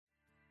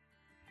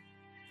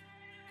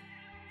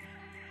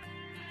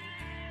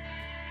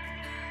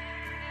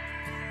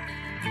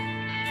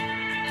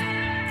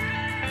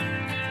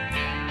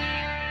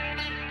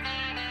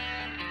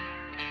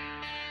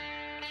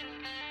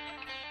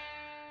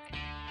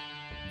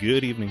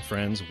Good evening,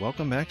 friends.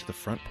 Welcome back to the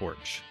Front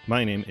Porch.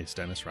 My name is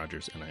Dennis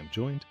Rogers, and I am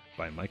joined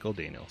by Michael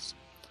Daniels.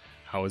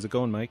 How is it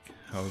going, Mike?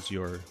 How's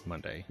your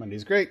Monday?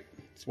 Monday's great.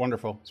 It's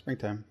wonderful.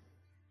 Springtime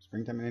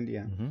in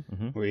Indiana.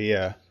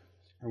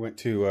 I went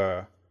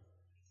to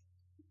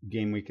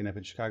game weekend up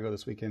in Chicago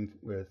this weekend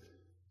with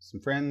some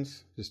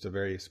friends, just a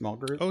very small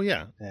group. Oh,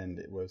 yeah. And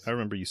it was... I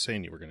remember you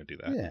saying you were going to do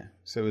that. Yeah.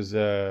 So it was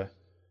a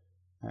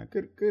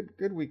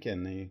good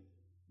weekend.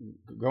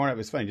 Growing up,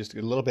 it's funny, just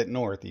a little bit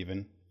north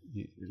even.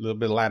 A little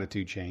bit of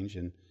latitude change,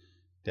 and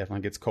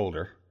definitely gets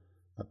colder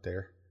up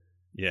there.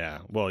 Yeah,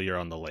 well, you're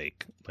on the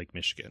Lake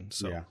Michigan,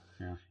 so yeah.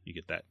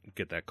 You get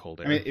that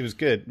cold air. I mean, it was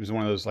good. It was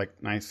one of those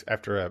nice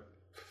after a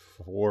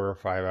 4 or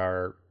 5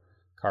 hour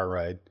car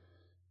ride.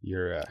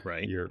 You're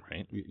right.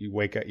 You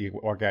wake up, you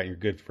walk out, and you're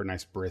good for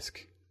nice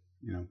brisk,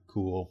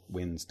 cool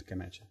winds to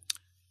come at you.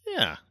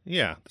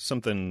 Yeah,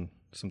 something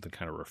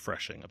kind of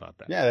refreshing about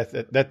that. Yeah,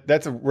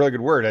 that's a really good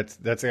word.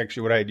 That's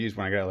actually what I had used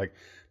when I got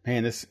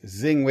man, this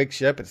zing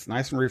wakes you up. It's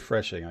nice and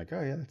refreshing. Oh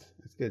yeah,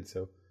 that's good.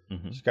 So,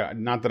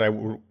 not that I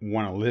want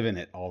to live in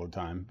it all the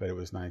time, but it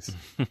was nice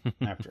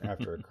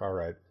after a car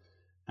ride.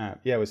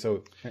 It was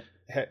so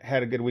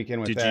had a good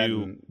weekend with that.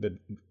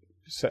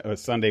 And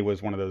Sunday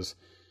was one of those.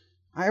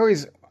 I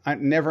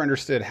never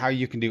understood how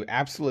you can do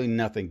absolutely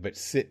nothing but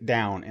sit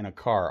down in a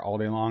car all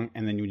day long,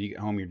 and then when you get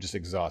home, you're just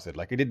exhausted.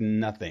 I did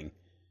nothing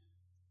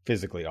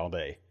physically all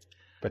day.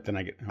 But then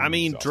I get home. I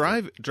mean,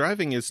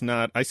 driving is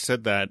not. I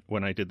said that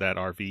when I did that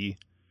RV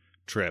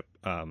trip.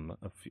 I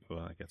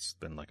guess it's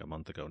been a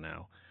month ago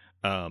now.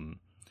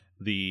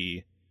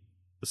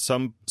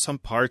 Some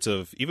parts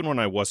of, even when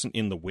I wasn't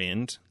in the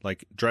wind,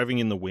 driving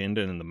in the wind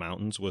and in the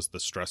mountains was the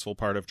stressful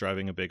part of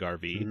driving a big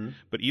RV. Mm-hmm.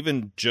 But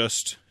even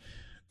just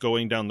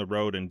going down the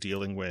road and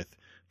dealing with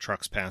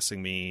trucks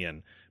passing me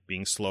and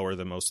being slower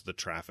than most of the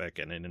traffic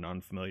and in an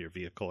unfamiliar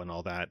vehicle and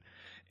all that,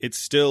 it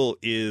still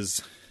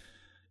is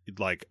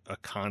a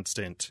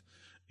constant,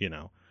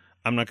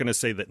 I'm not going to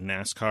say that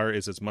NASCAR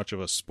is as much of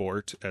a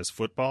sport as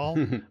football,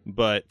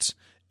 but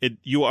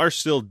you are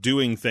still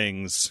doing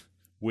things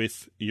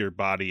with your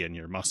body and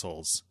your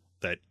muscles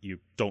that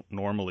you don't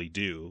normally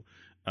do.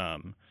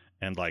 And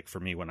for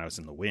me, when I was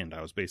in the wind,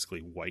 I was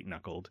basically white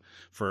knuckled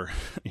for,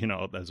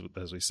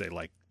 as we say,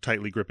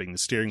 tightly gripping the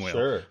steering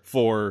wheel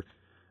for,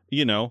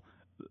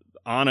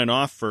 on and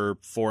off for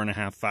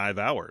 4.5, 5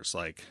 hours.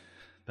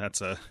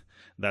 That's a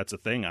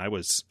thing. I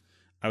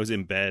was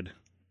in bed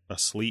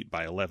asleep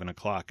by 11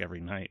 o'clock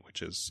every night,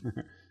 which is,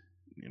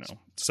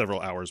 several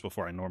hours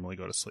before I normally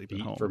go to sleep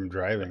at home. From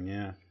driving,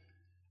 yeah.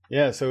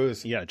 Yeah, so it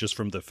was... Yeah, just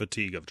from the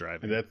fatigue of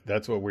driving.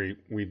 That's what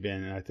we've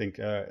been, and I think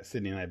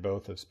Sydney and I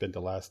both have spent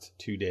the last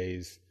 2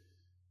 days...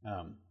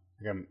 I'm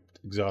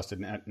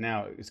exhausted.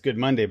 Now, it's Good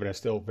Monday, but I'm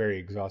still very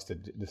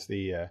exhausted.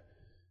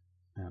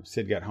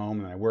 Sid got home,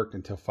 and I worked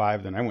until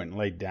 5, then I went and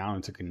laid down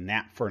and took a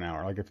nap for an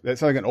hour. That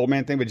sounds like an old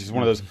man thing, but just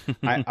one of those...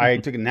 I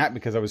took a nap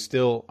because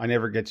I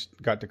never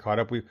got to caught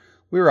up. We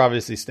were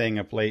obviously staying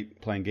up late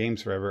playing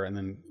games forever and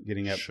then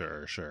getting up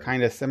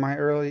kind of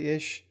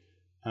semi-early-ish,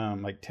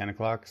 10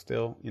 o'clock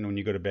still, when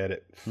you go to bed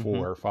at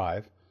 4 or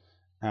 5.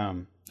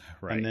 Right.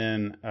 And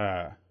then,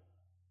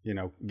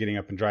 getting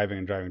up and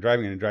driving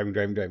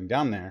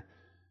down there.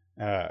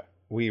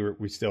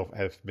 We still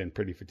have been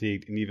pretty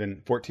fatigued, and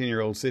even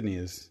 14-year-old Sydney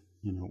is...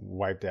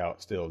 wiped out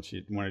still.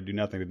 She wanted to do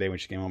nothing today when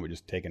she came home but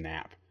just take a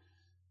nap.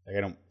 I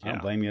don't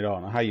blame you at all. I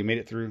don't know how you made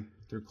it through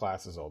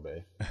classes all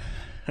day.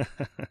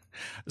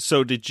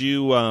 So did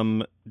you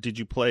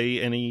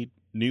play any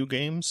new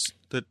games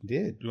that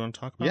you want to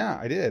talk about? Yeah,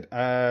 I did.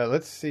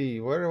 Let's see.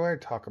 What do I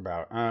talk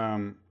about?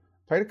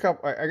 Played a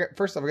couple.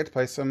 First off, I got to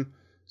play some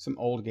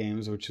old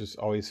games, which is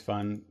always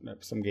fun.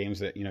 Some games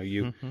that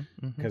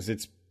because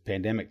it's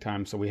pandemic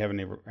time, so we haven't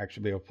ever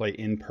actually been able to play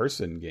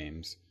in-person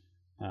games.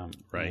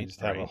 I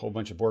just have a whole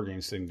bunch of board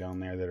games sitting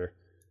down there that are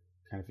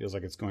kind of feels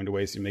like it's going to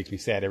waste. It makes me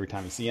sad every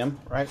time I see them.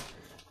 Right?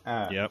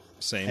 Yep.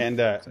 Same. And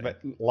same.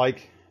 But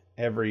like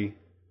every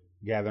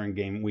gathering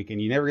game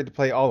weekend, you never get to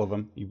play all of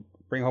them. You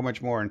bring a whole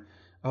bunch more, and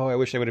I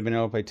wish I would have been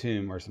able to play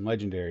Tomb or some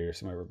Legendary or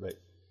somewhere, but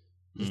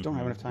just don't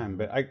have enough time.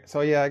 But I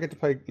get to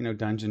play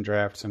Dungeon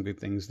Draft, some good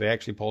things. They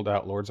actually pulled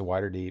out Lords of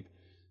Waterdeep.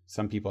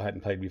 Some people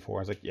hadn't played before.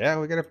 I was like, yeah,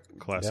 we got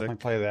to definitely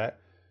play that.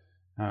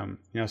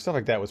 Stuff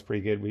like that was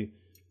pretty good.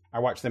 I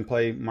watched them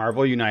play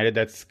Marvel United.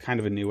 That's kind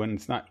of a new one.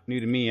 It's not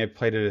new to me. I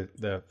played it at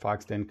the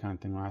Fox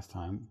DenCon thing last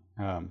time.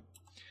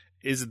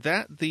 Is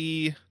that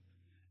the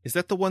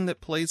one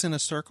that plays in a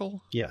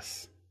circle?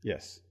 Yes.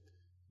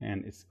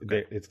 And it's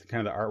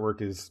kind of the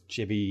artwork is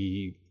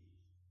chibi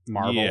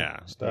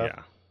Marvel stuff.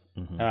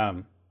 Yeah. Mm-hmm.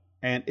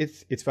 And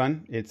it's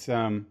fun. It's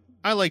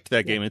I liked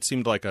that game. It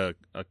seemed like a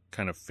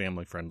kind of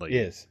family friendly.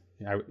 It is.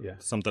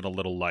 Something a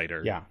little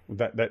lighter. Yeah.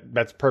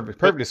 That's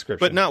perfect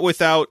description. But not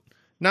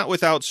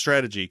without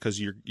strategy, because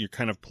you're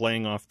kind of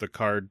playing off the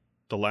card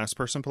the last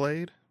person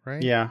played,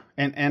 right? Yeah.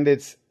 And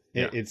it's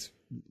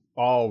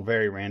all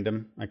very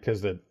random,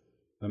 because the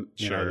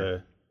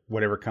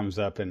whatever comes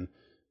up and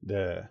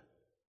the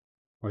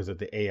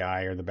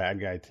AI or the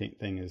bad guy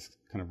thing is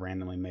kind of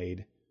randomly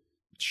made.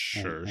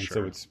 Sure, and sure.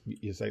 so it's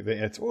like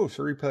it's for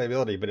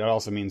replayability, but it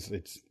also means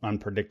it's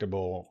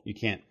unpredictable. You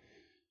can't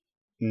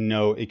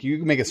know. You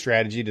can make a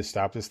strategy to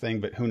stop this thing,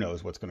 but who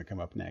knows what's going to come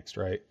up next,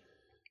 right?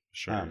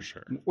 Sure,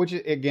 sure. Which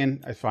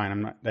again, I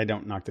fine. I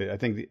don't knock it. I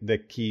think the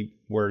key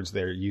words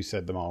there, you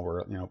said them all,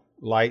 were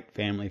light,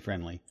 family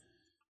friendly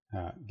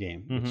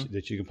game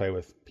that you can play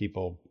with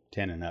people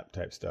 10 and up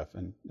type stuff,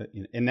 and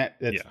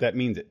that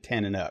means at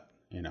 10 and up.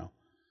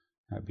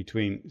 So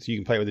you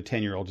can play it with a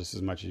 10-year-old just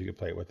as much as you can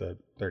play it with a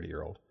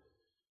 30-year-old.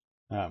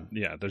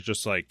 There's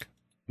just like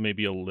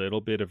maybe a little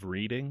bit of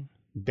reading.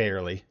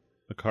 Barely.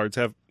 The cards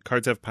have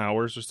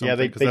powers or something. Yeah,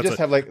 they just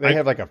have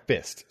have like a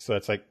fist. So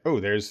it's like,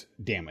 there's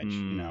damage,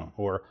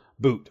 or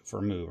boot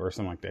for move or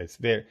something like that. It's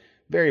very,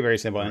 very, very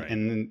simple. Right.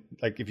 And then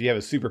like if you have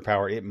a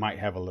superpower, it might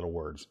have a little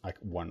words, like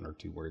 1 or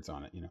 2 words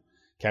on it.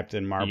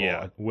 Captain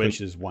Marvel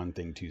pushes one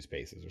thing 2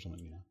 spaces or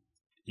something.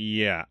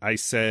 Yeah, I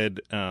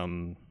said.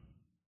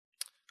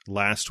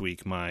 Last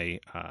week, my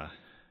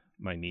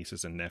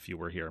nieces and nephew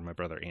were here. My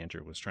brother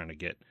Andrew was trying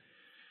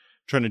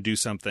to do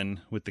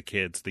something with the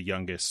kids. The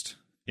youngest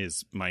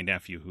is my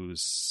nephew,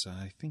 who's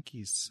I think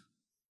he's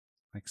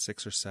like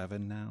 6 or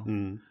 7 now.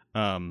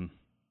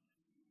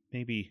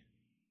 Maybe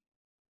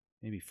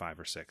 5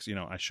 or 6.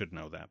 I should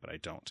know that, but I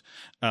don't.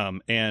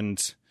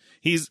 And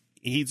he's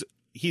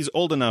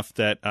old enough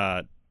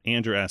that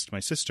Andrew asked my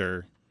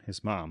sister,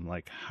 his mom,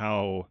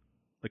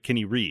 can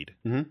he read?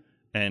 Mm-hmm.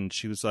 And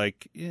she was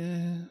like,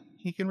 yeah,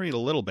 he can read a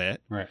little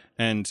bit. Right.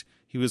 And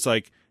he was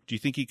like, do you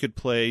think he could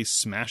play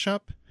Smash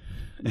Up?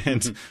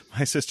 And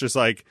my sister's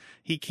like,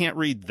 he can't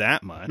read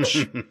that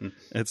much.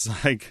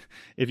 It's like,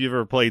 if you've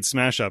ever played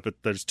Smash Up,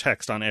 there's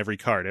text on every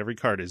card. Every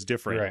card is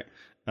different.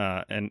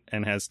 Right.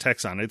 And has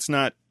text on it. It's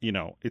not,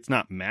 it's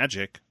not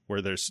Magic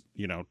where there's,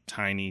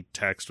 tiny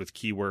text with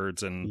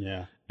keywords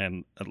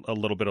and a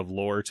little bit of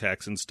lore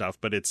text and stuff.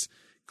 But it's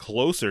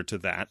closer to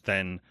that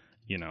than,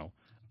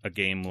 a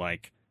game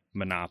like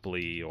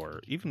Monopoly,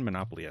 or even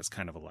Monopoly has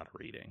kind of a lot of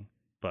reading.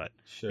 But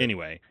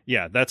Anyway,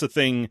 that's a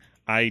thing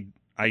I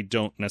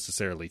don't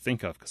necessarily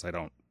think of because I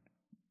don't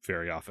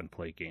very often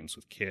play games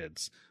with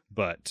kids.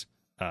 But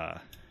how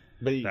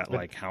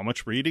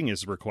much reading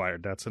is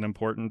required, that's an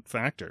important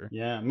factor.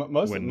 Yeah,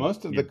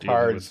 most of the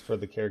cards for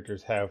the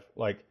characters have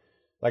like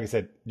I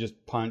said,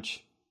 just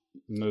punch,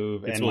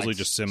 move, it's and mostly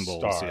just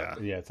symbols. Star.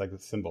 Yeah, it's like the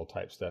symbol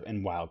type stuff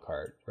and wild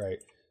card, right?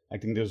 I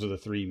think those are the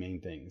 3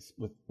 main things.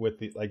 With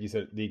the, like you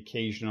said, the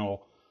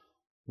occasional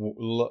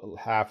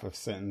half of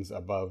sentence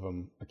above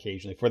them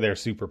occasionally for their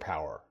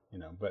superpower,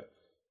 But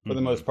for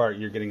the most part,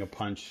 you're getting a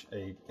punch,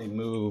 a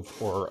move,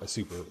 or a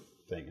super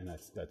thing, and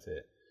that's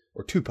it,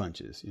 or 2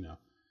 punches,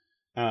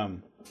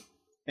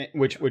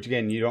 Which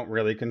again you don't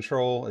really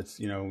control. It's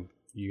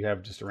you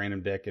have just a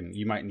random deck, and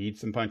you might need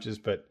some punches,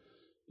 but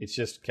it's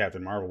just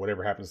Captain Marvel.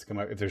 Whatever happens to come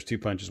up, if there's 2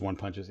 punches, 1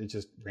 punches, it's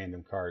just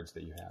random cards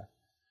that you have.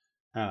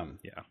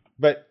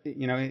 But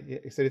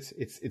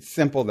it's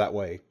simple that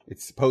way.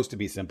 It's supposed to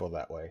be simple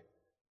that way,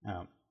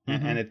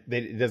 and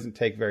it doesn't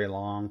take very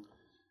long.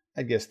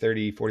 I guess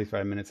 30,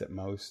 45 minutes at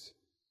most.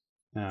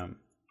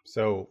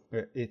 So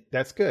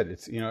that's good.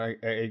 It's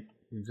I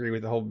agree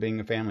with the whole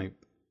being a family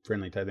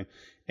friendly type thing,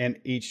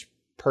 and each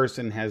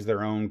person has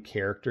their own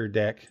character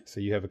deck. So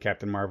you have a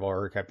Captain Marvel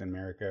or a Captain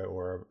America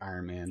or an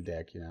Iron Man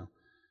deck,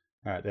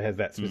 that has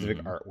that specific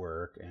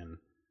artwork, and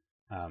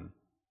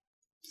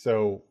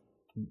so.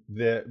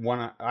 The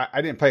one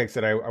I didn't play, like I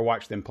said, I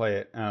watched them play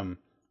it.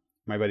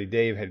 My buddy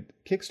Dave had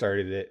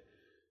kickstarted it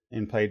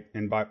and played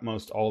and bought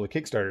most all the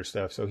Kickstarter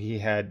stuff. So he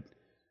had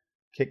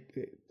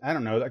I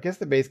don't know. I guess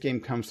the base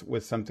game comes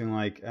with something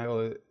like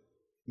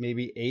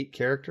maybe 8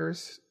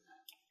 characters.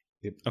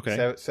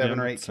 Okay, 7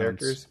 or 8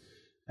 characters.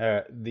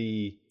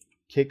 The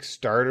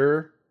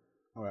Kickstarter,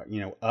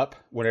 up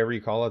whatever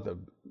you call it, when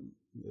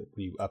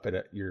you up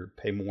it, you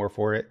pay more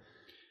for it.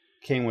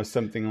 Came with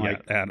something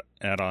like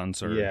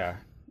add-ons or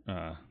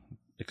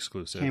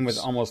exclusives. Came with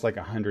almost like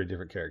 100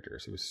 different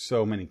characters. It was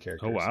so many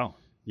characters. Oh wow!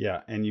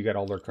 Yeah, and you got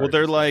all their cards. Well,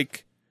 they're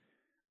like,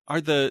 are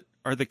the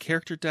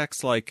character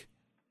decks like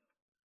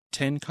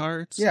 10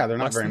 cards? Yeah, they're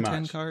not Less very than much.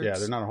 10 cards? Yeah,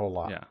 they're not a whole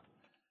lot. Yeah,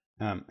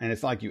 and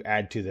it's not like you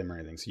add to them or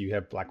anything. So you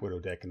have Black Widow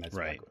deck, and that's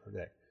right. Black Widow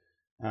deck.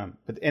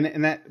 But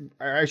and that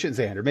I shouldn't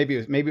say 100. Maybe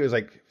it was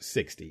like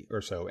 60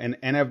 or so.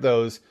 And of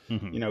those,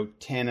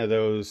 10 of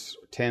those,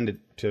 10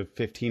 to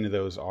 15 of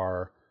those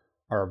are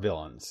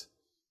villains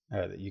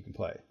that you can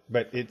play.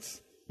 But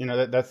it's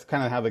that's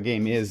kind of how the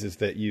game is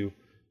that you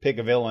pick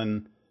a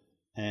villain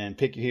and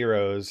pick your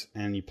heroes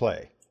and you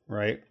play,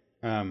 right?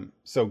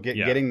 So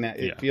getting that,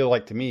 it feels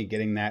like to me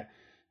getting that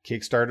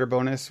Kickstarter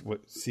bonus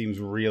seems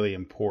really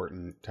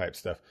important type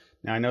stuff.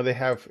 Now I know they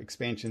have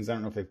expansions. I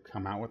don't know if they've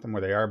come out with them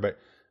where they are, but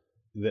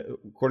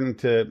according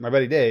to my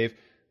buddy Dave,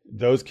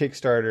 those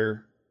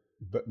Kickstarter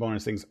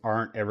bonus things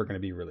aren't ever going to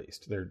be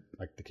released. They're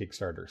like the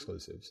Kickstarter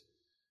exclusives.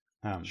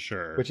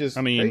 Sure, which is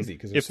crazy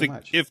because there's so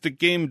much. If the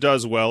game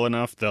does well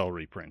enough, they'll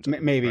reprint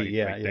it. Maybe, right?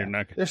 yeah, like,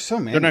 yeah. There's so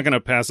many. They're not going to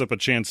pass up a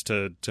chance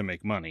to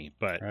make money,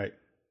 but right.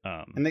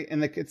 And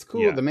it's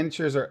cool. Yeah. The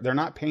miniatures they're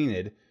not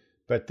painted,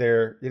 but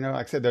they're, like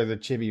I said, they're the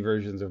chibi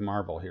versions of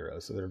Marvel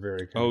heroes, so they're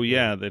very kind Oh of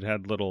yeah, that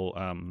had little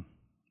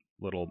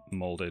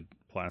molded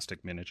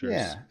plastic miniatures.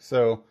 Yeah.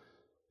 So,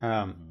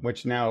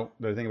 which now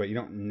the thing about, you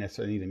don't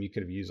necessarily need them. You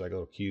could have used like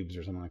little cubes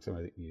or something like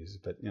somebody uses,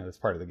 but that's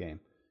part of the game.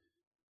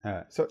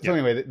 So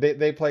anyway,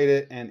 they played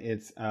it, and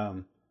it's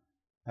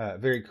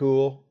very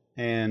cool.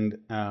 And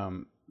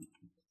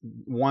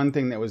one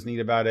thing that was neat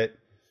about it,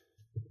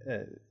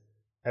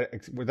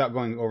 without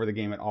going over the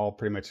game at all,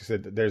 pretty much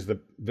said that there's the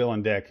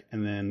villain deck,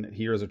 and then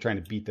heroes are trying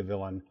to beat the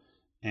villain.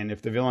 And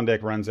if the villain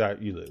deck runs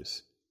out, you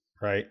lose,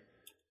 right?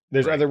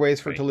 There's other ways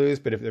for it to lose,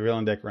 but if the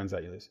villain deck runs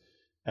out, you lose.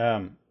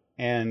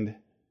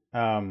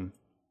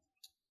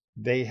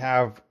 They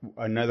have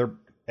another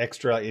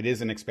extra. It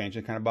is an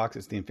expansion kind of box.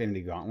 It's the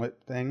Infinity Gauntlet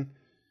thing,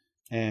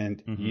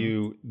 and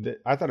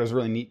I thought it was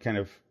really neat, kind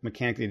of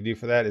mechanically to do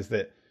for that. Is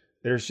that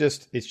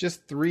it's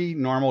just 3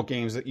 normal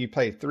games that you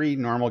play. 3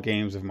 normal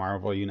games of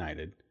Marvel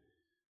United,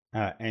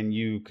 and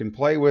you can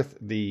play with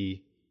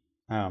the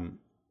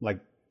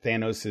like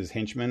Thanos'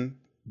 henchmen,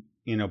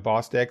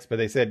 boss decks. But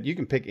they said you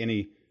can pick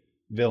any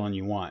villain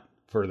you want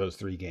for those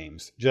 3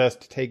 games.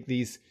 Just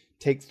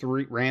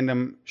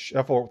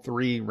shuffle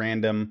 3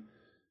 random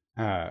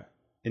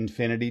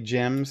infinity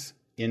gems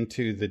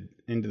into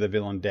the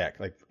villain deck,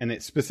 and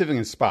it's specific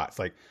in spots,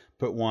 like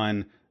put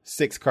one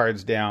 6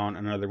 cards down,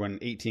 another one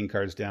 18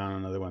 cards down,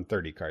 another one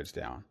 30 cards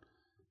down.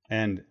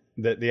 And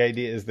the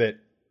idea is that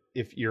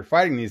if you're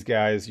fighting these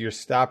guys, you're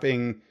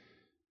stopping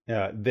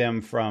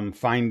them from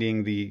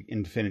finding the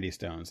Infinity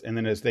Stones. And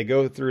then as they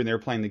go through and they're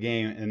playing the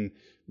game, and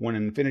when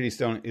an Infinity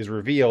Stone is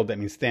revealed, that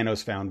means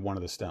Thanos found one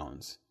of the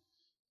stones,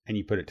 and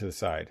you put it to the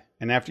side.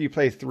 And after you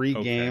play 3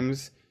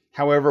 games,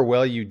 however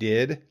well you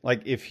did,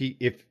 like if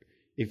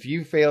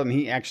you failed and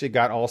he actually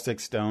got all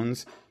 6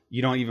 stones,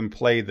 you don't even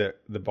play the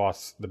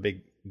boss,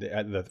 the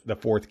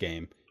 4th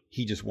game.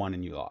 He just won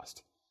and you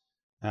lost.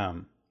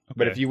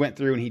 But if you went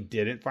through and he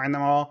didn't find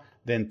them all,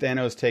 then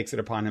Thanos takes it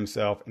upon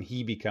himself, and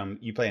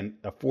you play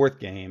a 4th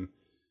game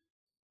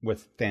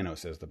with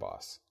Thanos as the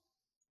boss,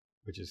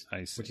 which is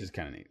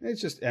kind of neat. It's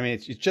just,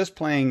 it's just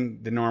playing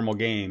the normal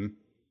game,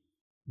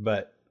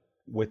 but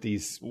with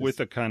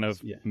a kind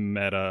of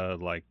meta,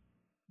 like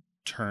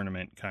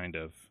tournament kind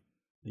of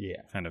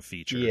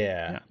feature.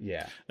 Yeah.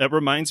 That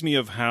reminds me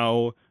of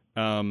how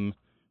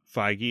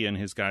Feige and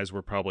his guys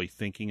were probably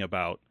thinking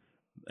about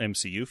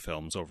MCU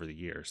films over the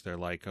years. They're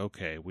like,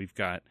 okay, we've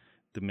got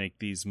to make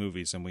these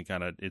movies, and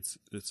it's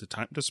a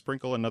time to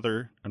sprinkle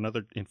another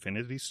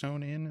Infinity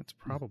Stone in.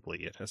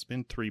 It has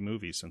been 3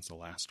 movies since the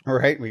last one.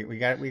 All right, we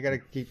got to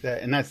keep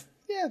that, and that's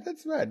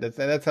right.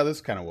 That's how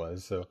this kind of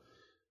was. So,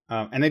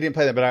 and they didn't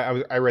play that, but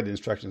I read the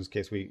instructions in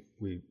case we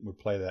would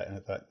play that, and I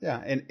thought,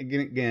 and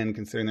again,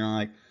 considering they're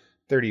only like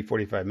 30,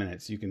 45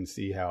 minutes, you can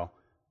see how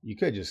you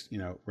could just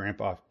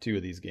ramp off 2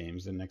 of these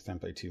games, and next time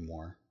play 2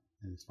 more,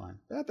 and it's fine.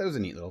 That was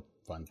a neat little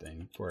fun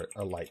thing for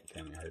a light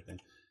family hard thing.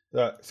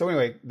 So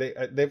anyway,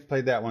 they've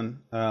played that one.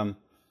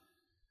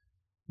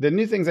 The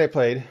new things I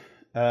played,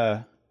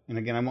 and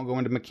again, I won't go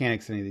into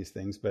mechanics in any of these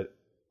things, but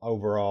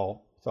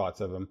overall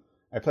thoughts of them.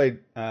 I played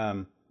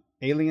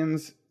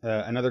Aliens,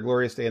 Another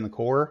Glorious Day in the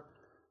Core.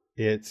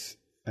 It's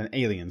an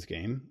Aliens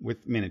game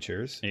with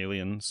miniatures.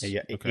 Aliens.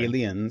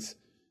 Aliens.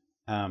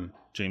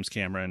 James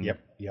Cameron.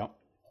 Yep.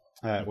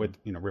 With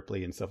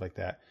Ripley and stuff like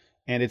that.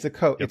 And it's a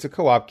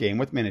co-op game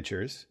with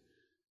miniatures.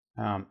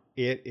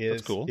 It is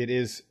That's cool. It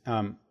is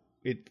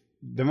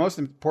the most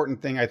important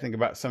thing I think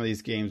about some of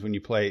these games when you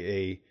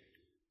play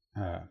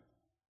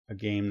a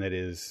game that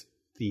is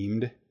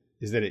themed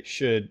is that it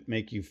should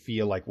make you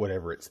feel like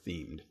whatever it's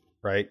themed,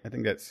 right? I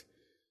think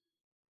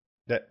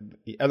that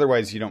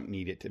otherwise you don't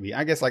need it to be.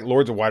 I guess like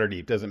Lords of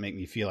Waterdeep doesn't make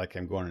me feel like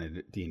I'm going on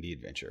a D&D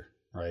adventure,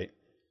 right?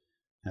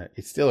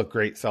 It's still a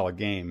great solid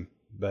game,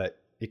 but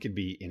it could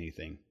be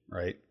anything,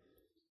 right?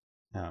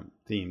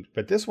 Themed.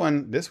 But this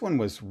one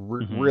was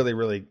really,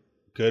 really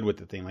good with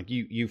the theme. Like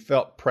you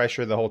felt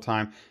pressure the whole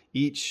time.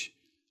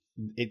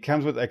 It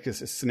comes with like a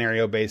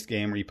scenario based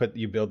game where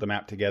you build the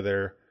map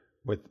together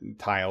with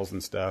tiles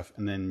and stuff,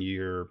 and then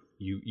you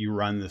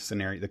run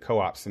the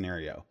co-op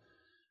scenario.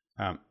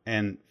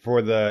 And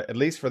at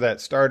least for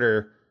that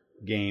starter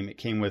game, it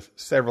came with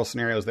several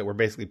scenarios that were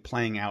basically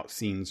playing out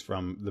scenes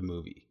from the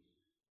movie.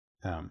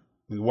 The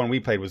one we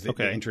played was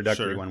the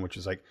introductory one, which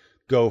was like,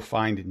 go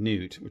find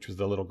Newt, which was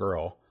the little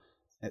girl,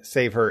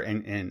 save her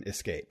and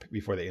escape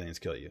before the aliens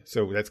kill you.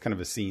 So that's kind of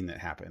a scene that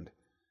happened.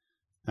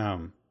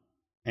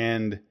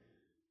 And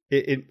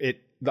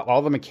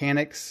all the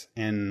mechanics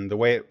and the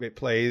way it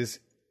plays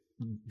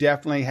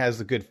definitely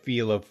has a good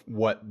feel of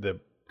what the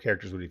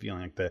characters would be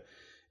feeling. Like the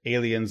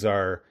aliens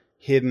are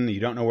hidden, you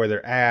don't know where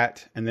they're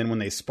at, and then when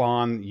they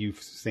spawn, you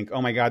think,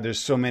 oh my god, there's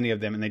so many of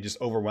them, and they just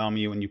overwhelm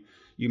you, and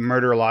you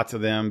murder lots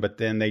of them, but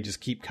then they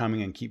just keep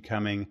coming,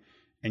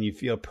 and you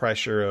feel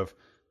pressure of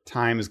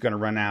time is going to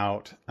run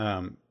out.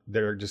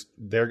 They're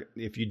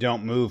if you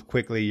don't move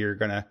quickly, you're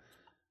going to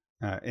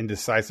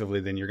indecisively,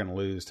 then you're going to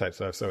lose type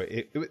stuff. So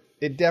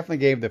it definitely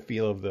gave the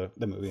feel of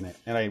the movie in it,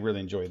 and I really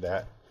enjoyed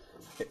that.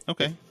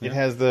 Okay. It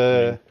has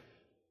the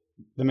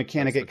The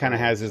mechanic it kind of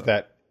has is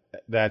that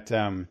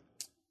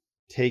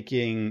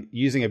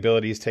using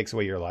abilities takes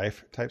away your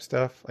life type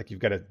stuff. Like you've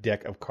got a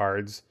deck of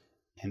cards,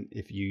 and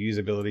if you use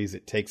abilities,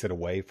 it takes it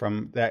away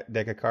from that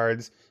deck of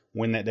cards.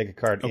 When that deck of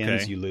cards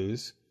ends, you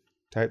lose,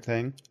 type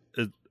thing.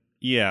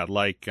 Yeah,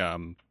 like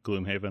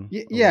Gloomhaven.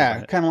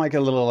 Yeah, kind of like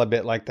a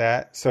bit like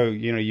that. So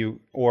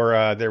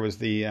there was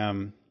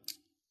the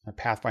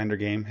Pathfinder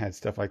game had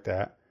stuff like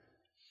that.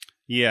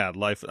 Yeah,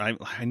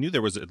 I knew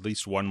there was at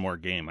least one more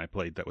game I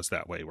played that was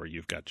that way, where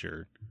you've got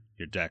your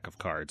deck of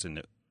cards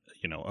and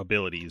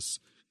abilities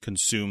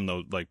consume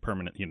those, like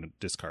permanent,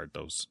 discard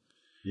those.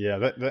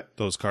 Yeah,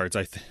 those cards.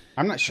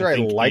 I'm not sure I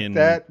like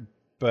that,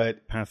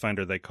 but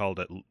Pathfinder they called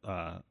it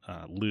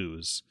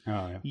lose.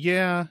 Oh yeah.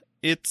 Yeah,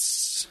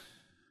 it's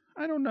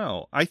I don't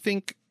know. I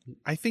think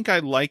I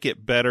like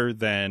it better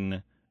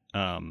than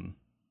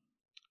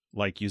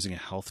like using a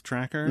health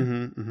tracker.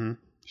 Mm-hmm.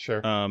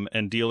 Sure.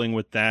 And dealing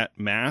with that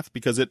math,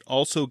 because it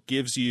also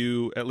gives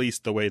you, at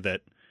least the way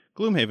that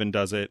Gloomhaven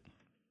does it,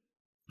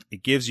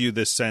 it gives you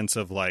this sense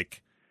of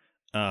like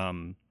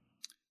the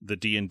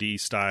D&D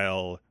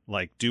style,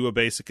 like do a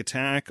basic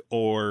attack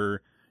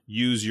or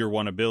use your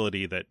one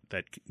ability that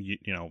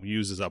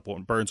uses up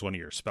burns one of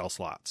your spell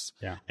slots.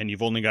 Yeah. And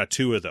you've only got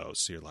 2 of those.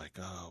 So you're like,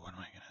 oh, what am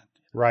I going to do?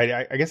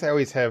 Right. I guess I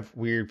always have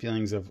weird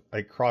feelings of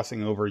like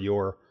crossing over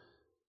your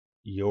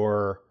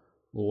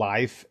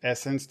life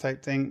essence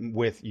type thing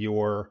with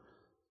your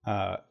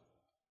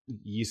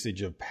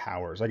usage of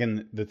powers. Like,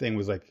 and the thing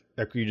was like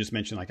you just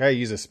mentioned, like I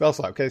use a spell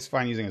slot. Okay, it's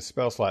fine using a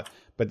spell slot,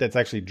 but that's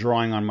actually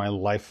drawing on my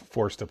life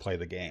force to play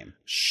the game.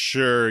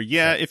 Sure.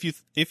 Yeah. So,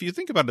 if you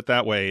think about it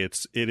that way,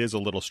 it is a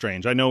little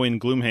strange. I know in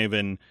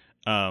Gloomhaven,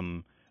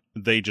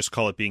 they just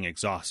call it being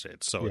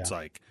exhausted. So it's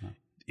like,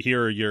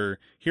 here are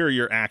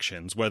your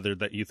actions, whether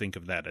that you think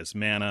of that as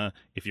mana,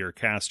 if you're a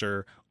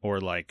caster, or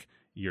like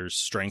your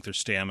strength or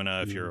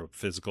stamina, if you're a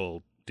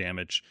physical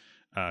damage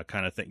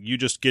kind of thing. You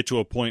just get to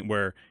a point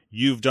where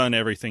you've done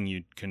everything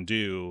you can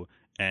do,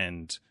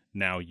 and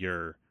now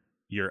you're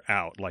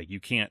out. Like you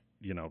can't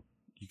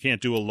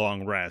do a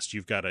long rest.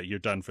 You're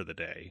done for the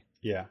day.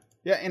 Yeah.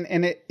 Yeah.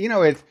 And it,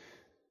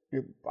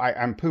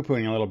 I'm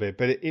poo-pooing a little bit,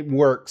 but it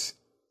works,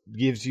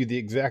 gives you the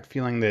exact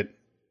feeling that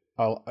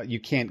you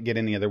can't get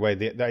any other way.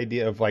 The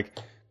idea of like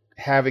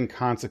having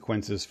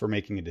consequences for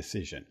making a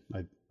decision,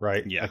 like,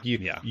 right? Yeah. Like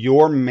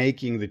you're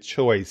making the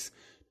choice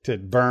to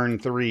burn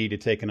 3 to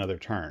take another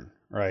turn,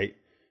 right?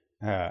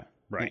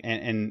 Right.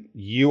 And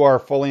you are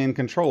fully in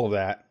control of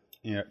that,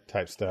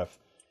 type stuff.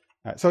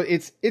 So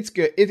it's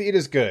good. It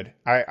is good.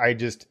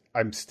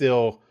 I'm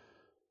still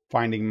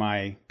finding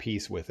my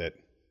peace with it,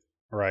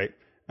 right?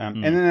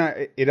 And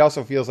then it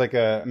also feels like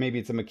maybe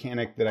it's a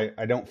mechanic that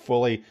I don't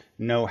fully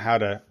know how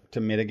to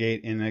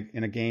mitigate in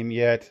a game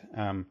yet.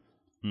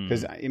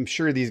 Because I'm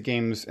sure these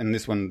games, and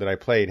this one that I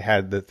played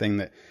had the thing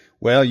that,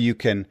 well, you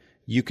can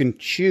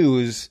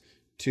choose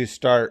to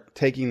start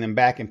taking them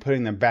back and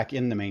putting them back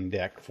in the main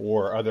deck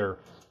for other,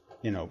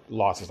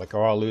 losses. Like,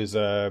 I'll lose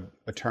a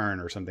turn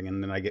or something,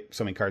 and then I get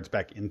so many cards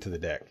back into the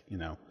deck,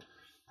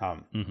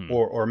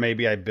 Or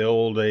maybe I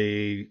build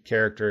a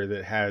character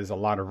that has a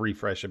lot of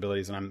refresh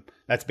abilities, and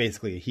that's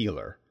basically a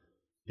healer,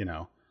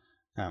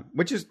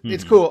 which is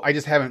it's cool. I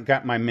just haven't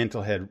got my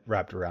mental head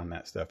wrapped around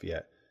that stuff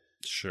yet.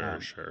 Sure.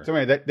 So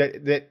anyway,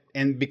 that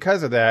and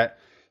because of that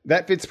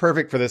fits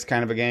perfect for this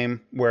kind of a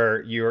game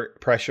where you're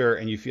pressure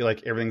and you feel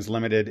like everything's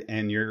limited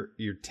and you're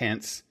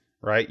tense,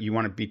 right? You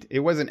want to be. It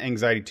wasn't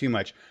anxiety too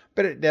much,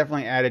 but it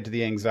definitely added to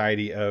the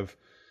anxiety of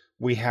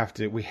we have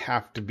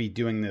to be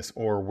doing this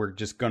or we're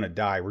just gonna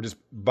die. We're just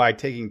by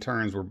taking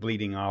turns, we're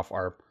bleeding off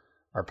our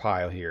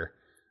pile here.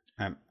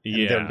 And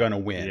they're gonna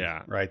win,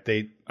 right?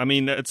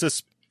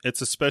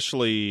 It's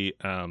especially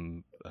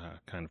kind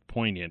of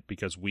poignant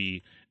because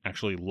we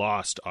actually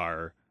lost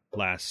our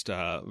last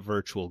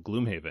virtual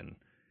Gloomhaven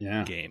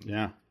game.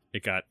 Yeah.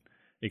 It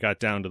got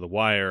down to the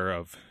wire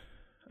of,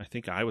 I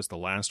think I was the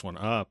last one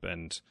up,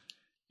 and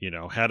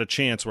had a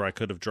chance where I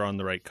could have drawn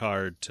the right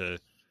card to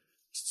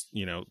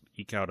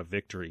eke out a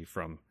victory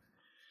from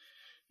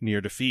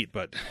near defeat,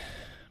 but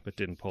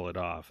didn't pull it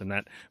off. And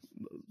that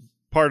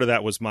part of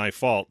that was my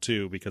fault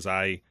too, because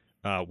I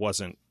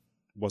wasn't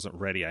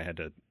ready. I had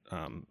to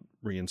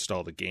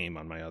reinstall the game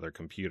on my other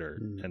computer.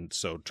 And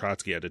so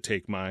Trotsky had to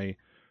take my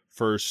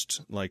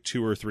first like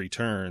 2 or 3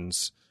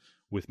 turns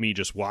with me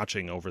just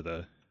watching over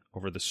the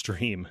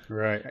stream.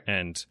 Right.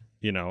 And,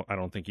 I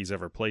don't think he's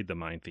ever played the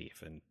Mind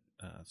Thief. And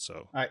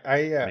so I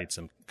made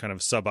some kind of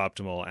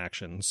suboptimal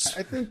actions.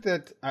 I think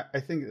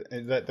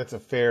that's a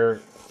fair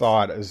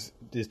thought is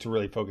to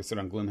really focus it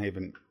on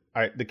Gloomhaven.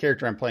 The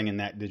character I'm playing in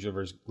that digital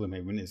version of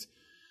Gloomhaven is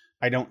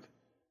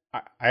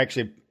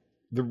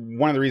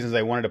one of the reasons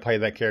I wanted to play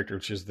that character,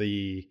 which is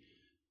the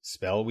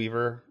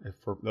Spellweaver,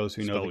 for those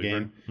who know the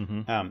game,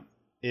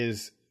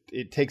 is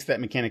it takes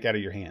that mechanic out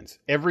of your hands.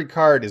 Every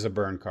card is a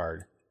burn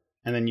card,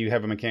 and then you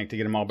have a mechanic to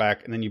get them all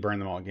back, and then you burn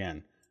them all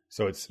again.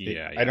 So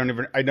I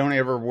don't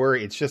ever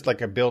worry. It's just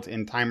like a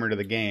built-in timer to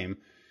the game.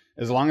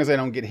 As long as I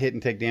don't get hit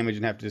and take damage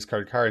and have to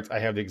discard cards, I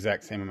have the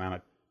exact same amount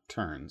of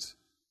turns,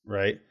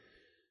 right?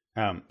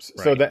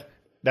 So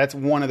that's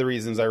one of the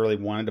reasons I really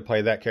wanted to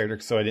play that character,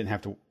 so I didn't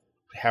have to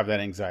have that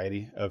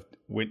anxiety of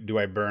do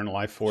I burn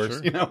life force?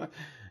 Sure. You know.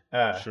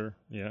 Sure.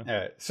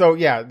 Yeah. So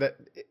yeah,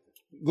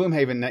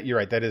 Gloomhaven. You're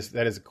right. That is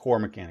a core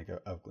mechanic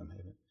of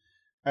Gloomhaven.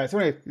 So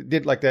anyway,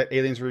 did like that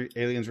Aliens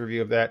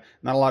review of that.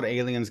 Not a lot of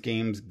Aliens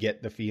games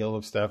get the feel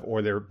of stuff,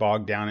 or they're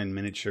bogged down in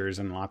miniatures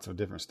and lots of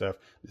different stuff.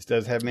 This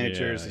does have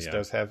miniatures. This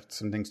does have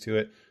some things to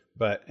it.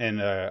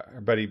 And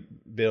our buddy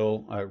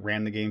Bill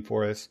ran the game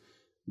for us,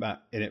 and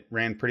it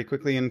ran pretty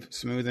quickly and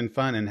smooth and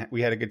fun, and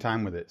we had a good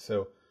time with it.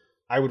 So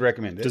I would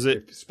recommend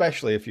it,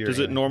 especially if you're. Does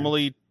it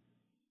normally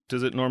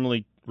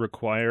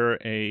require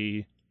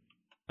a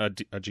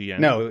GM?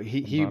 No,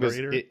 he was.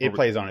 It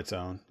plays on its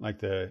own. Like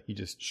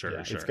Sure.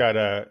 It's got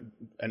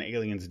an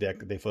Aliens deck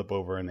that they flip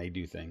over and they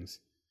do things.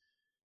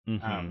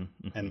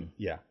 And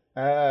yeah,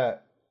 I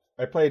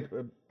played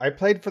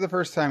for the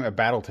first time a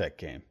BattleTech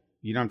game.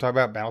 You know what I'm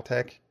talking about,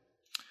 BattleTech?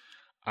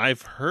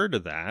 I've heard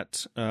of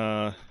that.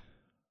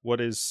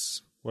 What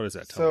is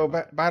that? So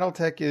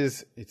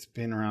BattleTech it's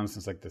been around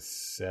since like the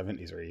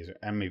 70s or 80s,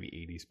 or maybe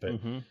 80s,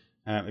 but.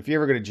 If you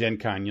ever go to Gen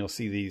Con, you'll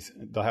see these.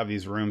 They'll have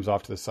these rooms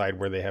off to the side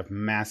where they have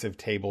massive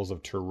tables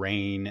of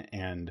terrain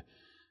and,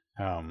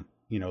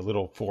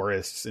 little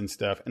forests and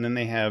stuff. And then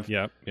they have,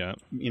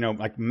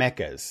 like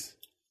mechas,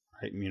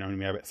 right? You know what I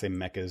mean? I say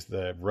mechas,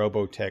 the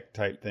Robotech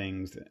type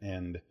things.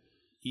 And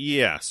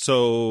yeah.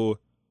 So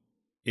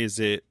is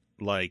it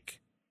like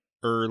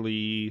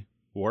early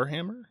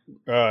Warhammer?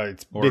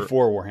 It's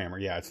before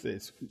Warhammer. Yeah.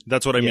 It's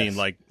that's what I mean.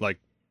 Like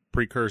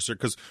precursor,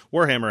 because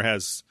Warhammer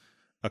has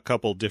a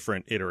couple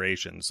different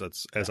iterations.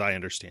 That's as I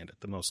understand it.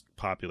 The most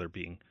popular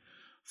being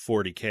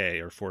 40K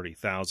or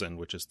 40,000,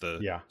 which is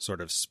the sort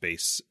of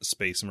space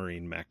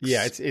marine mechs.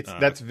 Yeah,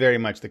 that's very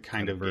much the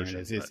kind of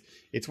version.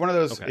 It's one of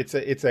those. Okay.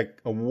 It's a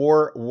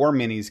war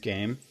minis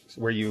game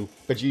where you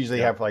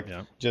usually have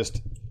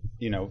just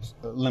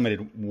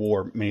limited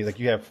war minis. Like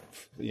you have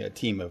a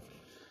team of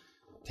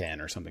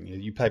 10 or something.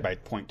 You play by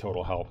point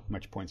total, how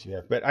much points you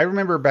have. But I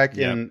remember back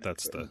in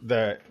that's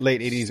the late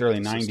 80s,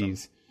 early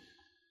 90s.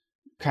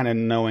 Kind of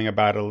knowing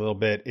about it a little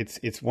bit.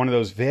 It's one of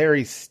those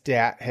very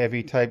stat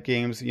heavy type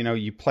games.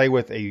 You play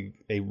with a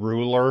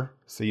ruler,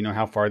 so you know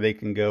how far they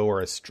can go,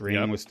 or a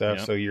string with stuff.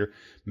 So you're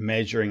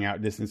measuring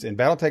out distance. And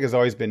BattleTech has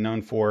always been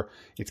known for,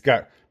 it's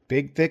got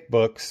big thick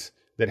books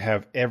that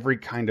have every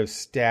kind of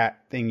stat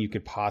thing you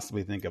could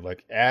possibly think of.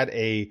 Like add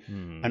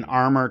an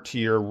armor to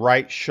your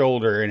right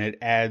shoulder and it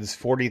adds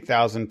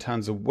 40,000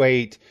 tons of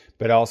weight,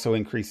 but also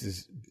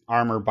increases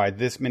armor by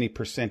this many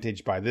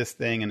percentage by this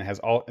thing, and it has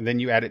and then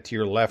you add it to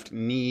your left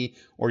knee,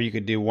 or you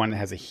could do one that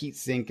has a heat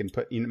sink and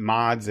put in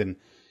mods, and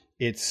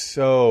it's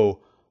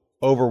so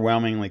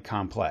overwhelmingly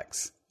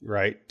complex,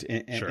 right?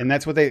 And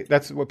that's what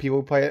people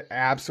who play it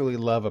absolutely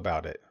love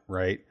about it,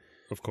 right?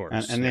 Of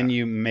course. And then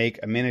you make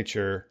a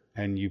miniature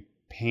and you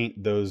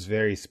paint those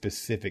very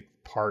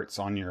specific parts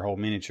on your whole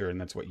miniature, and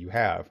that's what you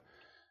have.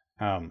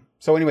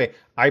 So anyway,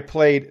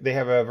 they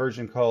have a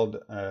version called,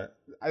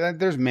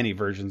 there's many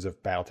versions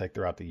of BattleTech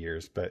throughout the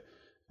years, but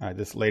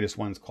this latest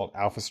one's called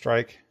Alpha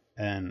Strike.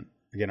 And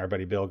again, our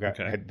buddy Bill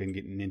had been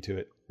getting into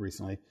it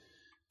recently.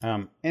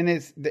 And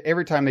it's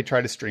every time they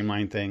try to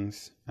streamline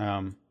things.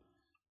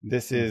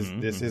 This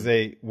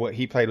is what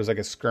he played was like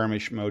a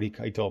skirmish mode.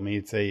 He told me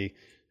it's a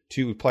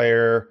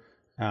 2-player,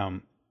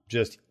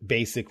 just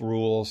basic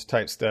rules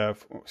type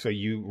stuff. So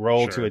you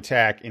roll to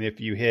attack, and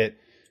if you hit,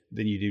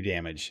 then you do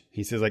damage.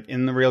 He says, like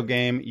in the real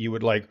game, you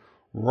would like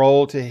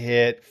roll to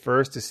hit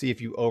first to see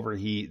if you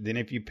overheat, then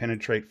if you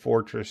penetrate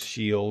fortress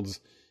shields,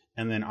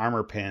 and then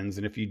armor pins.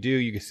 And if you do,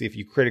 you can see if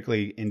you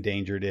critically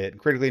endangered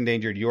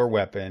your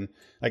weapon.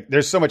 Like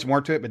there's so much more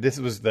to it, but this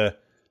was the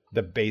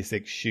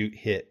basic shoot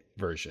hit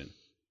version.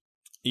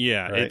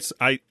 Yeah, right? It's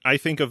I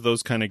think of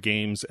those kind of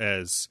games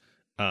as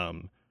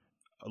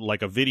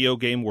like a video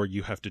game where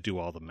you have to do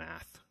all the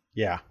math.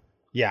 Yeah.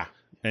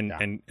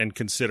 And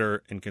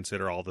consider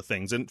all the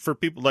things. And for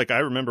people, like I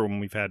remember when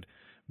we've had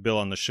Bill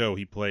on the show,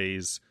 he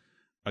plays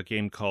a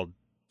game called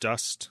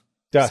Dust.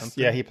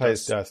 Yeah, he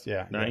plays Dust.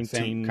 Yeah, 19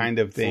 same kind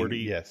of thing. 40,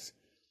 yes,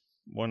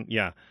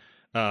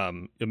 a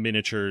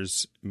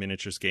miniatures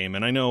game.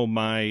 And I know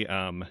my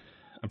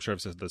I'm sure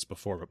I've said this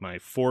before, but my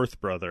fourth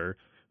brother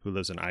who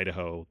lives in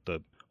Idaho,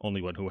 the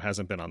only one who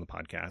hasn't been on the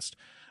podcast,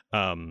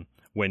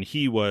 when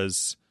he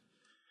was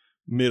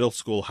middle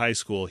school, high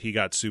school, he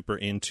got super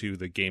into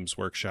the Games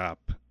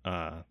Workshop.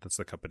 That's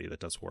the company that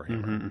does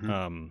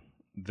Warhammer.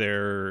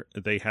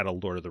 They had a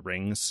Lord of the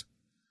Rings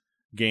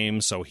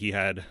game, so he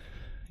had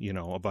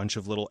a bunch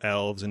of little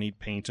elves, and he'd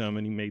paint them,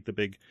 and he made the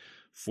big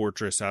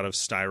fortress out of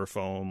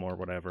styrofoam or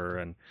whatever,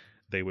 and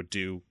they would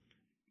do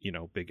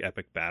big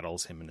epic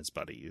battles, him and his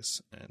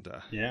buddies. And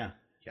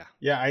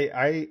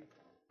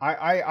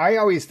I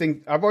always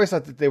I've always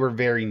thought that they were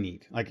very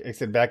neat. Like I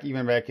said, back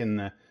in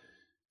the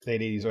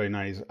late 80s, early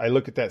 90s, I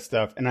look at that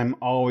stuff and I'm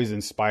always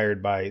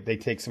inspired by, they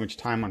take so much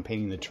time on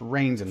painting the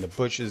terrains and the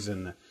bushes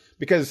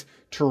because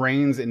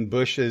terrains and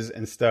bushes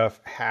and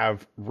stuff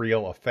have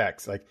real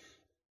effects. Like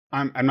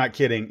I'm not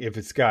kidding. If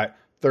it's got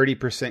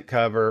 30%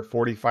 cover,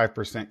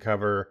 45%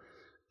 cover.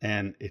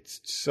 And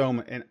it's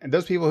and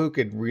those people who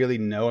could really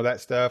know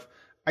that stuff,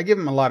 I give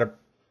them a lot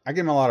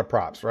of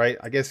props, right?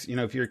 I guess,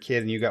 if you're a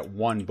kid and you got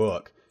one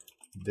book,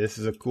 this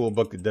is a cool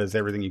book that does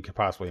everything you could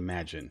possibly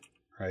imagine,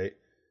 right?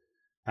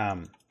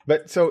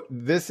 But so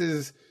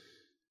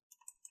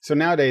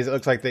nowadays it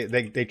looks like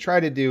they try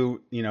to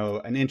do,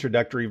 an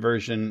introductory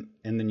version,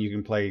 and then you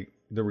can play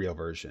the real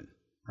version,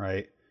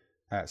 right?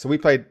 So we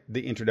played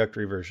the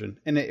introductory version,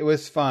 and it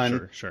was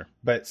fun. Sure.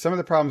 But some of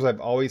the problems I've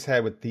always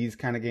had with these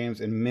kind of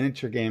games and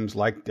miniature games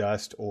like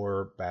Dust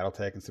or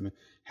BattleTech and something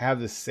have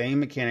the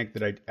same mechanic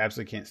that I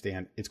absolutely can't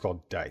stand. It's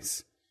called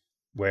dice,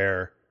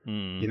 where,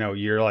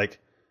 you're like,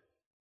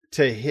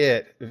 to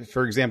hit,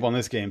 for example, in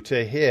this game,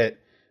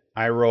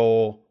 I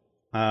roll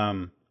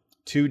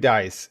 2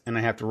 dice and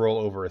I have to roll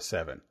over a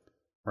 7,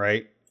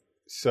 right?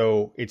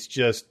 So it's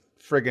just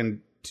friggin'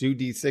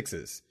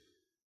 2d6s.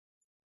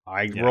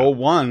 I roll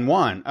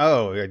 1.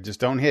 Oh, I just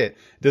don't hit.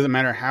 It doesn't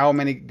matter how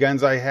many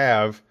guns I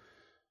have.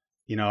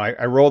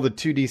 I roll the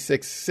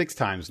 2d6 6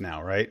 times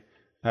now, right?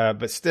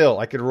 But still,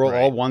 I could roll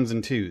all 1s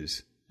and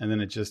 2s, and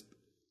then it's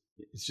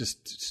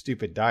just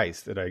stupid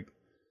dice that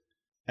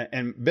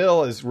And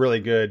Bill is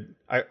really good.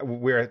 I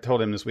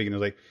told him this week, and I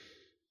was like,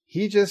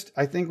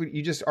 I think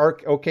you just are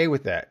okay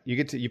with that.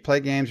 You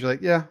play games, you're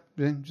like, yeah,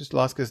 just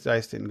lost because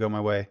dice didn't go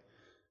my way.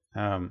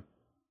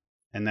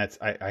 And that's,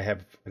 I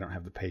don't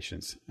have the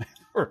patience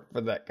for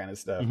that kind of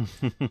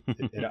stuff.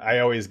 I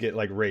always get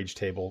like rage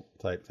table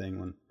type thing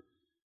when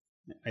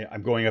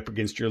I'm going up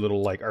against your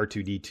little like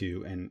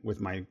R2D2 and with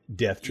my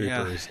death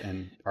troopers,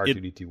 and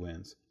R2D2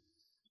 wins.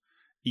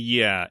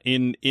 Yeah.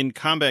 In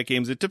combat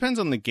games, it depends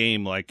on the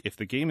game. Like if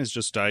the game is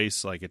just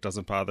dice, like it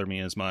doesn't bother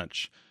me as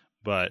much,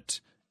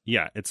 but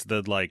yeah, it's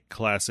the like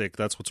classic.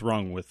 That's what's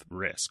wrong with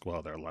Risk.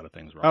 Well, there are a lot of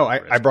things wrong. Oh,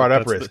 I brought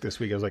up Risk this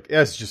week. I was like,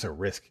 yeah, it's just a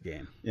Risk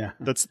game. Yeah,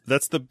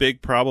 that's the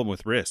big problem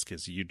with Risk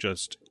is you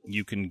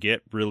can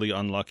get really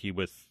unlucky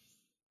with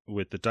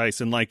the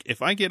dice, and like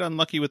if I get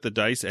unlucky with the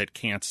dice at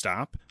Can't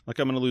Stop, like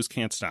I'm going to lose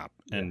Can't Stop,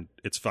 and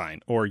it's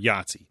fine. Or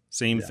Yahtzee,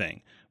 same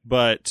thing.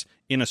 But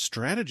in a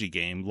strategy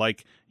game,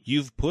 like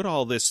you've put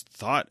all this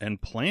thought and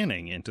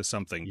planning into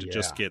something to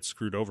just get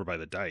screwed over by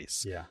the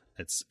dice. Yeah,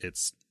 it's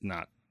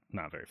not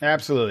very fun.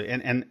 Absolutely.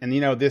 And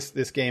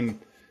this game,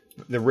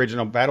 the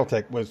original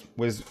BattleTech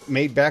was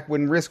made back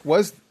when Risk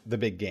was the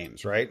big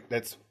games, right?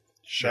 That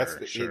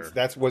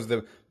was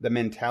the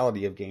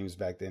mentality of games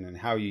back then and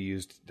how you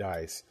used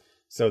dice.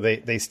 So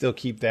they still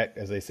keep that,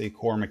 as they say,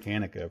 core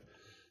mechanic of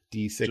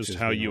D6. Just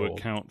how you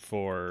account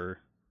for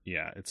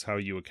it's how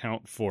you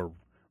account for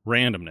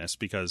randomness,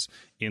 because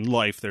in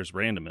life there's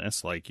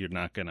randomness. Like you're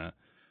not gonna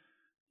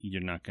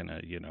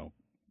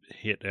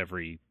hit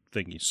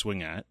everything you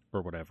swing at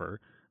or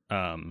whatever.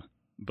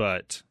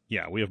 But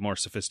yeah, we have more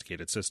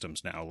sophisticated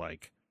systems now,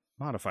 like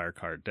modifier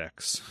card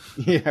decks.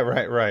 Yeah,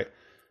 right.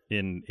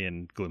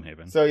 In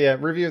Gloomhaven. So yeah,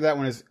 review of that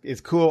one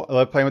is cool. I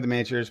love playing with the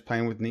miniatures,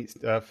 playing with neat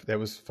stuff. That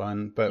was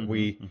fun. But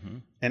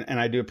and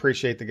I do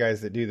appreciate the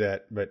guys that do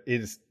that, but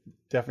it's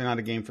definitely not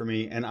a game for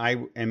me. And I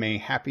am a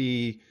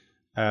happy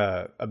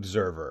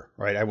observer,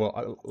 right? I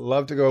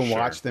love to go and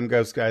watch them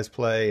guys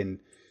play, and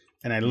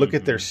I look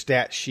at their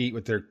stat sheet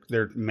with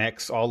their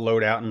mechs all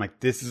load out. And I'm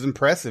like, this is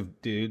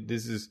impressive, dude.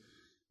 This is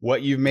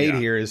what you've made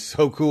here is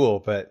so cool,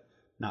 but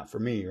not for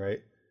me,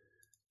 right?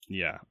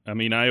 Yeah. I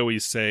mean, I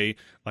always say,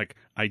 like,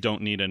 I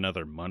don't need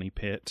another money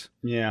pit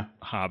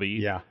hobby.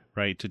 Yeah.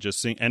 Right. To just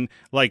sing. And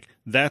like,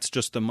 that's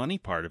just the money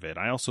part of it.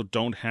 I also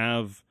don't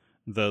have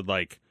the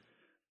like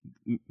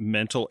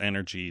mental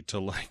energy to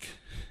like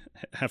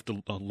have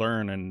to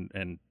learn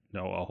and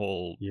know a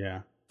whole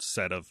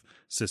set of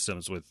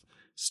systems with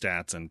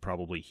stats and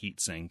probably heat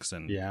sinks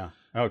and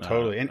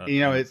totally. And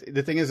it's,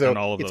 the thing is though,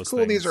 it's cool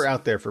things. These are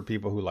out there for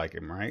people who like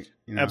them, right?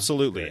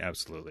 Absolutely.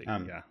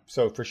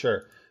 So for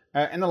sure.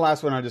 And the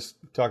last one I'll just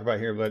talk about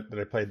here that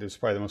I played, this is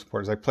probably the most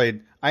important,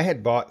 is I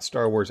had bought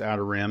Star Wars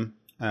Outer Rim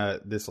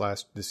this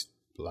last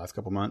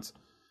couple months.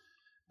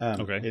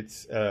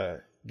 It's a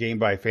game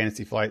by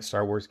Fantasy Flight,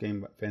 Star Wars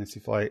game by Fantasy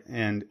Flight,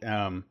 and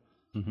I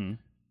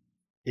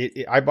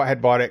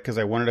had bought it because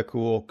I wanted a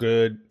cool,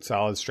 good,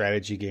 solid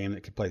strategy game that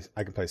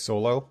I could play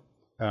solo.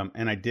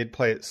 And I did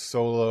play it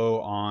solo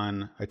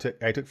on. I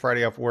took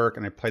Friday off work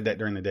and I played that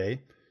during the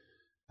day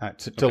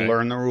to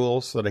learn the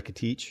rules so that I could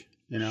teach.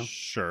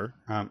 Sure.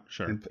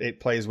 And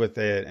it plays with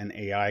an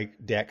AI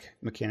deck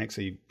mechanic,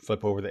 so you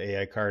flip over the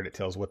AI card, it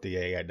tells what the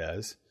AI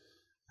does.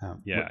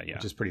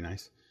 Which is pretty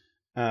nice.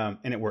 And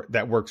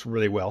that works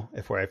really well.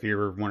 If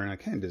you're wondering,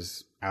 like, hey,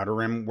 does Outer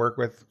Rim work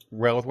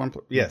well with one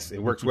player? Yes,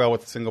 it works well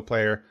with a single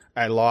player.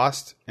 I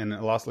lost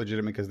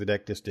legitimate because the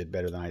deck just did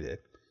better than I did.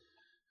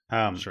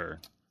 Sure.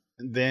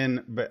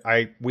 But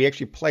we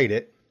actually played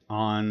it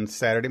on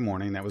Saturday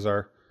morning. That was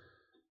our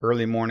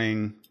early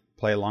morning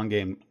play along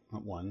game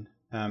one.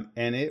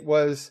 And it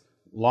was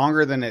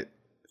longer than it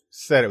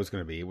said it was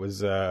going to be. It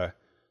was,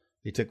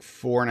 it took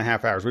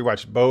 4.5 hours. We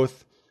watched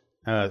both,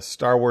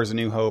 Star Wars: A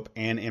New Hope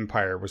and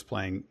Empire was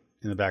playing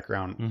in the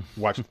background.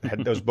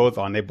 Had those both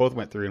on. They both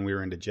went through and we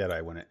were into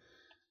Jedi when it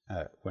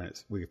when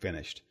we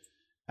finished.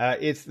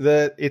 It's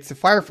a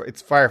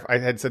Firefly. I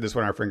had said this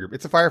one in our friend group.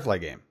 It's a Firefly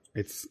game.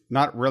 It's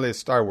not really a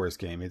Star Wars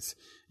game.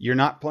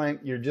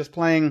 You're just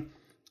playing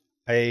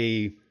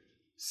a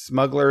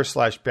smuggler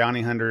 /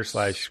 bounty hunter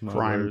 /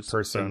 crime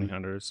person. Bounty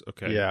hunters.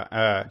 Okay.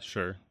 Yeah.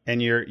 Sure.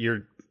 And you're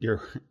what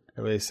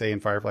do they say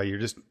in Firefly? You're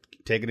just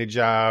taking a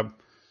job,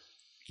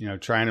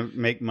 trying to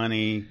make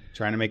money,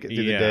 trying to make it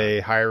through the day,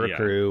 hire a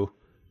crew,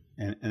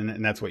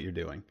 and that's what you're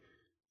doing.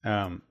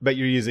 But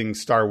you're using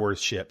Star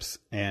Wars ships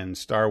and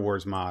Star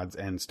Wars mods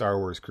and Star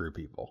Wars crew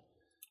people.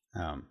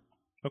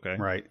 Okay.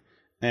 Right.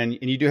 And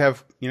you do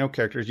have,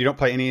 characters. You don't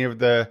play any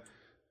of no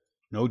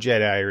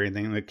Jedi or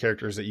anything. The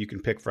characters that you can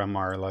pick from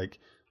are like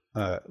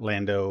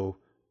Lando,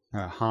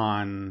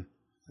 Han,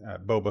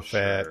 Boba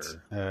Fett,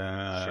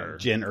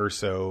 Jyn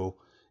Erso,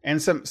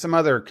 and some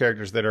other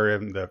characters that are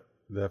in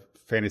the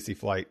Fantasy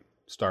Flight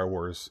Star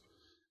Wars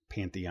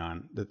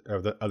pantheon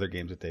of the other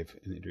games that they've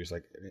introduced,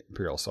 like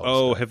Imperial Assault.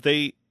 Oh, stuff.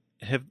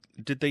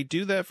 Did they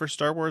do that for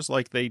Star Wars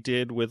like they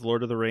did with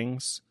Lord of the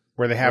Rings?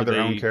 Where they have their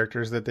own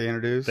characters that they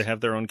introduce? They have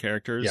their own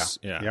characters?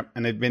 Yeah. Yep.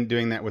 And they've been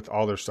doing that with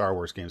all their Star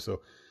Wars games.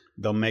 So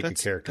they'll make a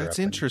character. That's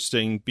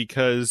interesting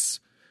because,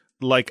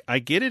 like, I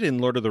get it in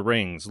Lord of the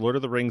Rings. Lord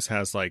of the Rings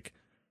has, like,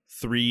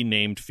 3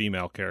 named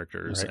female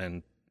characters,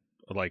 and,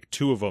 like,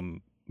 2 of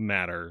them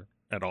matter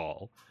at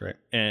all. Right.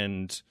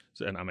 And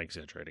I'm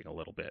exaggerating a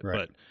little bit.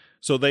 But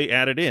so they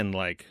added in,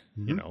 like,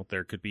 Mm-hmm.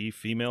 there could be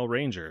female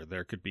ranger.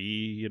 There could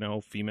be,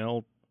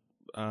 female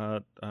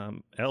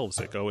elves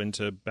that go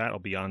into battle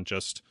beyond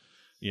just,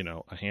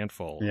 a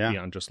handful,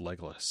 beyond just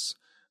Legolas.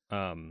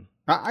 I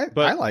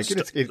like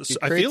it.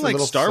 I feel like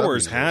Star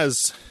Wars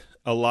has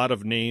a lot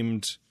of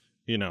named,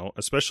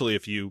 especially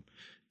if you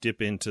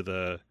dip into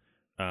the,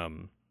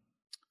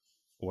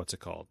 what's it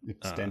called?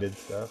 Extended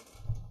stuff.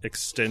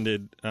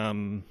 Extended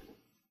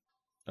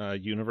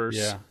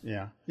universe.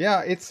 Yeah.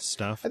 It's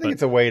stuff. I think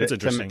it's a way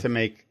to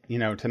make,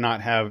 to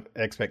not have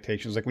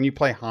expectations. Like when you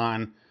play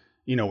Han,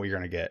 you know what you're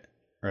going to get,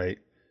 right?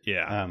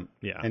 Yeah.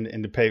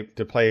 And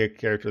to play a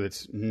character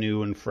that's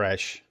new and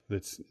fresh,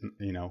 that's,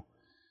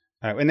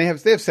 and they have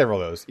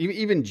several of those.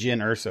 Even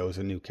Jyn Erso is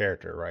a new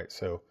character, right?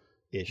 So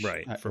ish.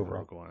 Right. For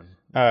Rogue One.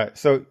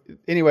 So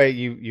anyway,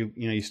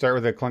 you start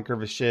with a clunker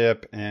of a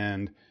ship,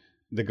 and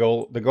the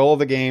goal of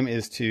the game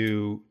is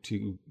to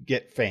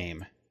get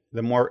fame.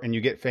 And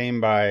you get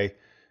fame by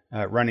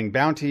running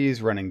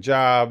bounties, running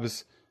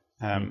jobs,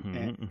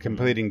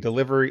 completing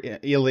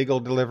illegal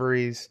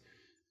deliveries.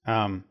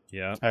 So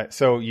that's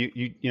how you.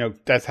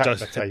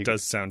 It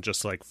does sound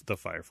just like the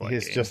Firefly game.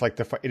 It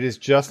is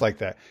just like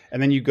that.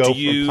 And then you go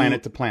from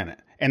planet to planet,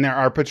 and there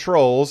are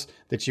patrols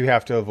that you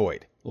have to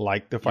avoid,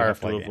 like the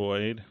Firefly game.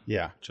 Avoid.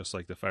 Yeah, just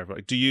like the Firefly.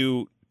 Do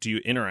you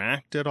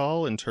interact at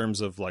all in terms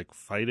of like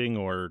fighting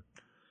or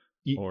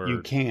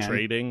you can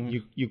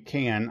trading? You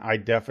can. I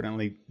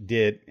definitely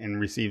did and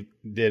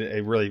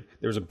there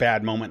was a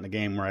bad moment in the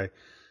game where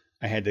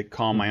I had to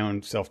calm my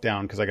own self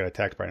down because I got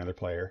attacked by another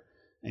player.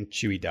 And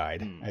Chewie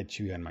died. I had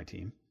Chewie on my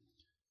team.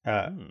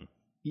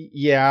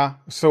 Yeah.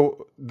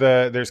 So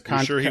there's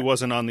you sure he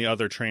wasn't on the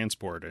other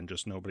transport and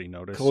just nobody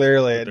noticed?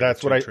 Clearly,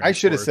 that's what I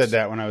should have said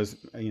that when I was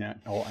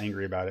all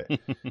angry about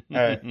it.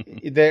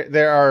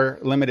 There are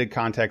limited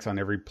contacts on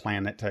every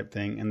planet type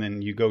thing, and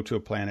then you go to a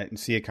planet and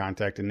see a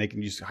contact, and they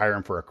can just hire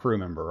him for a crew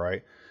member,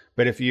 right?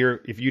 But if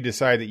you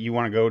decide that you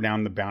want to go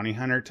down the bounty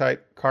hunter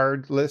type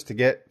card list to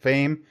get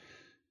fame,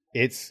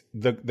 it's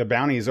the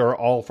bounties are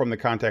all from the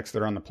contacts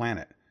that are on the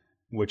planet,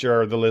 which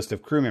are the list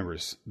of crew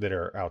members that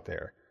are out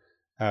there.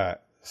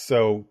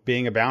 So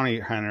being a bounty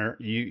hunter,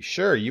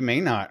 you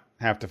may not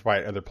have to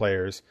fight other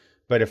players,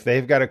 but if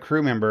they've got a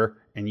crew member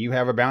and you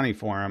have a bounty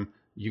for them,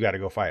 you got to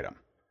go fight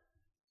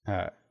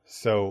them.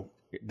 So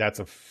that's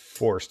a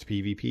forced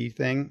PvP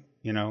thing,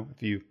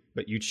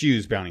 but you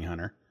choose bounty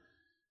hunter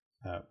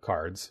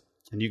cards,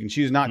 and you can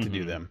choose not to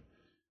do them.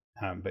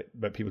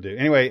 But people do.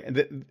 Anyway,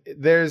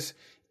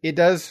 it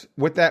does,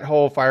 with that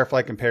whole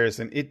Firefly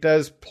comparison, it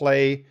does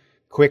play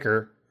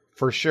quicker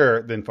for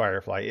sure than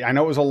Firefly. I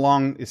know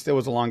it still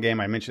was a long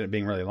game. I mentioned it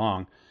being really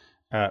long,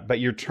 but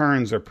your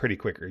turns are pretty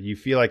quicker. You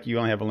feel like you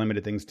only have a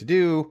limited things to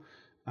do,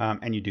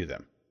 and you do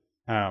them.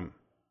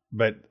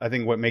 But I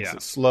think what makes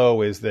it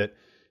slow is that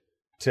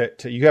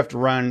you have to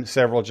run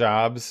several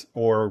jobs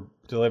or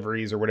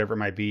deliveries or whatever it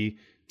might be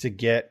to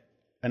get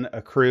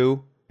a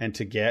crew and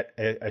to get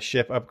a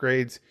ship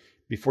upgrades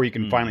before you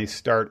can finally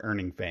start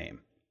earning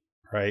fame,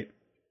 right?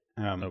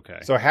 Okay.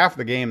 So half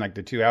the game, like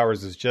the 2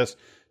 hours, is just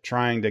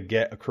trying to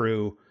get a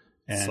crew.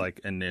 It's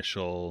like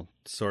initial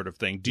sort of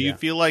thing. Do you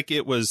feel like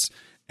it was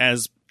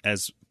as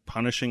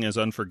punishing, as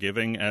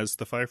unforgiving as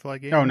the Firefly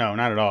game? Oh, no,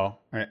 not at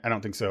all. I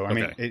don't think so. I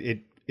mean,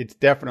 it's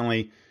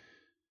definitely...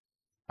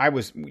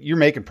 You're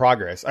making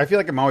progress. I feel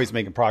like I'm always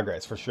making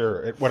progress for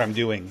sure at what I'm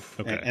doing.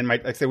 Okay. And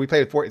like I said, we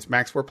played it's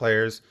max 4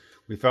 players.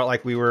 We felt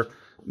like we were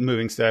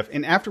moving stuff.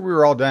 And after we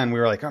were all done, we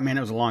were like, oh man,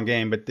 it was a long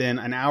game. But then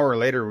an hour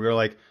later, we were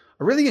like,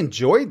 I really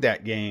enjoyed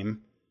that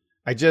game.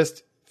 I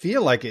just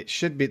feel like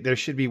there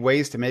should be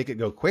ways to make it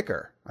go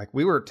quicker. Like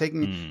we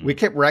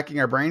kept racking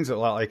our brains a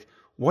lot. Like,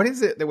 what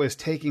is it that was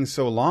taking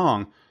so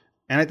long?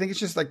 And I think it's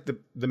just like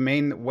the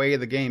main way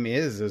of the game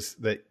is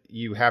that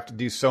you have to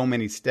do so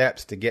many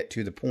steps to get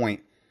to the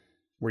point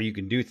where you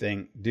can do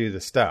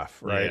the stuff,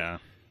 right?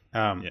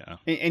 Yeah.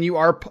 And you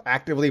are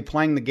actively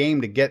playing the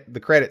game to get the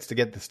credits to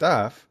get the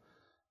stuff.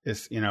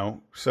 Is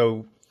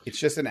so it's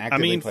just an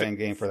actively playing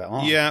game for that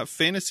long. Yeah,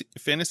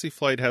 Fantasy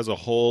Flight has a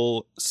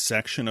whole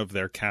section of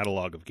their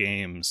catalog of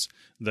games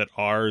that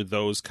are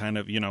those kind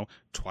of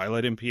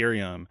Twilight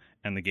Imperium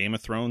and the Game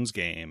of Thrones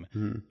game.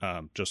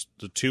 Just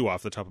the two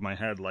off the top of my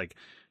head, like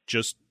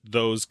just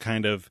those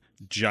kind of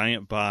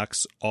giant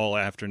box all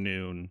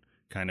afternoon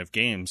kind of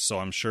games. So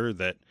I'm sure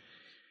that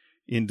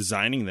in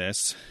designing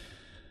this,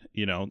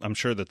 I'm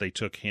sure that they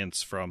took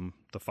hints from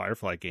the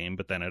Firefly game,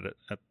 but then at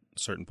a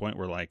certain point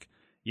we're like,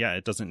 yeah,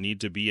 it doesn't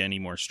need to be any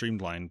more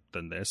streamlined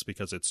than this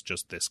because it's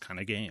just this kind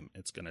of game.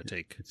 It's going to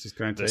take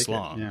this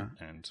long. Yeah.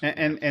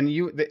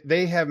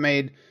 They have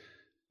made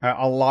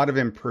a lot of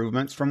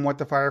improvements from what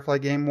the Firefly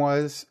game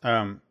was.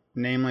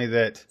 Namely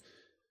that,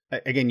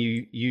 again,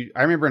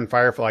 I remember in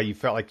Firefly, you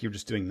felt like you were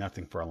just doing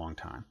nothing for a long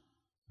time.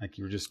 Like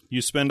you were just...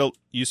 You spend a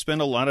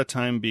lot of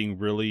time being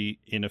really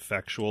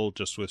ineffectual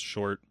just with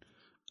short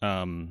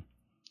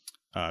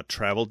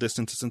travel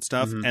distances and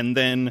stuff. Mm-hmm. And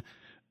then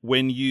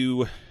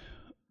when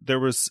there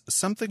was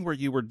something where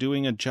you were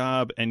doing a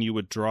job and you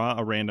would draw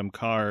a random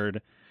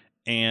card,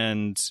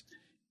 and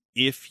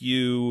if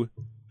you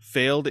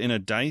failed in a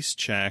dice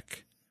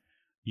check,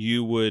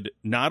 you would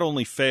not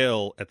only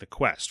fail at the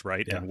quest,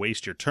 right, and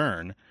waste your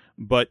turn,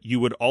 but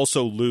you would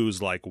also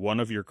lose like one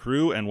of your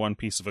crew and one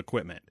piece of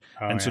equipment.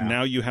 So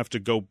now you have to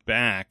go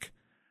back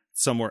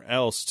somewhere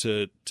else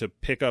to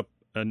pick up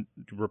a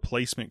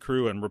replacement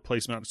crew and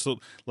replacement. So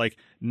like,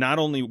 not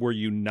only were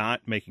you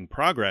not making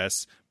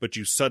progress, but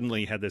you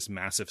suddenly had this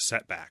massive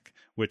setback,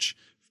 which,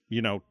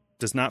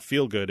 does not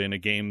feel good in a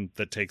game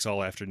that takes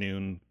all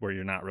afternoon where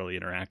you're not really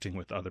interacting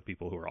with other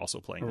people who are also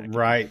playing that game.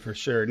 Right, for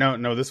sure.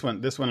 No, this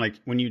one, like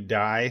when you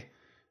die,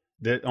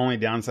 the only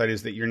downside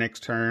is that your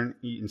next turn,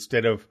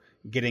 instead of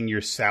getting your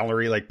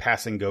salary, like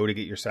passing go to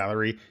get your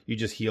salary, you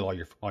just heal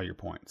all your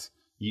points.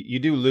 You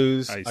do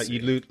lose,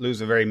 you lose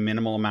a very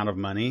minimal amount of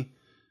money.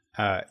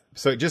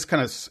 So it just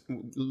kind of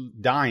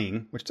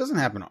dying, which doesn't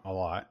happen a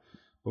lot,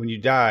 but when you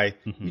die,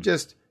 you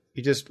just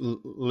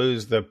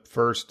lose the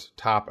first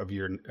top of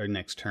your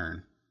next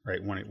turn,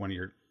 right? One of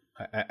your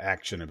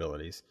action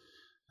abilities,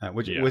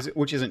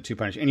 which isn't too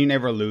punishing, and you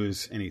never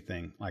lose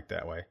anything like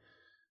that way.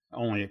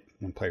 Only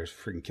when players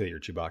freaking kill your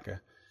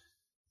Chewbacca.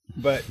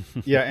 But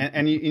yeah,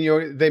 and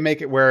they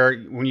make it where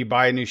when you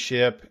buy a new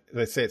ship,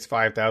 let's say it's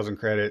 5,000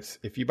 credits.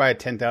 If you buy a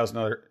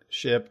 $10,000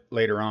 ship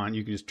later on,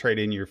 you can just trade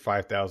in your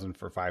 5,000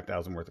 for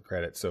 5,000 worth of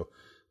credits. So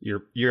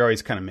you're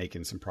always kind of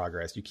making some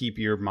progress. You keep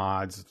your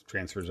mods,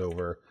 transfers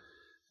over.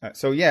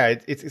 So yeah,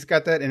 it's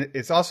got that, and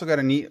it's also got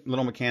a neat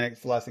little mechanic.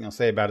 It's the last thing I'll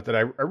say about it that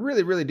I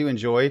really, really do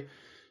enjoy.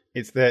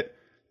 It's that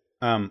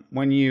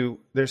when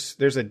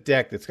there's a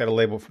deck that's got a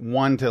label from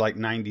 1 to like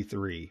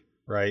 93,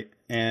 right?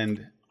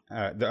 And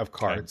of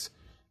cards. Okay.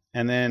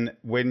 And then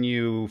when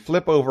you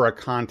flip over a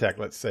contact,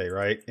 let's say,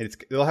 right,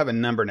 they'll have a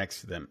number next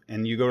to them,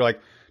 and you go to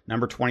like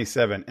number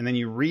 27, and then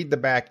you read the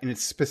back, and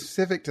it's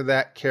specific to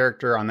that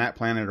character on that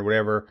planet or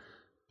whatever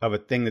of a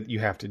thing that you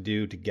have to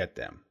do to get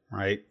them,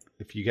 right?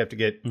 If you have to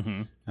get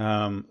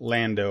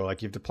Lando,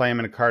 like you have to play him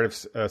in a card of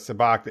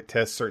Sabacc that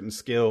tests certain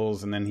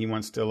skills, and then he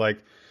wants to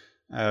like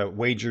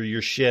wager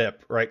your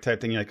ship, right?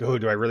 Type thing. You're like, oh,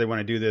 do I really want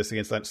to do this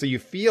against that? So you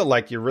feel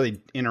like you're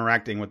really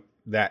interacting with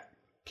that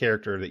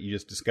character that you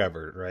just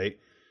discovered, right?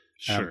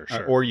 Sure.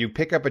 Or you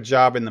pick up a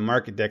job in the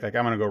market deck, like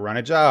I'm going to go run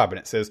a job, and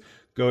it says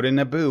go to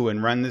Naboo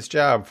and run this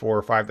job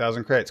for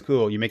 5,000 credits.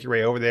 Cool. You make your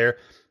way over there,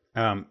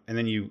 and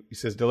then it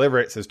says deliver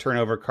it. It says turn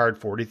over card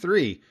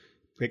 43.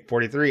 Pick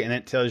 43, and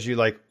it tells you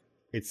like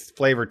it's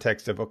flavor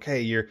text of, okay,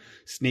 you're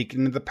sneaking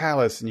into the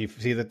palace and you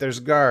see that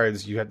there's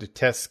guards. You have to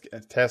test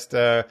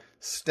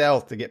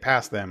stealth to get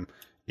past them.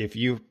 If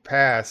you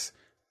pass,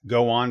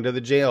 go on to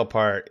the jail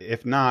part.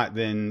 If not,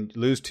 then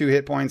lose 2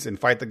 hit points and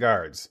fight the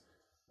guards,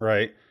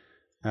 right?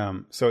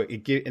 And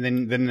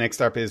then the next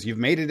step is you've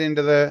made it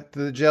into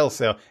the jail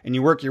cell, and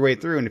you work your way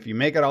through. And if you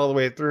make it all the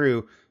way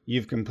through,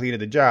 you've completed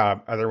the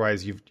job.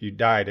 Otherwise, you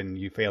died and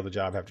you failed the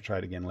job. Have to try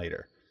it again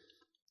later.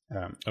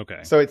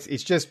 Okay. So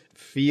it's just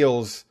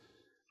feels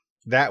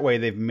that way.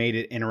 They've made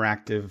it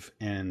interactive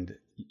and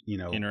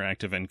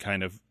interactive and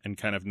kind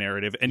of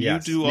narrative. And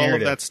yes, you do all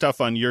of that stuff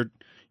on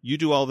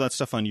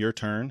your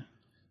turn.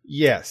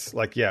 Yes,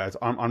 it's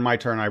on my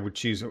turn. I would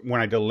choose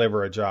when I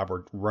deliver a job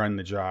or run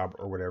the job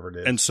or whatever it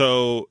is. And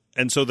so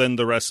then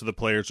the rest of the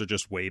players are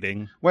just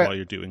waiting while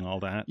you're doing all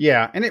that.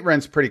 Yeah, and it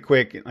runs pretty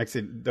quick. Like I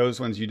said, those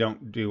ones you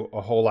don't do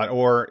a whole lot.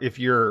 Or if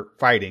you're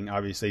fighting,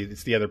 obviously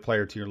it's the other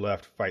player to your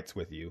left fights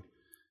with you.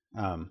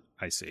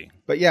 I see.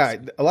 But yeah,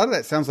 a lot of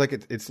that sounds like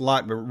it's a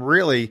lot, but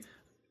really,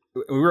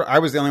 I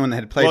was the only one that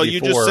had played. Well,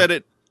 before. you just said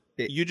it.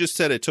 You just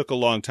said it took a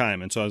long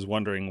time, and so I was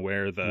wondering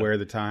where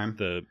the time.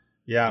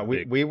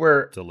 We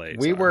were delays.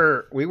 We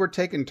were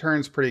taking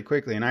turns pretty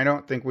quickly, and I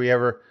don't think we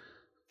ever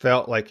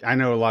felt like, I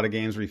know a lot of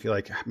games where you feel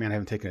like, man, I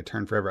haven't taken a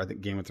turn forever. I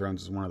think Game of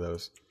Thrones is one of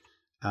those.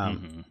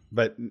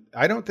 But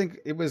I don't think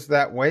it was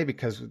that way,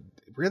 because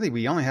really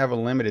we only have a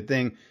limited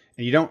thing,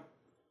 and you don't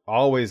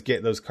always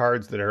get those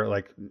cards that are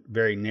like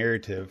very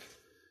narrative,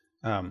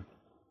 and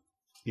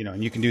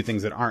you can do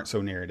things that aren't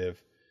so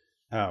narrative.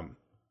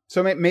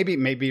 So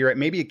maybe you're right.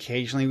 Maybe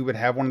occasionally we would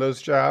have one of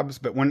those jobs,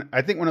 but when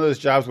I think one of those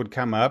jobs would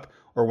come up,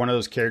 or one of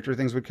those character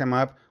things would come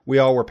up, we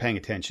all were paying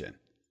attention,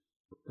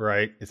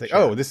 right? It's like, sure.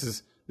 Oh, this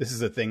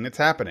is a thing that's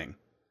happening,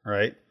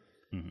 right?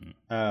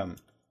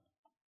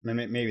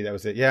 Maybe that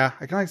was it. Yeah,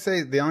 I can only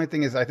say the only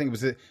thing is I think it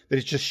was that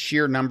it's just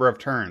sheer number of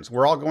turns.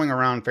 We're all going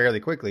around fairly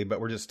quickly, but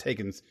we're just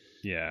taking,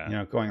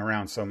 going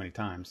around so many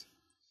times.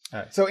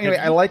 So anyway,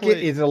 I like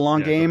it. It's a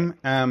long game.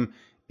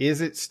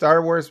 Is it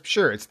Star Wars?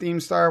 Sure, it's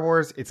themed Star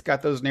Wars. It's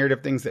got those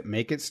narrative things that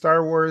make it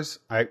Star Wars.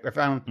 I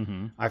found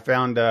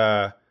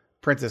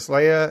Princess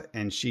Leia,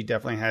 and she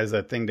definitely has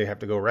a thing to have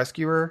to go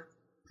rescue her.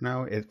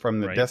 From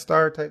the Death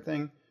Star type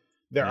thing.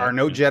 There are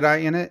no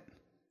Jedi in it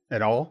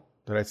at all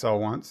that I saw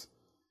once.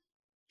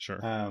 Sure.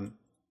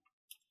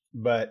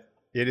 But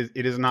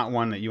it is not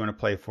one that you want to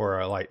play for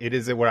a light. It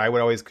is what I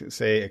would always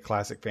say a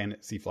classic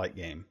Fantasy Flight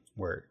game,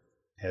 where it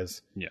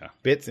has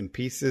bits and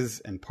pieces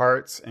and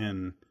parts,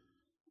 and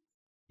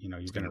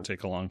it's going to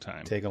take a long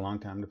time. Take a long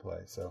time to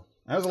play. So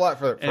that was a lot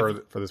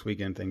for this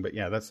weekend thing. But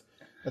yeah, that's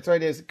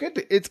right. It's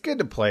good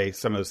to play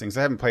some of those things.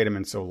 I haven't played them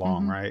in so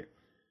long, right?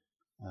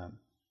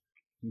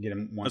 Get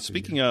them once.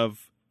 Speaking of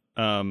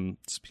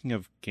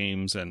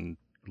games and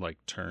like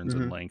turns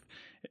and length,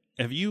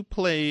 have you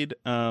played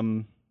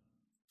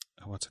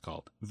what's it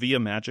called? Via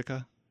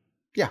Magica?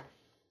 Yeah.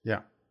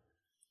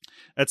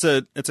 It's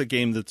a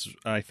game that's,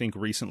 I think,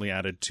 recently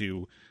added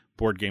to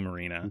Board Game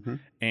Arena,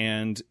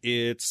 and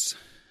it's,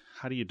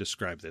 how do you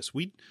describe this?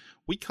 We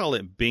call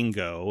it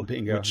bingo,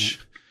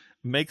 which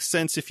makes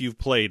sense if you've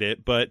played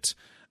it, but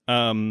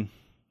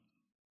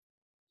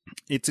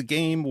it's a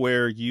game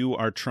where you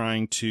are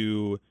trying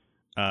to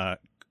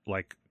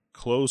like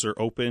close or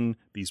open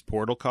these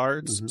portal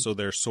cards. So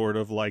they're sort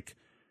of like,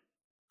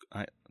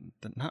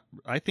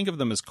 I think of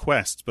them as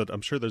quests, but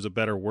I'm sure there's a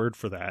better word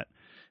for that.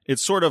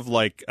 It's sort of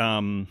like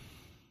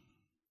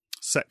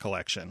set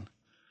collection.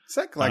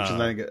 Set collection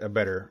is, I think, a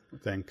better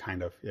thing,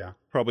 kind of, yeah.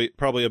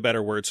 Probably a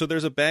better word. So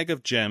there's a bag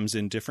of gems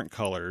in different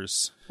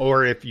colors.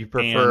 Or if you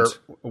prefer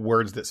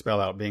words that spell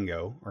out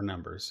bingo or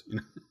numbers.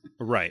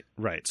 Right.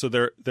 So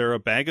they're a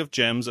bag of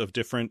gems of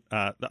different,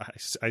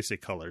 I say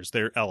colors.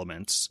 They're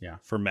elements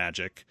for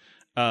magic,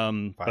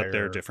 Fire, but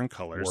they're different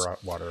colors.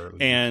 Water.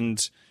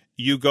 And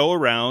you go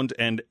around,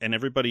 and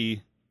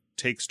everybody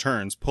takes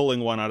turns pulling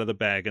one out of the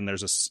bag, and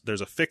there's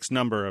a fixed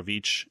number of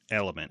each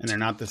element. And they're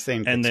not the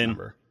same fixed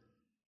number.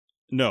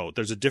 No,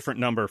 there's a different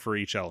number for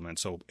each element.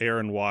 So air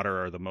and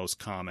water are the most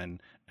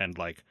common, and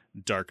like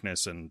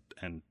darkness and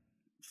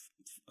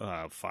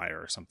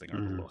fire or something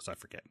are the lowest. I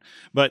forget.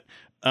 But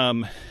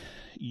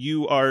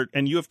you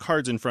have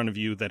cards in front of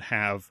you that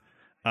have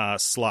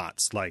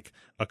slots. Like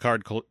a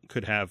card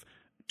could have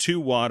 2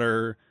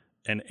 water,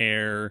 an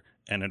air,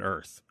 and an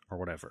earth, or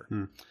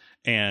whatever.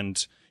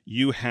 And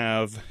you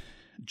have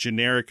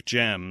generic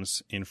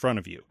gems in front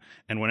of you.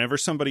 And whenever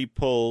somebody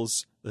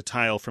pulls the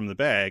tile from the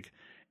bag,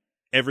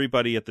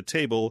 everybody at the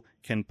table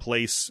can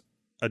place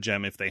a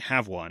gem, if they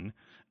have one,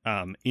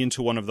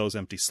 into one of those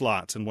empty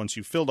slots. And once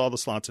you've filled all the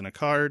slots in a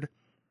card,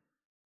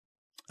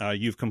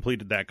 you've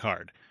completed that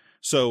card.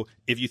 So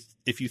if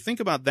you think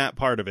about that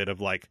part of it, of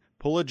like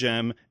pull a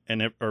gem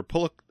or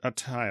pull a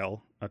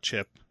tile, a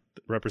chip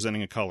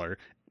representing a color,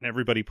 and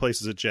everybody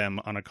places a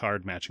gem on a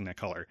card matching that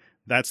color.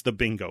 That's the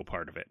bingo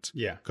part of it.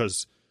 Yeah.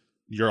 Because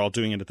you're all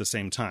doing it at the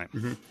same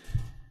time.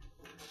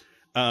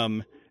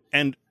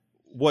 And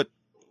what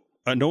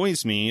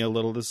annoys me a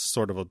little, this is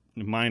sort of a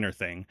minor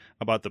thing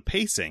about the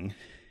pacing,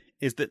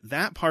 is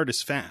that part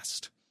is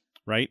fast,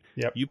 right?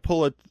 Yep. You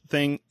pull a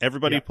thing,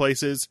 everybody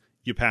places,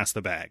 you pass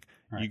the bag.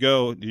 Right. You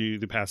go, you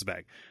pass the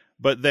bag.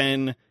 But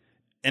then,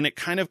 and it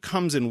kind of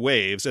comes in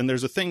waves, and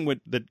there's a thing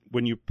that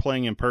when you're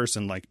playing in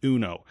person, like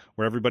Uno,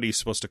 where everybody's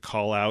supposed to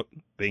call out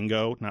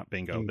bingo, not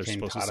bingo, they're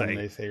supposed to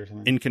say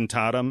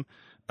incantatum,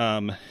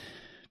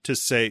 to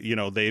say,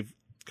 they've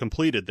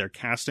completed, they're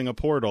casting a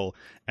portal,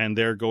 and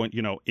they're going,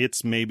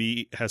 it's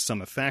maybe has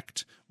some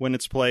effect when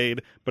it's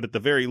played, but at the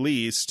very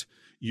least,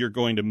 you're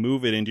going to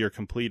move it into your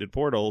completed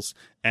portals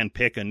and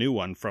pick a new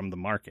one from the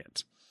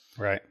market.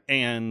 Right.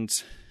 And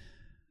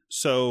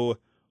so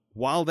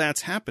while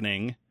that's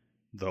happening,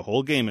 the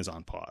whole game is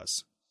on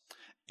pause.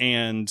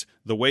 And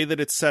the way that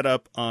it's set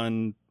up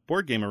on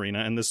Board Game Arena,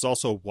 and this is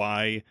also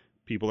why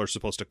people are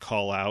supposed to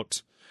call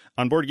out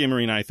on Board Game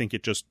Arena, I think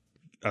it just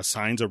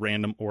assigns a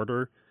random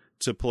order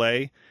to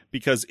play,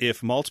 because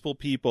if multiple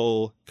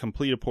people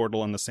complete a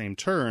portal on the same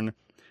turn,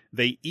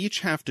 they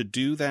each have to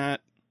do that,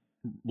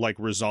 like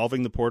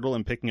resolving the portal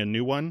and picking a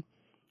new one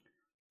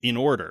in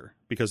order,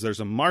 because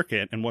there's a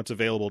market, and what's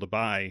available to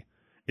buy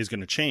is going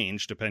to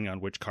change depending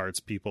on which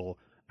cards people,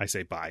 I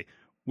say buy,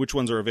 which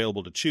ones are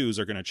available to choose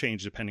are going to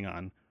change depending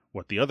on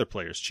what the other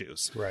players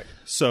choose. Right.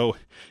 So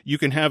you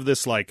can have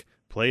this like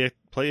play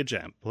a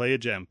gem, play a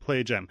gem,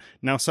 play a gem.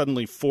 Now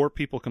suddenly 4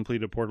 people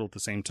complete a portal at the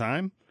same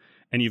time,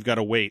 and you've got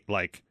to wait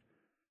like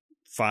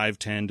 5,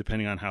 10,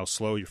 depending on how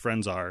slow your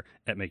friends are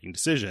at making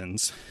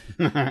decisions.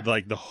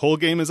 Like the whole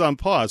game is on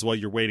pause while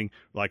you're waiting.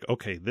 Like,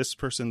 okay, this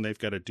person, they've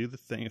got to do the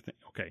thing.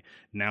 Okay,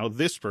 now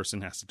this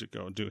person has to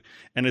go and do it.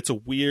 And it's a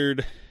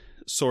weird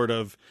sort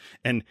of,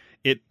 and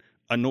it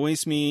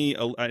annoys me.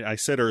 I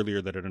said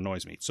earlier that it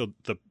annoys me. So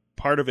the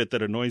part of it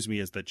that annoys me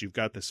is that you've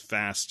got this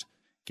fast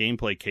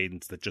gameplay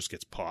cadence that just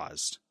gets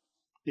paused.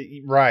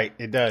 Right,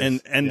 it does.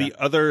 And the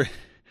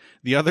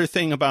other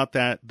thing about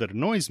that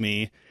annoys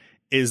me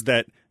is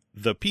that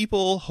the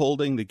people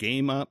holding the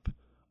game up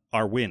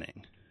are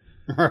winning.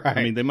 Right.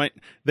 I mean,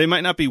 they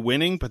might not be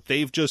winning, but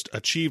they've just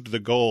achieved the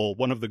goal,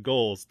 one of the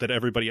goals that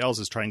everybody else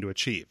is trying to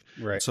achieve.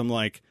 Right. So I'm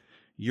like,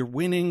 you're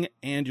winning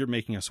and you're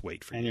making us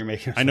wait for you. And you're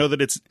making us I know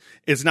that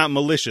it's not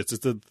malicious.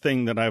 It's a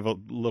thing that I have a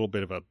little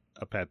bit of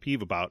a pet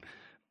peeve about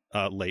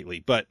lately,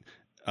 but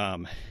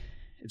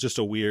it's just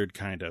a weird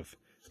kind of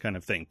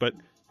thing. But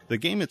the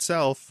game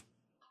itself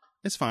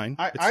is fine.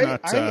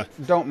 I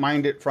don't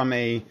mind it from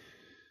a.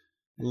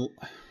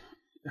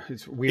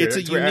 It's weird. It's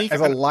a unique as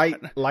a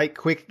light,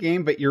 quick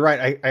game. But you're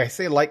right. I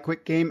say light,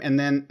 quick game, and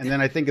then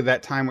I think of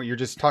that time what you're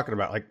just talking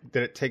about, like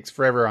that it takes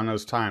forever on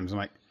those times. I'm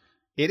like,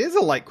 it is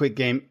a light, quick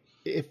game.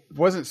 It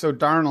wasn't so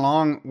darn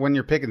long when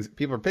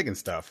people are picking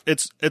stuff.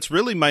 It's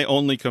really my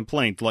only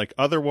complaint. Like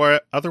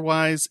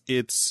otherwise,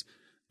 it's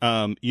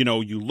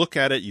you look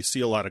at it, you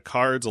see a lot of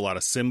cards, a lot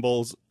of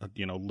symbols,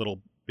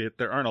 little bit.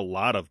 There aren't a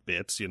lot of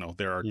bits.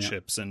 There are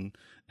chips and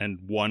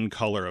one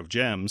color of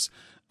gems.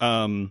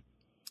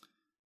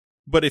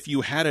 But if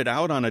you had it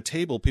out on a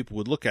table, people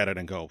would look at it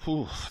and go,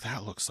 "Ooh,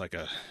 that looks like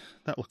a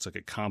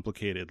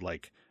complicated,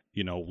 like,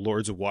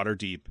 Lords of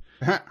Waterdeep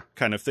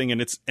kind of thing." And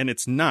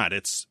it's not.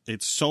 It's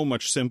so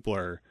much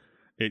simpler.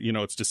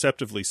 It's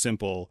deceptively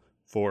simple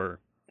for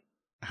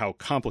how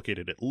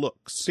complicated it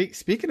looks.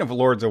 Speaking of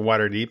Lords of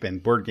Waterdeep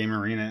and Board Game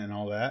Arena and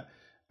all that,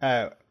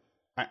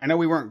 I know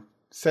we weren't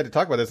set to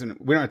talk about this, and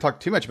we don't want to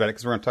talk too much about it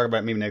because we're going to talk about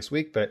it maybe next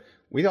week. But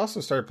we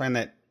also started playing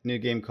that new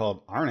game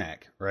called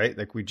Arnak, right?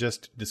 Like we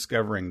just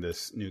discovering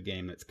this new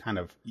game that's kind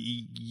of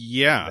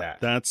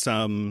that's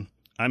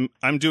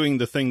I'm doing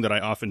the thing that I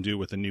often do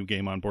with a new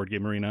game on Board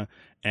Game Arena,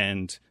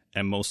 and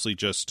am mostly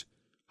just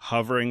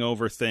hovering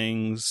over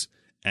things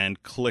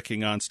and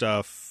clicking on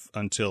stuff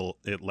until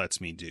it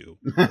lets me do.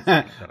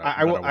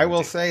 I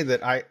will say that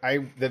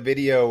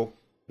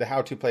the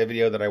how to play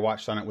video that I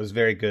watched on it was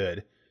very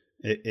good.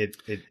 It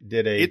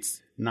did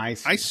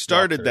nice. I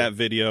started that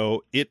video.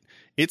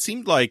 It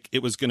seemed like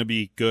it was going to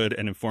be good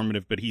and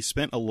informative, but he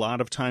spent a lot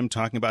of time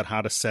talking about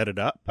how to set it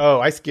up. Oh,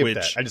 I skipped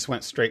that. I just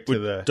went straight to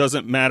the.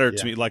 Doesn't matter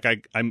to me. Like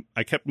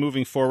I kept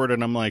moving forward,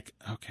 and I'm like,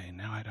 okay,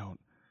 now I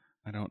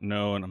don't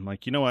know, and I'm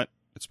like, you know what?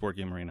 It's Board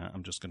Game Arena.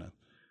 I'm just gonna.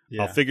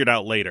 I'll figure it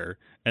out later,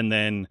 and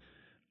then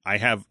I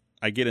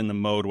get in the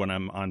mode when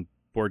I'm on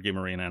Board Game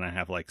Arena, and I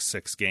have like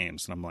 6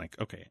 games, and I'm like,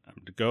 okay, I'm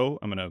going to go.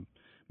 I'm gonna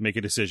make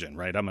a decision,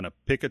 right? I'm going to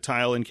pick a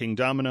tile in King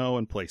Domino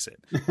and place it.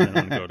 And I'm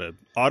going to go to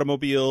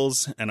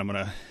automobiles, and I'm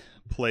going to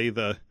play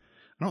I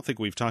don't think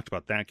we've talked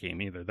about that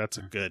game either. That's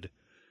a good,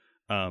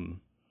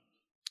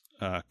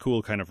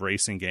 cool kind of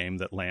racing game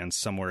that lands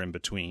somewhere in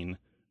between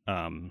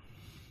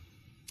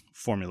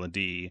Formula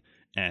D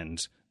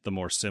and the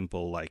more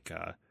simple, like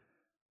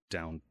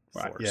Down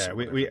Force. Yeah,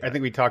 I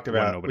think we talked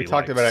about it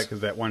because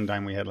that one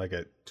time we had like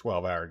a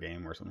 12-hour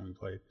game or something we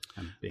played.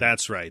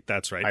 That's right.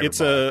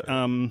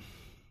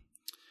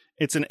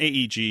 It's an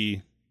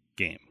AEG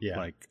game,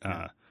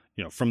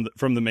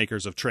 from the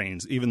makers of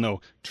Trains. Even though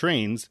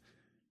Trains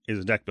is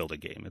a deck building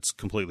game, it's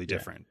completely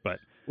different. But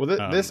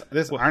this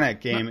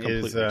Arnak game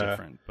is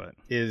different. But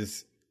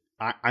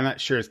I'm not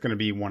sure it's going to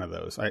be one of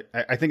those.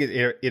 I think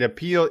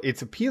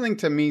it's appealing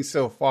to me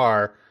so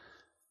far,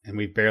 and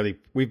we've barely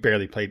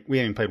played. We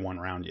haven't played one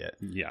round yet.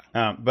 Yeah,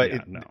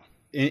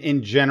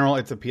 in general,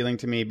 it's appealing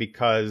to me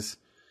because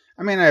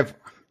I mean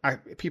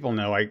people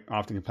know I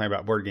often complain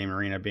about Board Game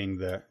Arena being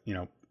the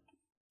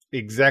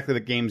exactly the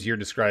games you're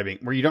describing,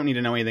 where you don't need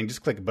to know anything,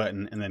 just click a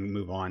button and then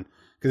move on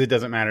because it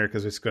doesn't matter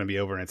because it's going to be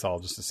over and it's all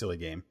just a silly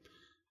game.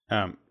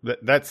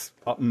 That's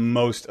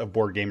most of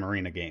Board Game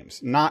Arena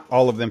games. Not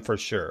all of them for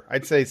sure.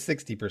 I'd say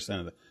 60%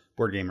 of the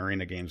Board Game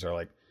Arena games are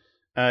like,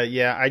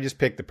 I just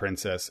pick the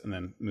princess and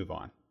then move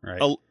on,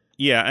 right?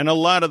 And a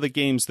lot of the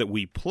games that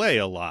we play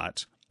a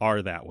lot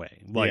are that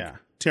way. Like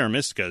Terra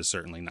Mystica is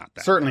certainly not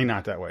that way.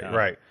 Not that way,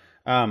 right.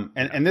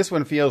 And this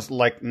one feels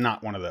like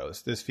not one of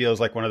those. This feels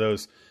like one of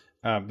those.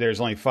 There's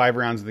only 5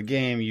 rounds of the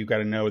game. You've got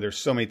to know there's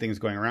so many things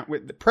going around.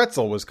 The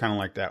Pretzel was kind of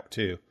like that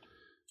too.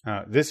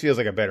 This feels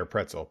like a better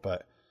Pretzel,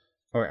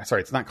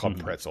 sorry, it's not called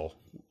Pretzel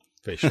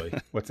officially.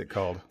 What's it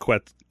called?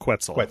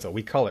 Quetzal. Quetzal.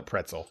 We call it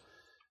Pretzel.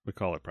 But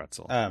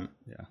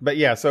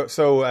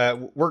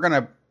so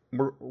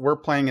we're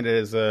playing it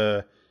as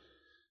a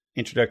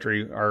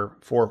introductory.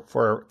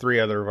 For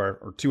 2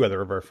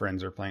 other of our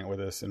friends are playing it with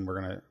us, and we're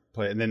gonna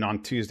play it. And then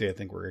on Tuesday, I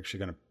think we're actually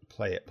gonna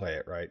play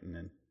it right, and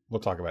then we'll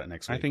talk about it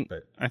next week.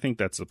 I think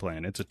that's the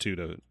plan. It's a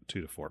 2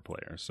 to 4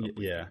 player. So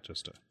yeah,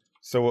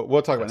 so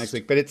we'll talk about it next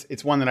week. But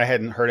it's one that I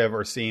hadn't heard of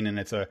or seen, and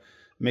it's a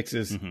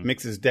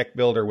mixes deck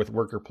builder with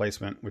worker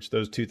placement, which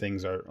those two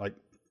things are like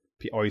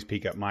always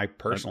pique up my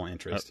personal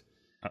interest.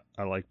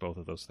 I like both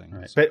of those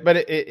things. Right. But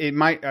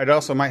it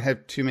also might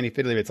have too many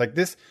fiddly bits. Like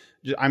this,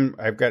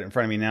 I've got it in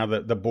front of me now.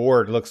 The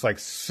board looks like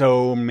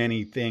so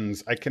many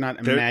things. I cannot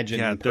imagine.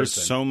 Yeah, there's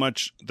so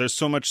much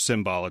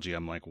symbology.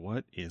 I'm like,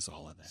 what is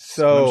all of that?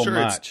 So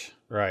much.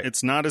 Right.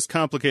 It's not as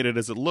complicated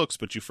as it looks,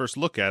 but you first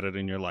look at it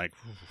and you're like,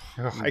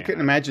 I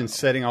couldn't imagine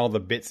setting all the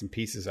bits and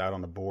pieces out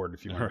on the board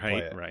if you want to play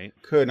it. Right.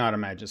 Could not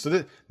imagine.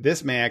 So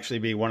this may actually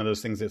be one of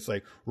those things that's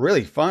like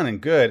really fun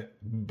and good,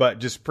 but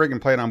just friggin'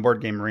 play it on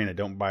Board Game Arena.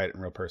 Don't buy it in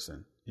real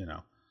person,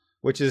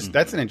 which is,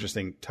 that's an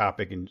interesting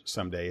topic in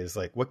someday is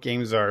like what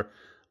games are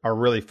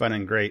really fun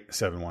and great,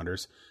 Seven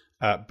Wonders,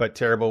 but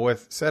terrible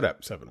with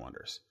setup, Seven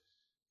Wonders.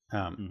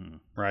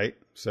 Right.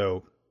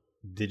 So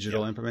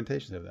digital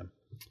implementations of them.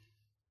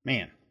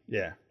 Man,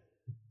 yeah.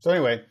 So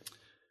anyway,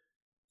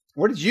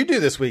 what did you do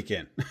this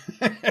weekend?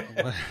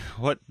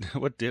 What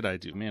did I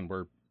do? Man,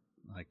 we're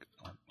like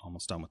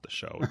almost done with the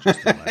show.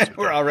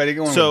 We're already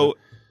going. So,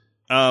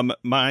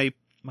 my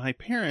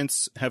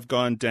parents have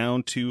gone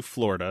down to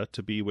Florida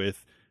to be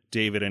with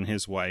David and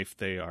his wife.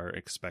 They are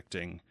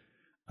expecting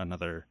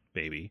another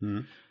baby,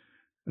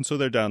 and so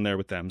they're down there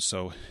with them.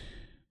 So,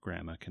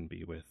 Grandma can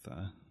be with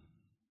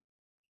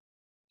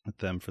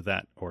them for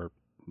that, or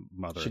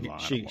mother-in-law.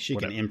 She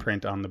can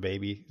imprint on the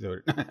baby.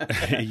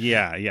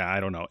 yeah,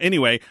 I don't know.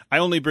 Anyway, I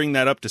only bring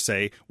that up to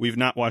say we've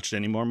not watched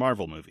any more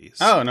Marvel movies.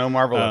 Oh, no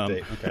Marvel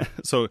update. Okay.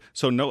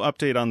 So no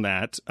update on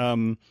that.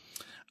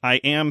 I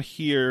am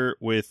here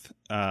with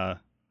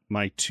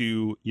my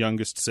two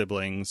youngest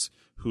siblings,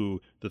 who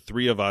the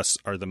three of us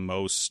are the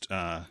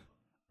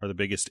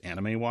biggest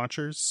anime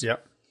watchers.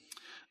 Yep.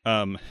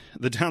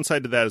 The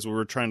downside to that is we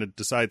were trying to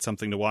decide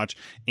something to watch.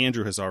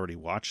 Andrew has already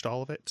watched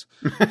all of it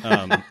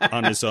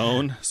on his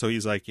own. So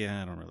he's like,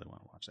 yeah, I don't really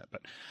want to watch that.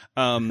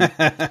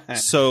 But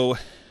so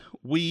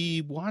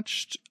we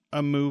watched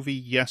a movie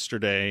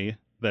yesterday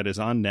that is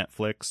on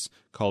Netflix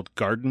called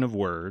Garden of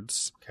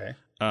Words. Okay.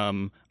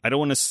 I don't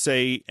want to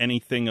say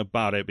anything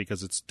about it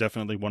because it's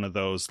definitely one of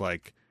those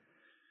like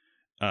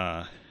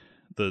the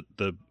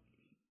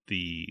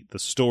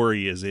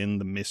story is in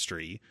the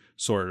mystery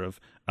sort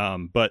of.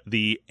 But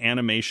the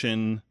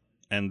animation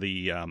and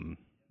the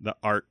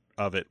art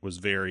of it was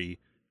very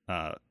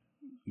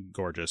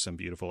gorgeous and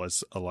beautiful,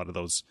 as a lot of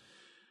those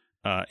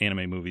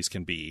anime movies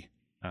can be,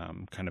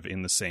 kind of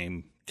in the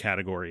same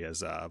category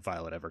as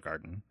Violet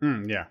Evergarden.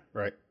 Yeah,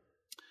 right.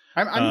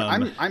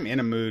 I'm in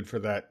a mood for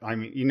that. I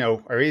mean, I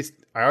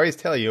always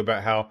tell you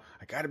about how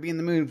I got to be in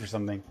the mood for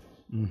something.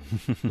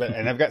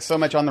 And I've got so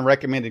much on the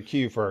recommended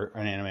queue for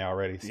an anime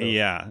already. So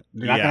yeah,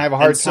 you're not gonna have a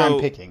hard time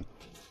picking.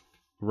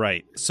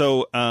 Right.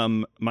 So,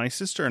 my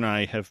sister and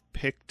I have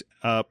picked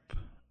up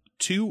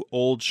two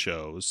old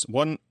shows,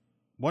 one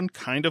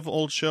kind of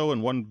old show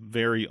and one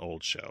very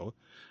old show.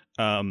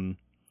 The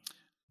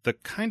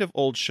kind of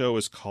old show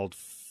is called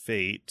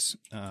Fate.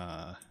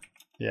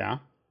 Yeah.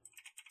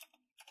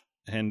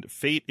 And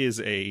Fate is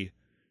a,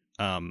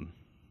 how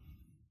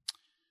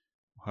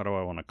do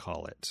I want to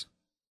call it?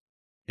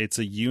 It's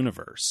a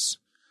universe.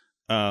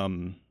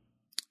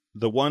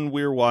 The one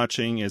we're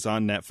watching is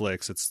on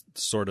Netflix. It's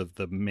sort of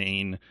the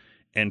main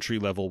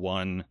entry-level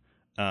one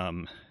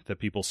that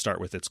people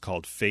start with. It's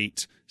called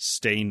Fate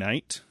Stay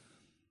Night.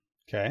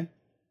 Okay.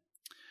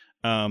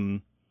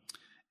 And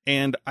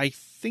I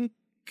think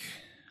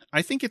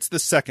it's the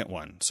second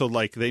one. So,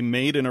 like, they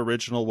made an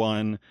original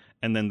one,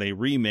 and then they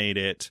remade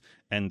it,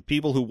 and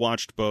people who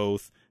watched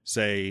both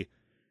say,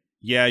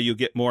 yeah, you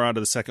get more out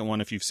of the second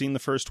one if you've seen the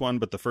first one,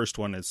 but the first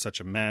one is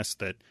such a mess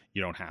that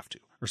you don't have to,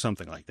 or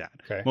something like that.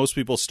 Okay. Most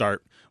people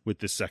start with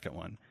this second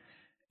one.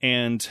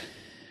 And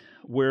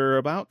we're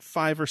about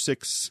 5 or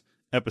 6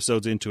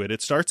 episodes into it.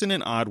 It starts in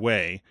an odd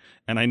way,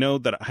 and I know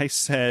that I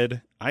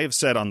have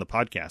said on the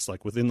podcast,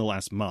 like within the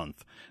last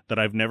month, that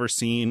I've never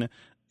seen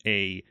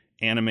a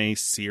anime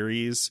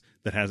series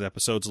that has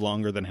episodes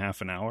longer than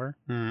half an hour,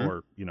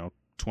 or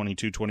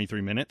 22,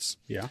 23 minutes.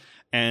 Yeah.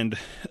 And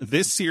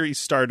this series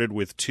started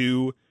with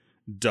 2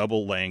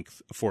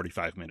 double-length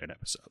 45-minute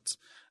episodes.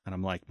 And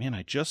I'm like, man,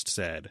 I just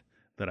said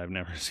that I've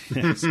never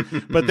seen this.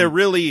 But they're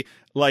really,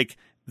 like,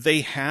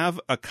 they have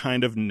a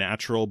kind of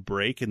natural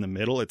break in the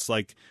middle. It's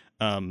like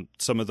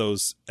some of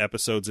those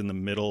episodes in the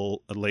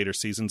middle, later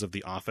seasons of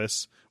The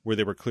Office, where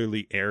they were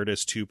clearly aired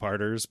as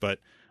 2-parters, but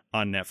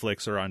on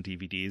Netflix or on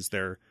DVDs,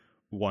 they're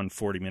 1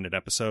 40-minute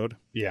episode.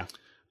 Yeah.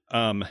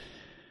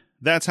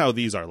 That's how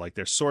these are. Like,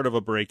 there's sort of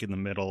a break in the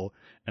middle,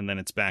 and then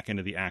it's back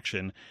into the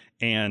action.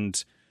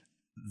 And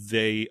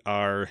they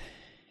are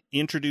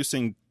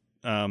introducing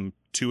 2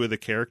 of the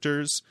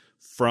characters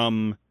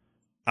from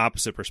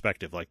opposite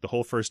perspective. Like, the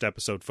whole first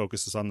episode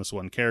focuses on this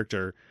one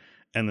character,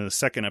 and then the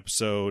second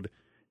episode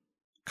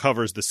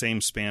covers the same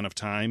span of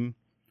time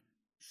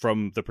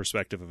from the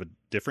perspective of a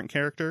different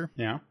character.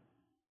 Yeah.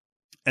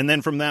 And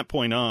then from that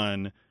point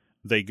on,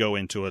 they go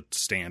into a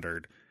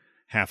standard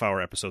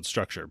half-hour episode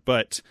structure.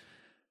 But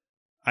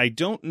I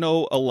don't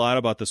know a lot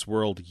about this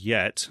world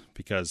yet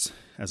because,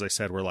 as I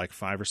said, we're like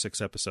 5 or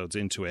 6 episodes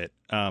into it.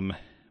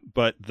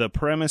 But the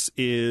premise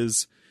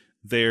is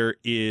there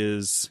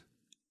is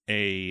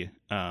a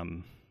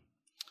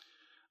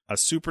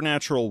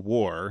supernatural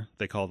war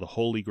they call the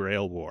Holy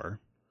Grail War,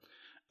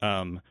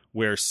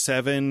 where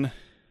 7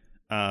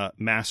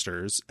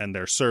 masters and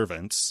their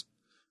servants,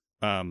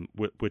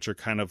 which are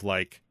kind of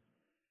like,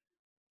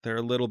 they're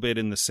a little bit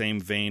in the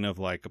same vein of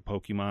like a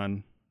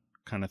Pokemon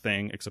kind of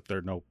thing, except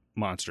they're no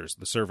monsters.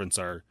 The servants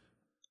are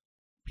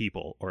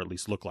people, or at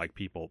least look like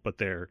people, but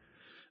they're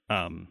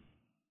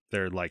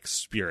like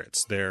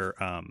spirits. They're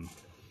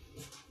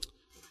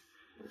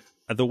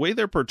the way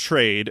they're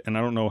portrayed, and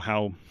I don't know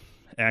how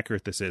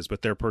accurate this is,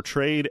 but they're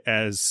portrayed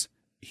as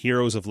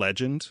heroes of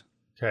legend.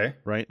 Okay.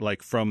 Right?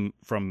 Like from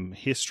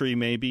history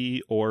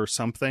maybe, or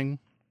something.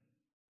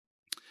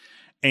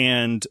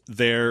 And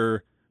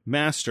their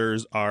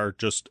masters are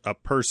just a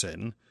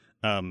person.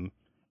 In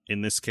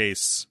this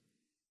case,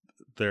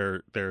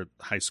 they're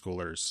high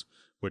schoolers,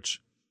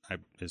 which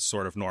is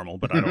sort of normal,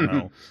 but I don't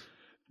know.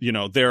 You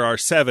know, there are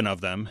 7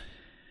 of them,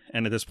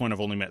 and at this point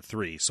I've only met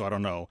 3, so I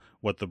don't know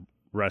what the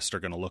rest are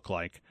going to look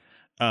like.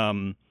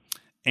 And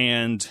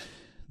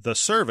the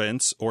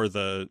servants, or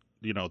the,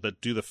 you know,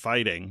 that do the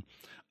fighting,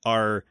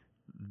 are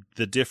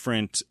the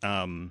different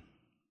what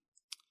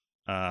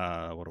do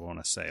I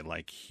want to say,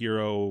 like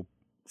hero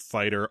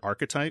fighter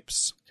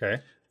archetypes.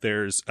 Okay.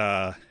 There's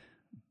bow,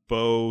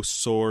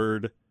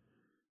 sword,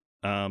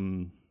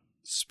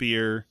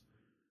 spear,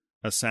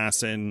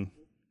 assassin,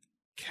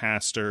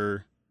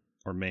 caster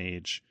or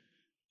mage,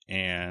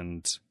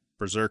 and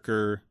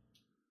berserker,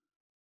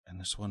 and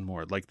there's one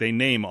more. Like, they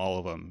name all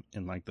of them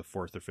in like the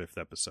 4th or 5th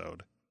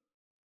episode.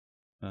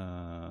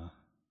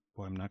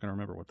 Boy, I'm not going to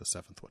remember what the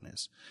 7th one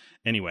is.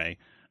 Anyway,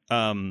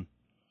 and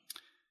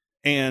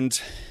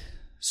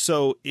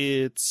so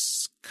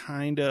it's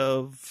kind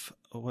of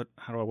how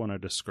do I want to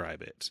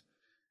describe it?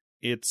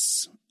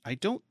 I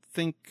don't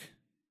think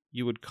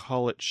you would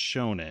call it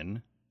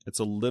shonen. It's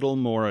a little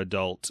more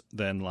adult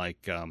than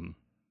like a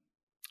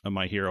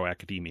My Hero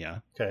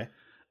Academia. Okay.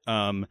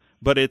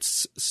 But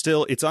it's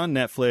on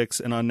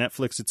Netflix, and on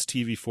Netflix it's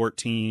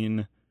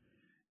TV-14.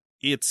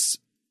 It's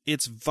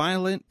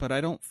violent, but I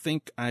don't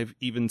think I've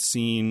even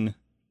seen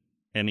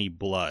any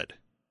blood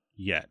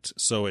yet.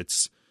 So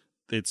it's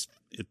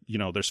you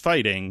know, there's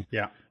fighting.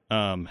 Yeah.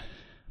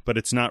 But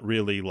it's not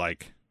really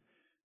like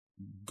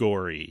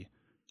gory,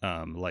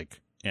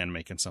 like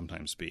anime can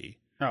sometimes be.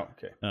 Oh,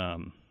 okay.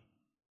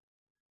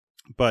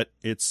 But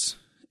it's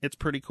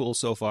pretty cool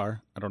so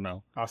far. I don't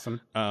know.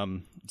 Awesome.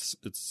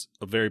 It's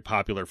a very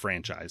popular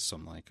franchise, so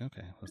I'm like,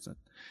 okay, what's it?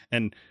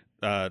 And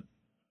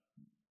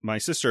my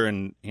sister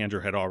and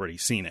Andrew had already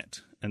seen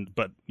it,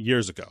 but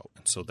years ago,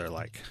 and so they're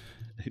like,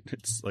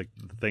 it's like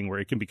the thing where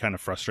it can be kind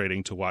of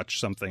frustrating to watch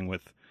something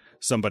with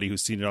somebody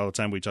who's seen it all the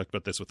time. We talked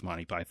about this with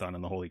Monty Python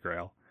and the Holy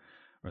Grail,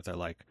 where they're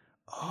like,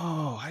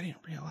 oh, I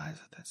didn't realize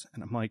that.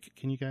 And I'm like,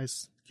 can you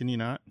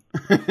not?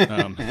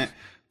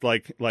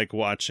 Like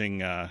watching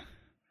the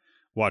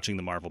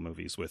Marvel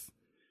movies with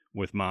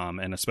mom,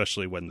 and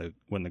especially when the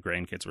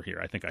grandkids were here.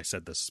 I think I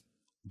said this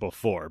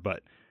before,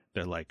 but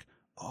they're like,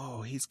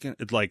 oh, he's gonna,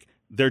 like,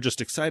 they're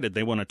just excited.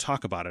 They want to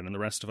talk about it. And the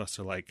rest of us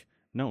are like,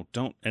 no,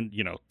 don't. And,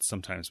 you know,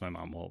 sometimes my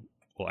mom will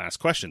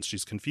ask questions.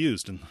 She's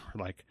confused. And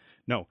we're like,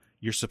 no,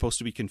 you're supposed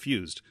to be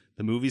confused.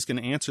 The movie's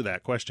going to answer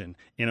that question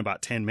in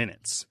about 10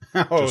 minutes.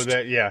 Oh,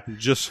 yeah.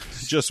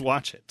 Just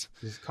watch it.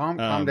 Just calm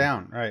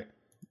down. Right.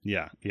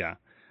 Yeah. Yeah.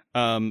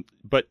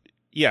 But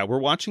yeah, we're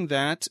watching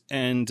that.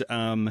 And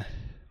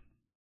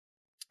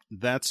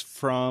that's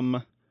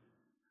from,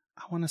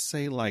 I want to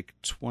say like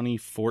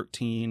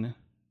 2014,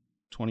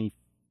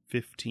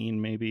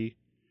 2015 maybe.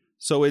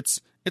 So it's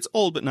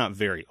old, but not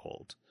very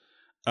old.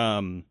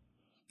 5-6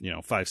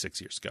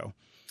 years ago.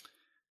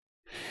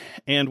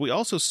 And we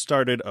also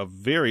started a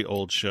very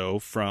old show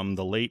from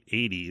the late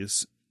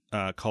 80s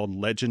called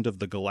Legend of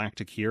the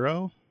Galactic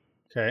Hero.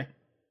 Okay.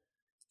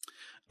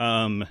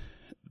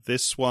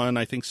 This one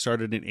I think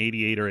started in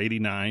 88 or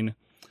 89.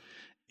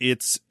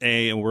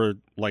 And we're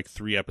like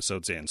 3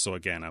 episodes in. So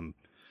again, I'm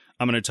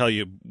going to tell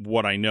you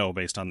what I know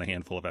based on the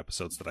handful of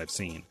episodes that I've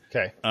seen.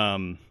 Okay.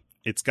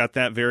 It's got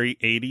that very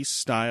 80s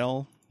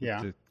style.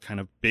 Yeah. The kind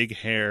of big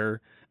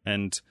hair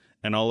and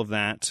all of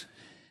that.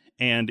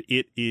 And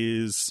it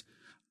is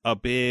a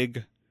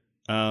big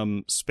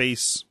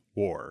space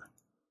war,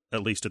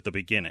 at least at the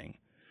beginning.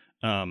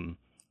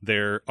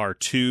 There are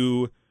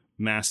 2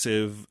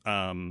 massive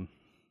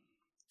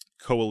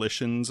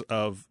coalitions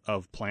of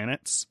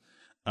planets.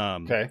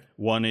 Okay.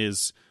 One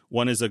is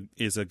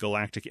a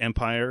galactic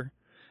empire,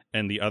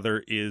 and the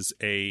other is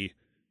an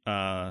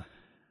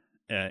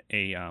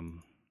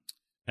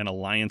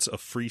alliance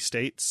of free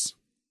states,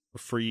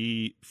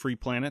 free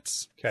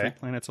planets, okay. Free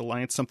Planets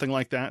Alliance, something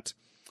like that.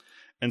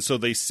 And so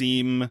they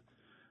seem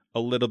a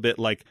little bit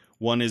like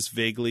one is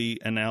vaguely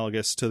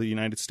analogous to the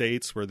United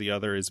States, where the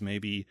other is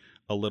maybe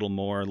a little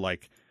more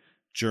like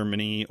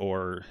Germany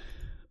or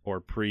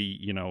pre,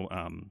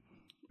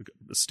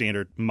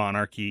 standard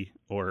monarchy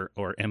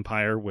or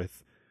empire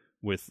with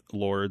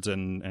lords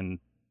and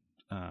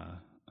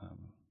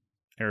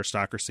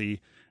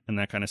aristocracy and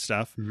that kind of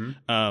stuff.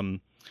 Mm-hmm.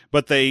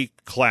 But they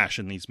clash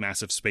in these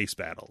massive space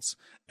battles,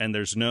 and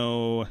there's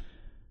no,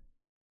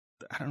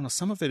 I don't know,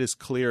 some of it is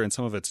clear and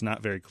some of it's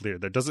not very clear.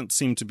 There doesn't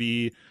seem to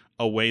be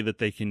a way that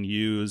they can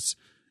use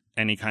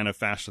any kind of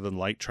faster than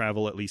light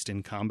travel, at least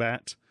in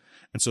combat.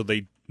 And so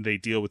they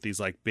deal with these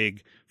like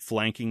big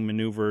flanking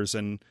maneuvers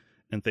and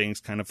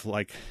things, kind of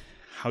like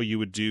how you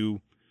would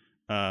do,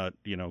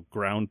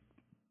 ground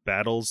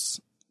battles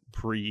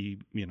pre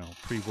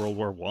World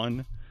War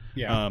I.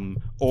 Yeah.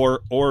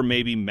 Or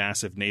maybe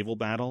massive naval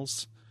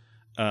battles.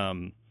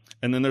 And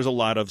then there's a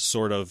lot of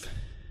sort of,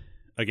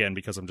 again,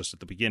 because I'm just at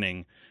the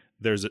beginning,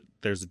 there's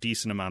a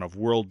decent amount of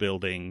world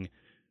building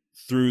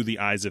through the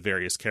eyes of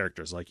various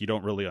characters. Like, you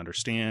don't really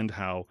understand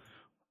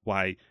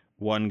why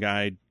one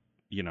guy,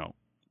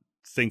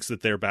 thinks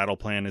that their battle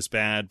plan is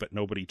bad, but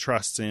nobody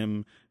trusts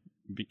him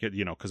because,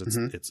 because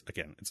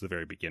it's the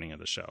very beginning of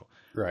the show.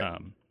 Right.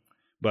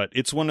 But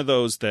it's one of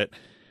those that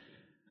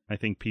I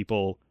think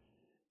people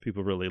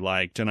really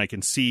liked, and I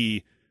can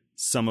see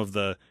some of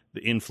the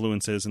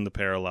influences and the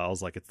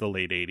parallels. Like, it's the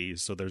late 80s,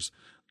 so there's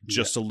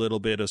just a little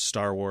bit of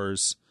Star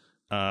Wars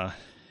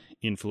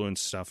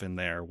influence stuff in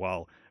there,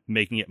 while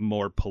making it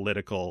more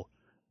political,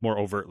 more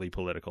overtly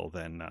political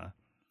than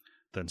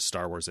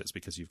Star Wars is,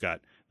 because you've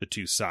got the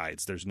two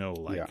sides. There's no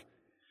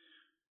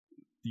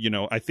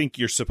I think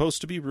you're supposed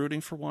to be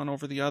rooting for one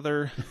over the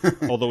other,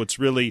 although it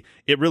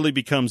really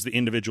becomes the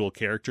individual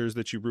characters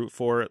that you root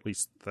for. At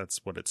least that's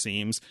what it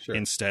seems,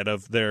 instead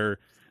of their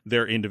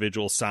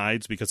individual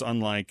sides. Because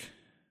unlike,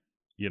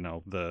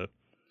 the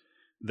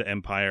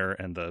Empire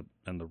and the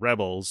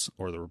Rebels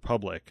or the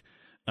Republic,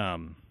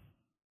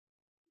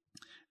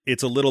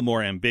 it's a little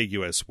more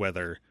ambiguous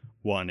whether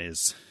one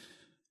is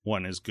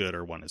good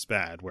or one is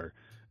bad. Where,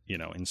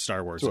 in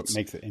Star Wars, that's what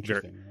makes it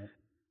interesting. Right?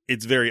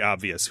 It's very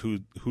obvious who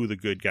the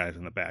good guys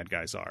and the bad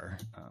guys are.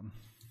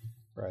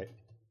 Right.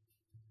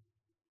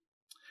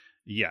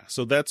 Yeah.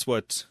 So that's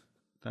what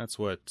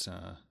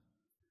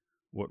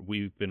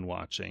we've been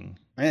watching.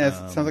 Man,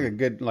 that sounds like a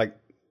good,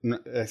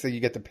 so you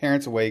get the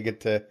parents away, you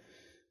get to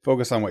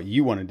focus on what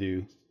you want to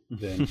do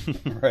then,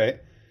 right?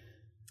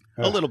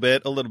 A little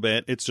bit.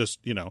 It's just,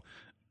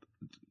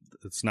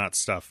 it's not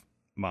stuff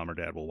mom or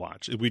dad will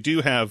watch. We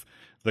do have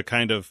the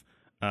kind of,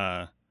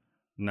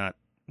 not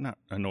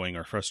annoying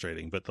or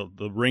frustrating, but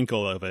the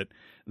wrinkle of it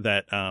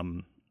that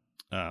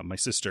my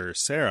sister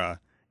Sarah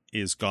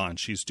is gone.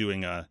 She's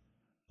doing a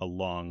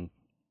long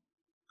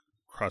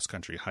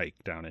cross-country hike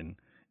down in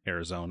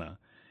Arizona.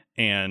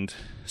 And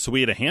so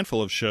we had a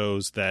handful of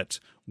shows that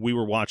we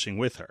were watching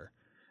with her.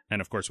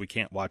 And of course we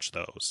can't watch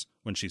those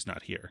when she's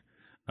not here.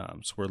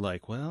 So we're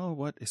like, well,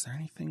 what is there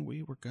anything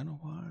we were going to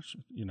watch?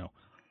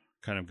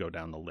 Kind of go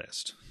down the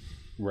list.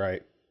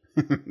 Right.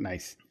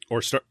 Nice.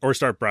 Or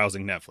start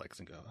browsing Netflix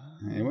and go,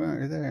 hey, well,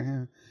 you're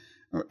there.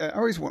 Yeah. I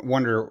always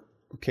wonder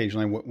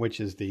occasionally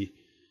which is the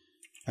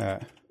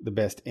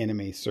best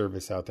anime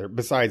service out there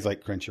besides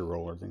like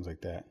Crunchyroll or things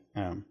like that.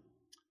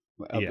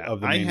 Of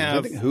the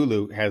I think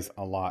Hulu has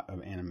a lot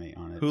of anime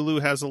on it.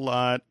 Hulu has a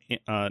lot.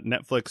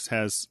 Netflix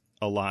has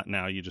a lot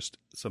now. You just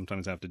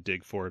sometimes have to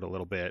dig for it a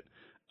little bit.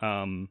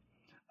 I'm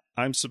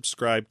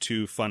subscribed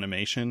to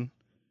Funimation.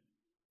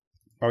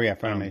 Oh yeah,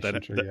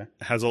 Funimation that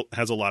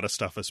has a lot of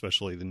stuff,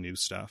 especially the new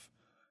stuff.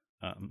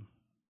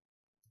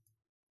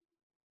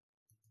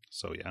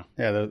 So yeah,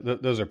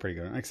 those are pretty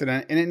good. Like I said,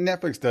 and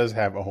Netflix does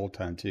have a whole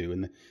ton too,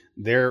 and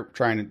they're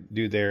trying to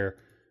do their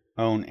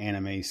own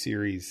anime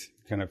series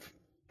kind of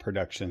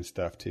production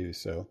stuff too.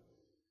 So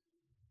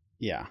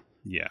yeah.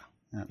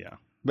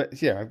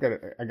 But yeah,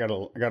 I got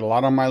a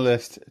lot on my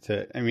list.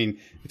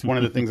 It's one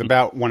of the things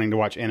about wanting to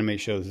watch anime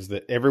shows is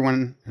that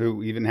everyone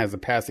who even has a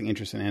passing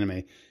interest in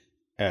anime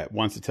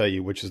wants to tell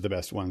you which is the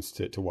best ones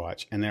to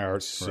watch, and there are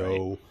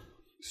so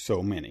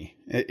many.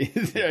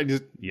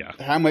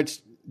 How much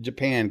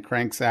Japan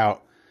cranks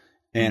out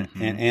and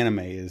anime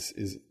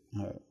is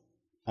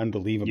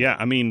unbelievable. Yeah,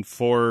 I mean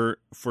for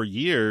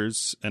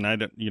years, and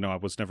I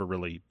was never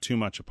really too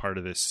much a part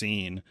of this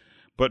scene,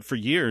 but for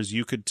years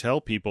you could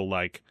tell people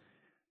like,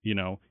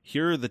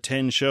 here are the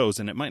 10 shows,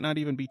 and it might not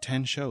even be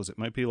 10 shows. It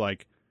might be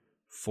like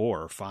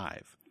 4 or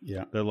 5.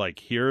 Yeah, they're like,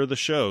 here are the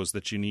shows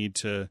that you need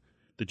to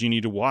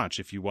watch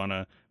if you want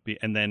to be.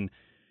 And then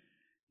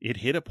it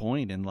hit a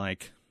point in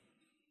like,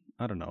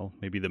 I don't know,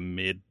 maybe the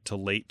mid to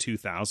late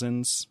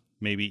 2000s,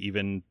 maybe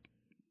even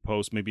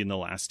maybe in the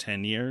last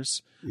 10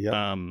 years,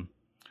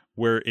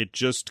 where it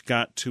just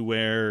got to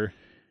where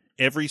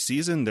every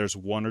season there's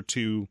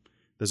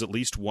at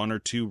least one or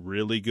two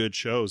really good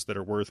shows that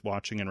are worth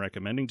watching and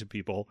recommending to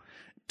people,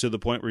 to the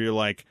point where you're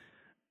like,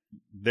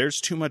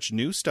 there's too much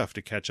new stuff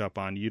to catch up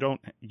on. You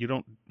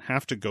don't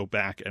have to go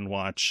back and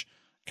watch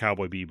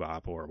Cowboy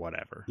Bebop or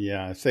whatever.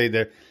 Yeah,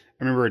 I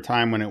remember a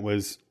time when it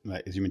was,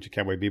 like, as you mentioned,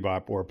 Cowboy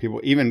Bebop, or people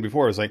even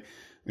before, it was like,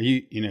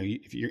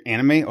 if you're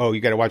anime,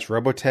 you got to watch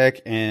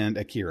Robotech and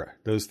Akira.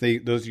 Those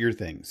are your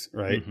things,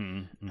 right?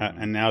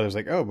 And now there's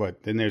like,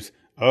 but then there's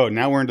oh,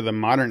 now we're into the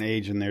modern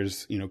age and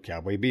there's,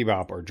 Cowboy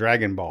Bebop or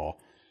Dragon Ball.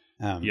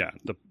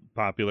 The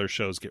popular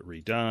shows get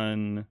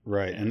redone.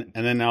 Right. And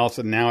then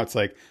also now it's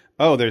like,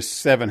 oh, there's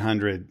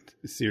 700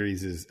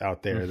 series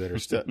out there that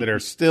are that are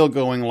still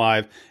going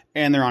live,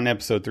 and they're on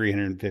episode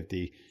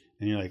 350.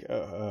 And you're like,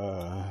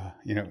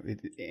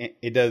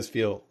 it does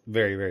feel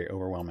very, very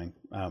overwhelming.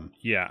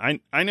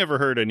 I never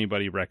heard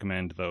anybody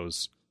recommend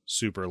those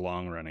super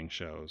long running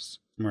shows.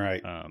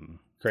 Right.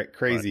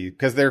 Crazy,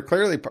 because they're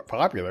clearly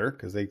popular,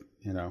 because they,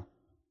 are.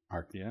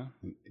 Yeah.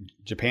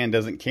 Japan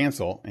doesn't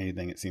cancel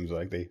anything. It seems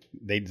like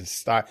they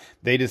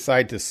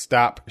decide to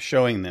stop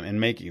showing them and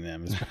making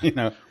them.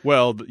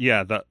 Well,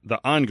 yeah, the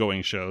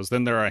ongoing shows.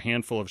 Then there are a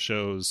handful of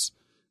shows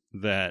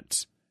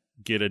that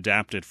get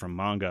adapted from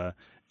manga,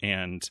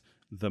 and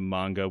the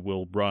manga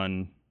will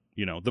run.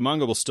 The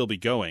manga will still be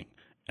going,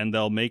 and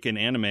they'll make an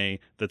anime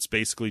that's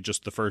basically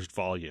just the first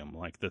volume,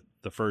 like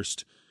the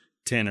first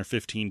 10 or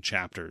 15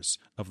 chapters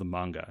of the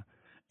manga,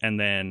 and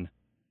then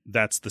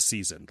that's the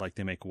season. Like,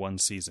 they make one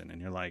season, and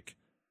you're like,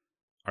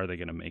 are they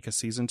going to make a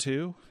season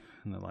 2?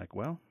 And they're like,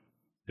 well,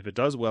 if it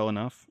does well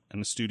enough and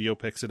the studio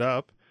picks it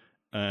up,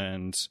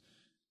 and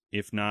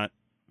if not,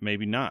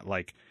 maybe not.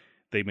 Like,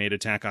 they made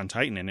Attack on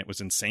Titan, and it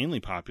was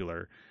insanely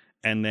popular,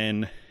 and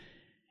then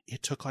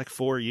it took like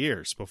 4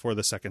 years before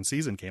the second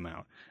season came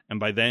out, and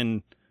by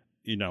then,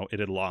 it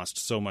had lost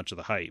so much of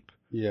the hype.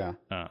 Yeah.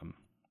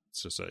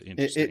 It's just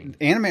interesting.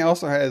 Anime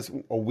also has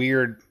a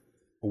weird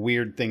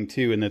thing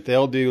too, in that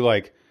they'll do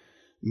like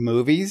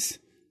movies,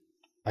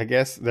 I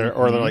guess,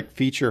 or they're like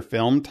feature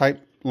film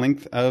type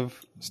length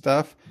of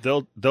stuff.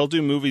 They'll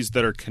do movies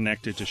that are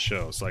connected to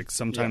shows. Like,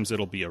 sometimes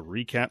it'll be a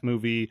recap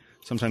movie.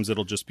 Sometimes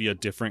it'll just be a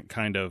different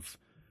kind of,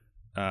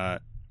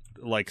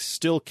 like,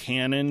 still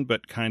canon,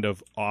 but kind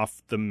of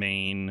off the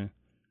main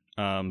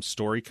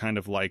story. Kind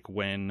of like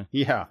when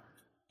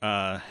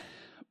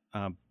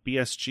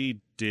BSG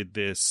did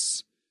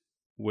this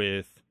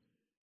with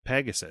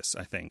Pegasus.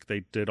 I think they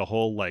did a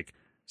whole like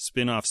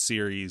spin-off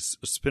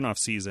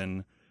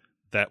season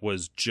that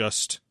was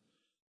just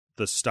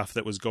the stuff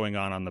that was going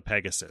on the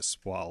Pegasus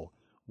while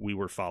we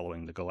were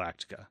following the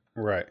Galactica.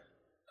 Right.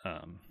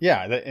 And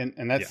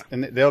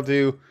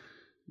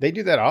they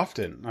do that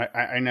often.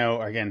 I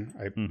know, again,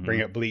 I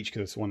bring up Bleach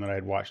because it's one that I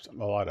had watched a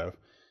lot of,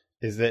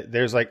 is that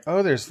there's like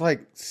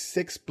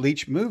 6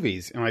 Bleach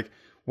movies. And like,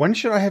 when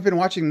should I have been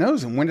watching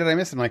those? And when did I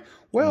miss them? I'm like,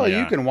 well,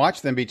 you can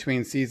watch them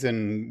between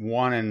season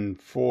 1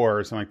 and 4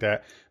 or something like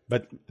that.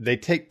 But they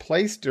take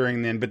place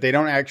during then, but they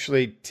don't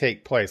actually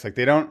take place. Like,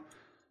 they're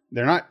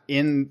not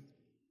in,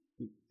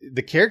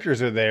 the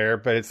characters are there,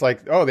 but it's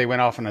like, oh, they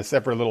went off on a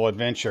separate little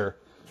adventure.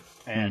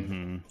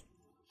 And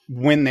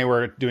when they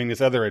were doing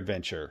this other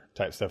adventure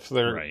type stuff. So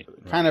they're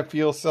kind of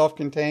feel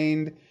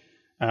self-contained,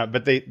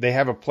 but they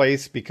have a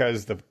place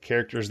because the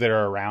characters that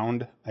are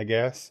around, I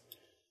guess.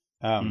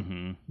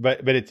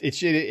 But it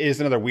is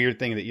another weird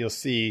thing that you'll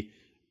see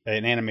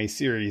an anime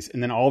series,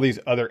 and then all these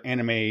other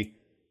anime,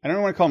 I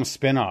don't want to call them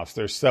spin-offs.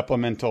 They're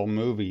supplemental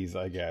movies,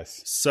 I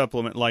guess.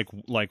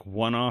 Like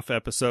one-off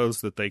episodes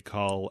that they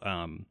call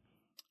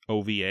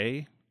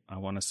OVA. I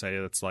want to say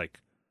that's like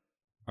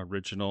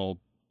original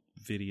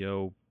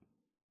video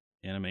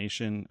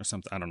animation or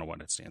something. I don't know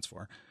what it stands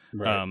for.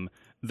 Right.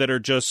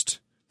 They're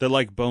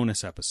like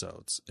bonus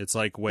episodes. It's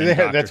like when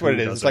that's what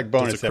it is. It's like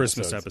bonus a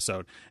Christmas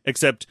episode.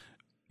 Except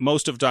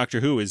most of Doctor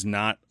Who is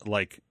not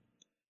like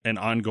an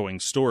ongoing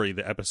story.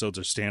 The episodes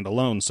are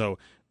standalone. So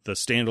the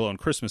standalone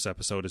Christmas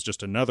episode is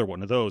just another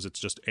one of those. It's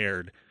just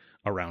aired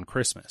around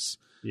Christmas.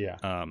 Yeah.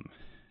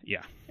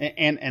 Yeah.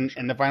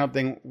 And the final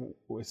thing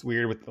was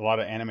weird with a lot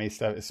of anime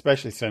stuff,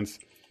 especially since,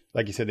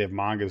 like you said, they have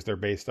mangas they're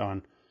based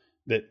on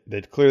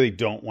that clearly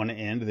don't want to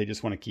end. They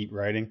just want to keep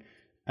writing.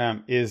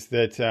 Is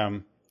that,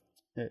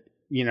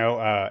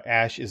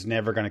 Ash is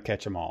never going to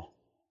catch them all.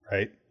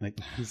 Right. Like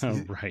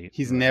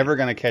he's never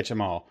going to catch them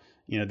all.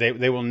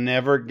 They will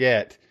never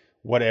get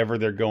whatever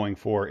they're going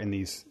for in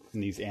these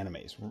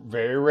animes.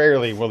 Very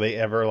rarely will they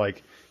ever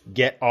like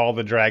get all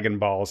the Dragon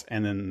Balls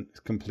and then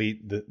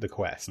complete the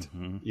quest.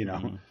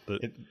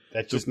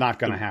 That's just not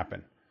going to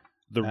happen.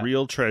 The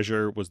real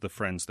treasure was the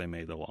friends they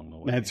made along the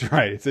way. That's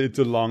right. It's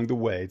along the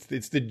way.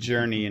 It's the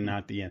journey and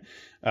not the end.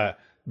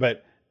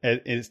 But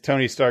as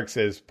Tony Stark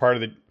says,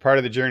 part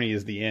of the journey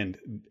is the end.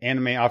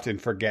 Anime often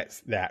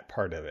forgets that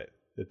part of it,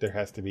 that there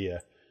has to be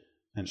an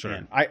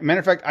end. Matter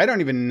of fact, I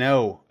don't even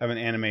know of an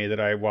anime that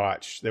I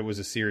watched that was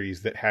a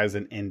series that has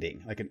an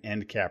ending, like an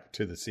end cap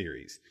to the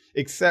series,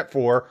 except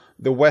for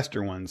the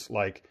Western ones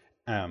like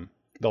The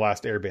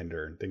Last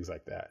Airbender and things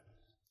like that.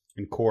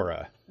 And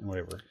Korra and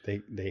whatever,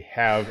 they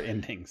have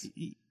endings.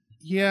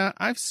 Yeah,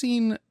 I've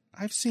seen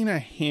a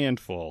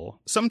handful.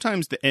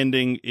 Sometimes the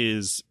ending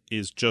is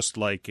just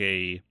like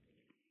a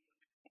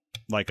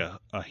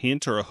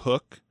hint or a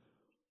hook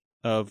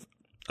of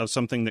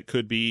something that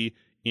could be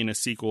in a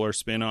sequel or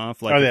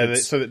spin-off. Like,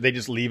 so that they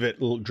just leave it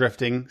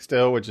drifting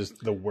still, which is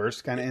the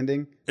worst kind of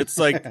ending. It's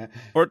like,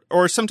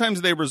 or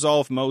sometimes they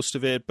resolve most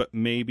of it, but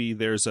maybe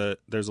there's a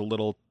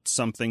little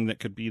something that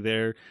could be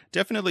there.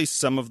 Definitely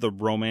some of the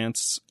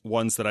romance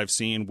ones that I've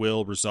seen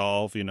will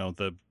resolve, you know,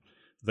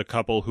 the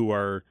couple who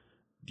are,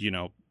 you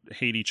know,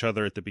 hate each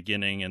other at the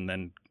beginning and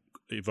then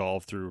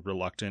evolve through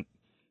reluctant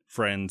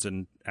friends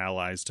and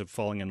allies to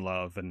falling in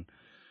love and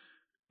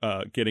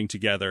getting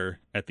together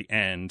at the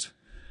end.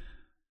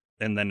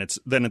 And then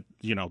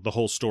you know, the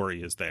whole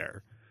story is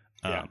there.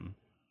 Yeah.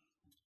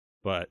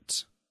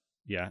 But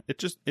yeah,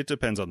 it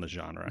depends on the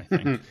genre, I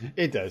think.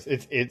 It does.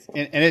 It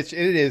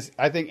is.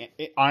 I think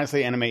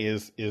honestly, anime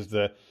is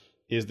the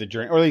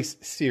journey, or at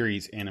least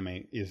series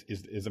anime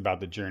is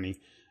about the journey.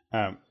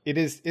 It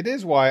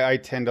is why I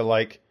tend to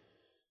like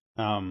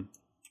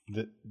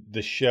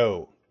the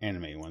show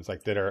anime ones,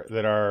 like that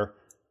are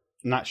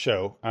not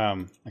show,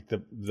 like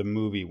the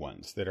movie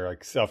ones that are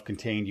like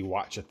self-contained. You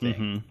watch a thing,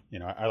 Mm-hmm. you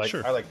know. I like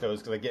Sure. I like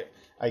those because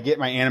I get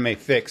my anime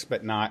fix,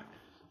 but not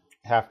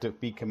have to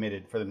be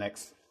committed for the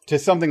next to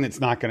something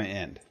that's not going to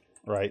end.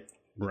 Right.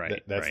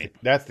 Right.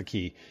 That's the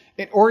key.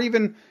 Or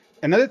even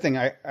another thing.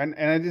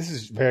 This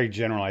is very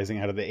generalizing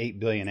out of the 8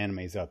 billion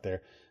animes out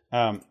there.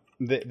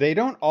 They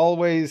don't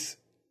always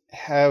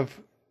have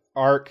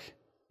arc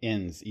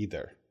ends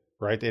either.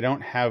 Right. They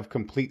don't have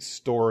complete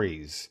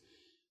stories.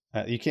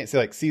 You can't say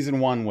like season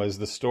 1 was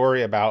the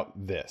story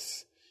about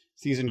this.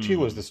 Season 2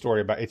 was the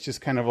story about. It's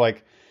just kind of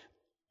like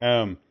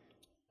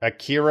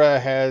Akira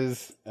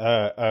has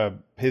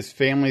his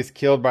family's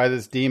killed by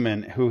this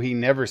demon who he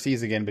never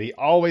sees again, but he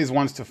always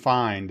wants to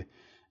find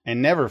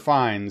and never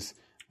finds.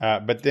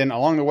 But then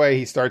along the way,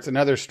 he starts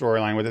another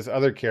storyline with this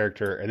other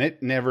character, and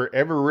it never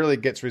ever really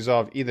gets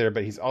resolved either.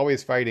 But he's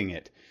always fighting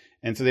it,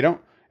 and so they don't.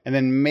 And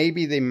then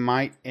maybe they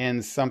might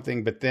end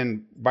something, but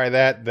then by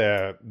that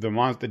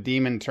the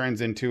demon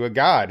turns into a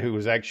god who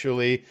was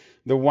actually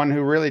the one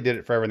who really did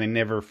it forever, and they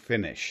never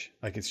finish.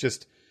 Like, it's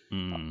just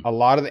a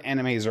lot of the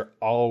animes are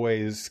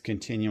always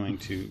continuing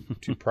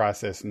to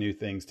process new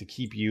things to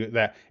keep you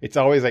that it's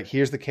always like,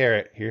 here's the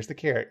carrot,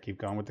 keep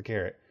going with the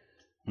carrot.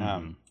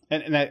 And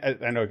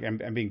I know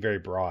I'm being very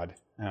broad.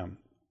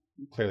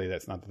 Clearly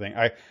that's not the thing.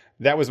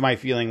 That was my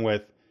feeling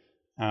with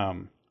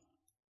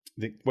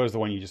what was the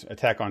one you just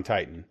Attack on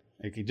Titan?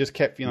 Like, it just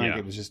kept feeling like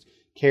it was just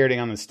carroting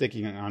on and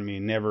sticking on me,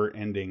 never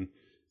ending,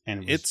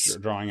 and it's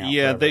drawing out.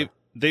 Yeah, forever.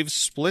 they've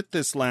split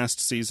this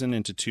last season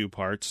into 2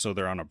 parts, so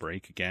they're on a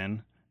break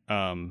again.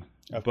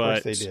 Of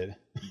course they did.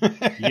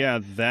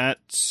 Yeah,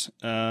 that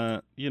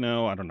you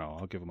know, I don't know.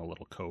 I'll give them a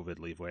little COVID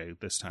leeway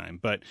this time,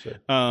 but Sure.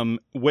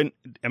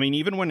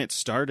 even when it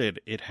started,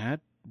 it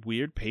had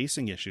weird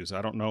pacing issues.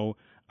 I don't know.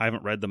 I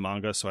haven't read the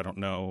manga, so I don't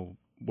know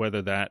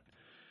whether that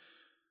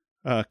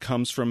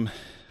comes from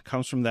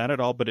that at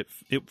all, but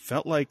it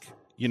felt like,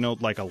 you know,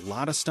 like a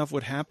lot of stuff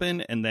would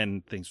happen and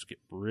then things would get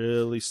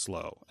really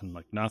slow and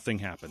like nothing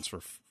happens for,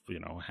 you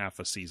know, half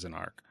a season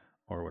arc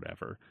or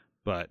whatever.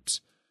 But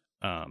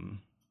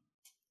and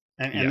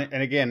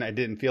again, I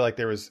didn't feel like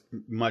there was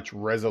much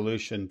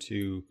resolution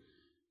to,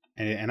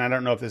 and I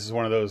don't know if this is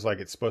one of those, like,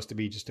 it's supposed to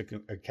be just a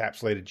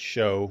encapsulated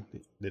show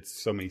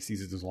that's so many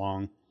seasons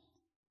long,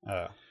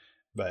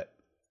 but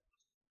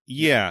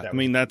yeah, I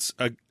mean, that's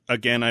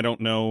again, I don't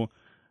know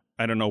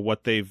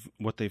what they've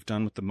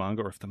done with the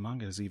manga, or if the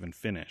manga is even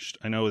finished.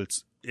 I know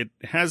it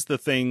has the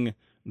thing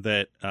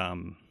that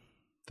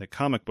that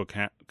comic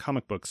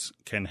books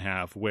can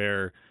have,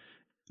 where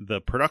the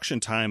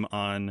production time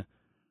on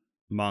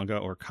manga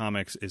or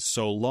comics is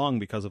so long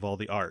because of all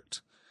the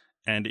art.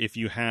 And if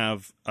you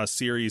have a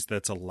series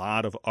that's a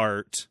lot of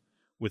art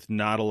with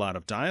not a lot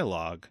of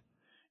dialogue,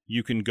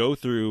 you can go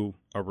through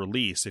a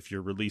release, if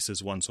your release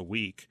is once a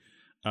week.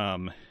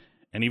 And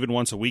even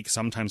once a week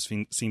sometimes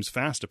seems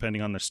fast,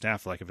 depending on their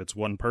staff. Like, if it's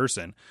one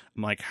person,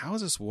 I'm like, how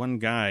is this one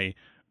guy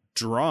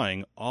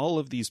drawing all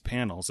of these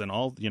panels and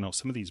all, you know,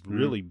 some of these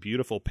really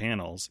beautiful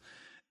panels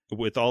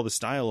with all this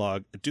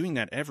dialogue, doing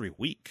that every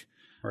week?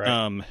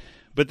 right.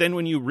 But then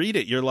when you read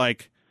it, you're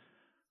like,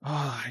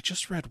 oh, I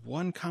just read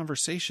one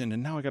conversation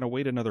and now I got to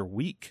wait another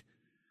week.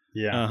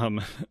 Yeah.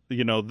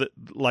 You know,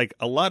 like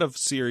a lot of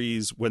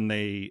series, when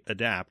they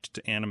adapt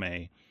to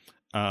anime,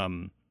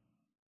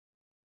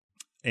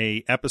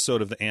 a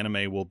episode of the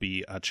anime will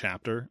be a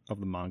chapter of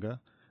the manga.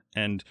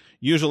 And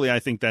usually I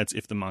think that's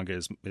if the manga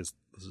is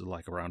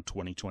like around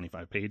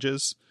 20-25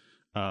 pages.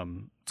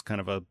 It's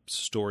kind of a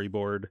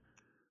storyboard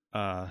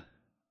kind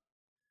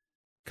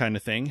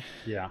of thing.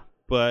 Yeah.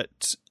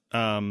 But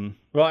well,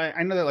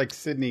 I know that, like,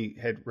 Sydney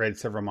had read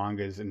several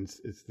mangas, and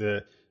it's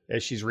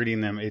as she's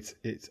reading them,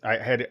 I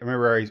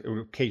remember I would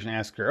occasionally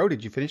ask her, "Oh,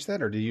 did you finish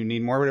that, or do you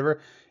need more, or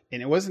whatever?"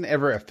 And it wasn't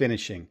ever a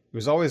finishing. It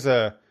was always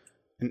I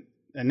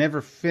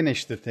never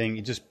finished the thing.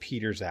 It just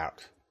peters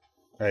out,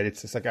 right?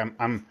 It's just like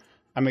I'm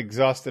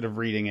exhausted of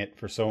reading it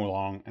for so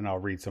long, and I'll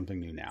read something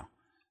new now.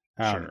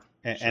 Sure.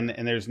 And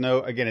there's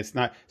no, again, it's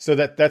not, so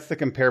that's the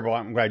comparable.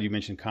 I'm glad you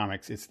mentioned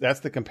comics. That's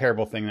the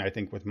comparable thing that I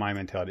think with my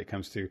mentality it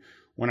comes to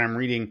when I'm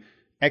reading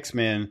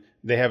X-Men.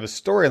 They have a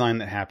storyline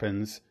that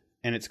happens,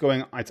 and it's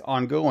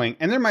ongoing,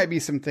 and there might be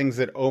some things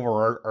that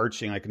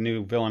overarching, like a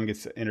new villain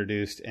gets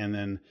introduced, and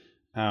then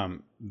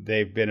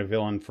they've been a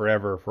villain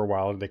forever for a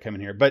while. They come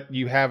in here, but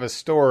you have a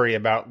story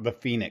about the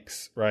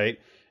Phoenix, right?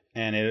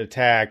 And it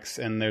attacks,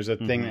 and there's a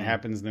thing that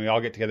happens, and we all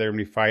get together and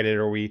we fight it,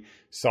 or we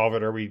solve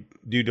it, or we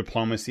do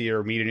diplomacy,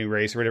 or meet a new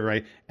race, or whatever,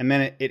 right? And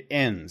then it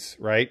ends,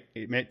 right?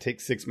 It might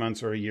take 6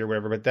 months or a year,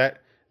 whatever,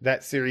 but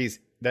that series,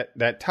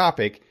 that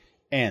topic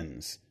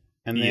ends,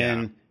 and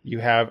then you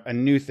have a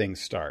new thing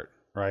start,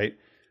 right?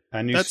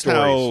 A new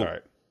story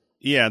start.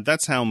 Yeah,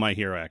 that's how My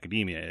Hero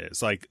Academia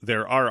is. Like,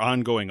 there are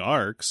ongoing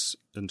arcs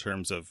in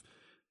terms of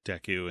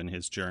Deku and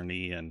his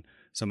journey and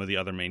some of the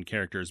other main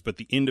characters, but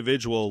the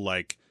individual,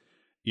 like,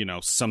 you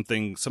know, some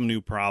new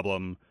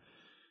problem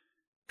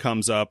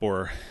comes up,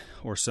 or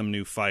some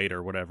new fight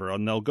or whatever,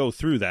 and they'll go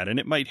through that, and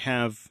it might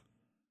have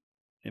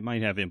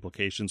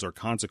implications or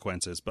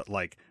consequences, but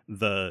like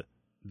the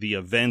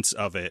events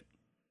of it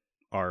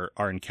are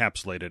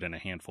encapsulated in a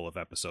handful of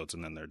episodes,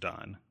 and then they're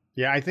done.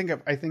 Yeah, I think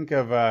of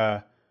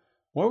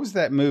what was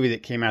that movie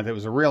that came out that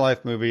was a real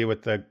life movie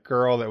with the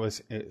girl that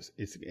was it's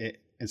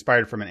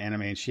inspired from an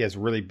anime, and she has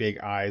really big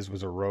eyes,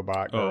 was a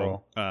robot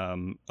girl.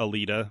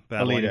 Alita,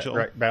 Battle Angel.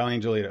 Right, Battle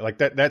Angel Alita. Like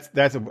that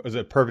was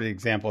a perfect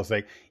example. It's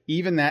like,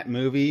 even that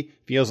movie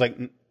feels like,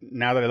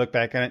 now that I look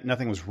back on it,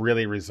 nothing was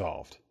really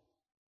resolved.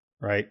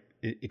 Right?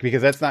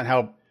 Because that's not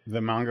how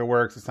the manga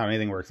works. It's not how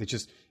anything works.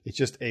 It's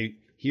just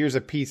here's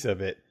a piece of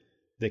it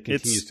that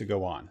continues to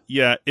go on.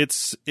 Yeah,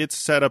 it's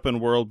set up in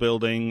world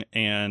building,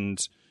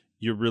 and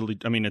you really,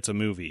 I mean, it's a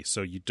movie,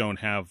 so you don't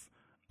have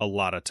a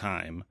lot of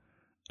time.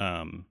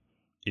 That's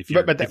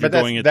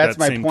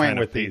my point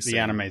with the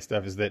anime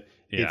stuff, is that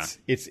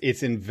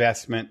it's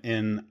investment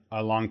in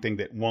a long thing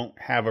that won't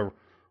have a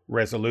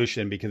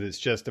resolution, because it's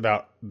just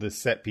about the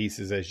set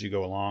pieces as you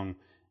go along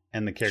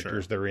and the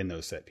characters that are in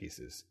those set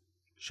pieces.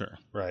 Sure.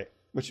 Right.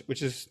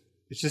 Which is,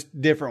 it's just a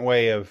different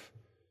way of,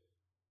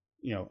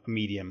 you know, a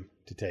medium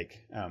to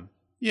take.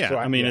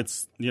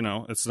 It's, you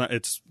know,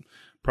 it's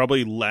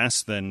probably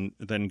less than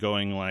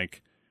going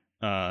like,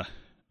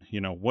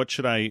 you know, what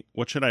should I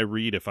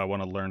read if I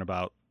want to learn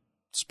about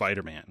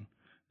Spider-Man?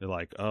 They're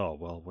like, oh,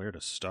 well, where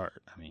to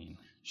start? I mean,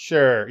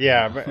 sure.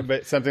 Yeah.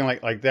 but something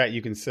like that,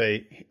 you can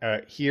say,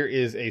 here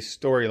is a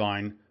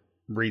storyline,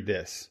 read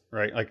this,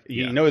 right? Like,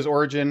 you know his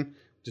origin,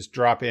 just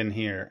drop in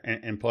here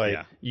and play.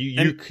 Yeah.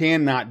 You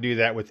cannot do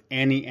that with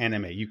any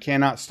anime. You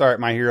cannot start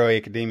My Hero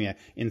Academia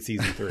in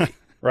season 3,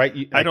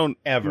 right? I don't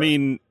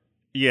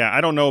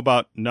know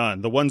about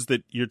none. The ones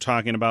that you're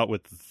talking about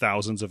with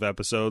thousands of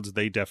episodes,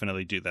 they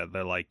definitely do that.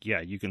 They're like, yeah,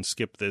 you can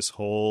skip this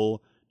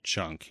whole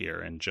chunk here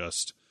and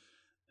just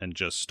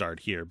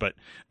start here. But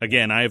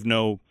again, I have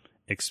no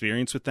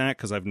experience with that,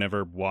 because I've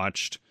never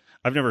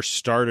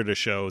started a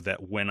show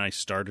that when I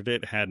started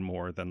it had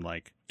more than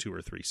like 2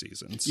 or 3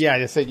 seasons. Yeah,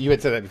 you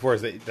had said that before,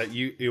 is that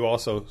you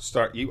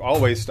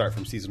always start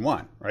from season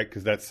 1, right?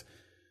 Because that's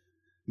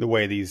the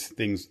way these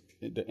things,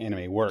 the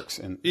anime works.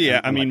 And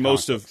I mean,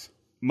 most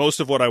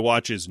of what I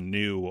watch is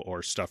new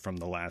or stuff from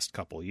the last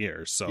couple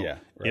years, so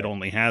it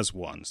only has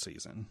 1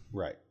 season.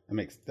 Right. That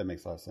makes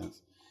a lot of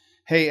sense.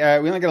 Hey,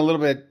 we only got a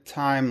little bit of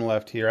time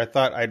left here. I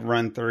thought I'd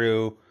run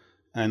through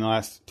in the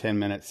last 10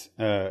 minutes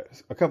a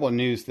couple of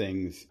news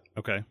things.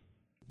 Okay.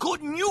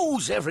 Good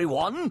news,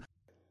 everyone!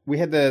 We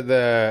had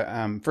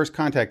the First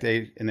Contact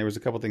Day, and there was a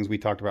couple of things we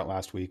talked about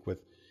last week with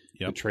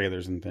the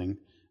trailers and thing.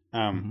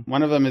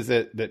 One of them is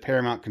that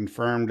Paramount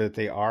confirmed that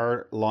they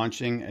are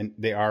launching, and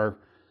they are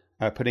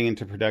putting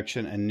into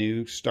production a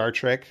new Star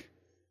Trek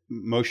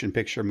motion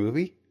picture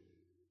movie.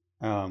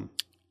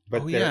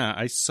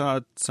 I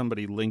saw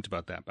somebody linked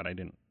about that, but I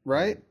didn't.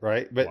 Right.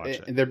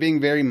 But they're being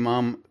very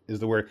mum is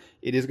the word.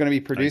 It is going to be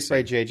produced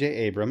by J.J.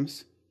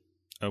 Abrams.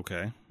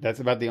 Okay. That's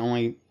about the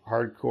only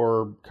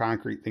hardcore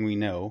concrete thing we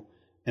know,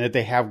 and that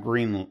they have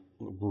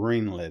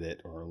greenlit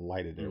it or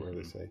lighted it, whatever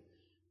they say.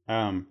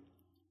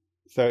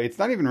 So it's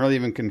not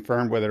even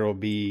confirmed whether it'll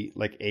be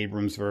like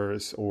Abrams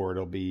verse or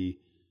it'll be,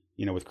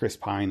 you know, with Chris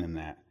Pine in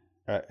that.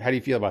 How do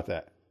you feel about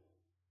that?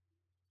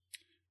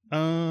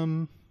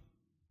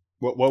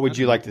 What would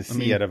you like to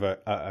see out of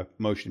a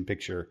motion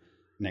picture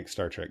next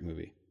Star Trek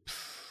movie?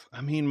 I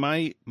mean,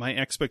 my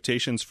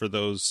expectations for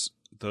those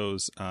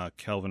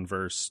Kelvin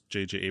verse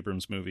J.J.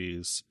 Abrams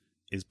movies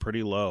is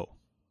pretty low.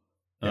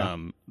 Yeah.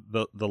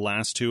 The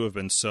last 2 have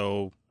been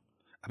so.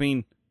 I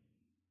mean,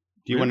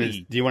 do you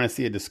want to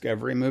see a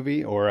Discovery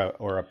movie or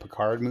a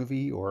Picard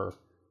movie or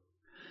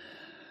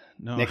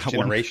Next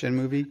Generation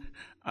movie?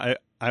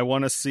 I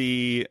want to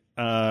see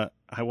a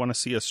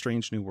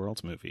Strange New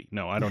Worlds movie.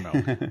 No, I don't know.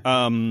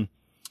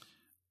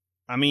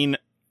 I mean,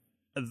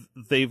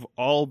 they've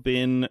all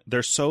been.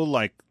 They're so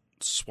like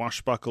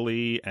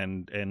swashbuckly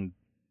and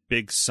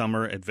big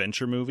summer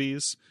adventure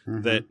movies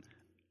that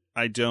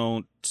I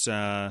don't,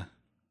 I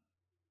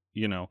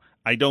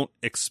don't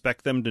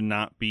expect them to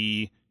not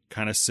be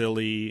kind of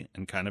silly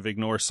and kind of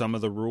ignore some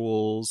of the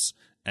rules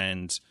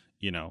and,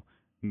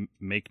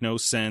 make no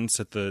sense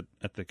at the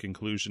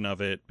conclusion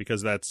of it,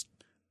 because that's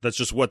that's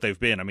just what they've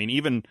been. I mean,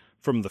 even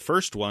from the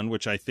first one,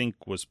 which I think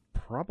was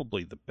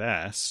probably the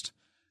best,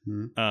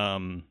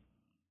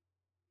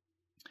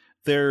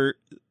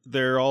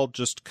 they're all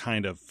just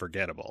kind of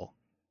forgettable.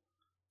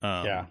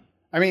 Yeah.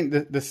 I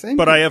mean, the same.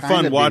 But I have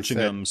fun watching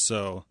them.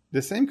 So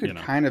the same could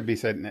kind of be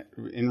said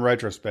in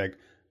retrospect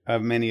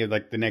of many of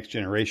like the Next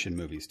Generation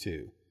movies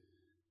too.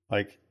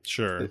 Like,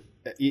 sure,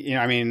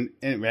 I mean,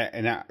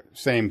 and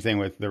same thing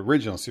with the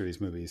original series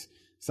movies.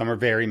 Some are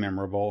very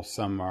memorable.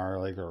 Some are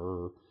like,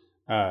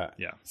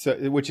 yeah. So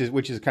which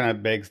is kind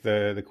of begs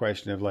the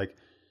question of like,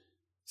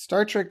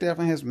 Star Trek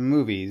definitely has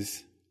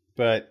movies,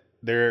 but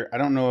I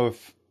don't know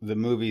if the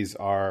movies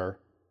are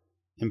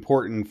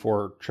important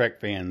for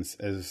Trek fans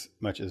as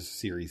much as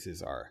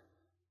series are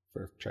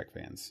for Trek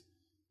fans,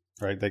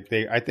 right? Like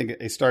I think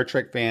a Star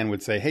Trek fan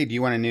would say, "Hey, do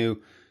you want a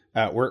new?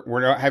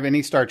 We're not having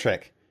any Star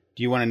Trek.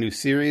 Do you want a new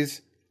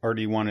series, or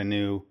do you want a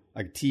new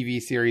like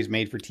TV series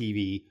made for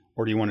TV,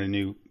 or do you want a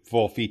new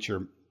full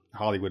feature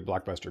Hollywood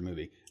blockbuster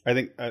movie?" I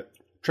think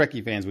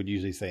Trekkie fans would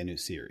usually say a new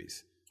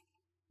series,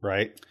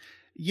 right?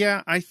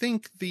 Yeah, I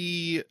think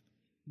the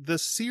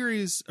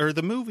series or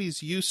the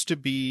movies used to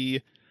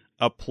be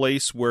a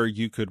place where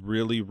you could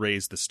really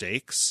raise the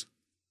stakes,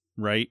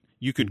 right?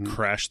 You could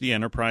crash the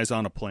Enterprise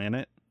on a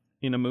planet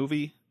in a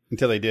movie.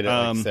 Until they did it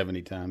like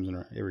 70 times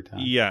every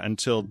time. Yeah,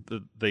 until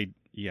they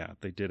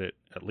did it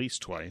at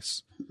least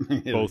twice.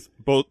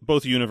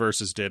 both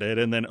universes did it,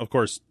 and then of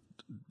course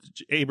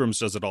Abrams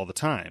does it all the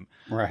time.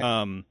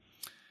 Right.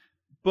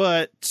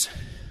 But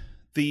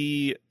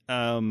the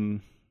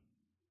the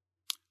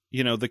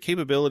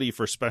capability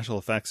for special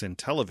effects in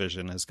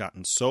television has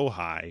gotten so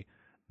high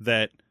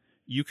that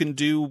you can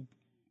do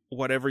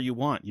whatever you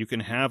want. You can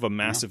have a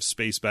massive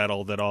space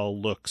battle that all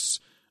looks,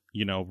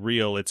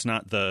 real. It's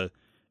not the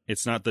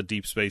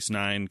Deep Space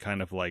Nine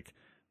kind of like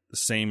the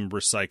same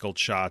recycled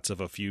shots of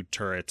a few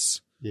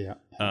turrets. Yeah.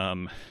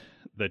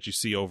 That you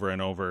see over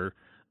and over,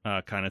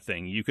 kind of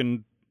thing. You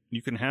can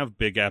have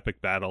big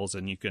epic battles,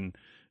 and you can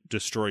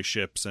destroy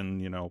ships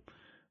and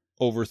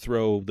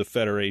overthrow the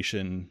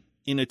Federation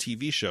in a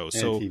TV show. A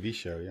TV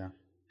show, yeah.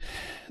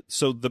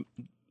 So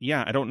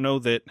I don't know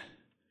that.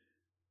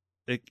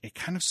 It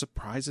kind of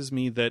surprises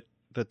me that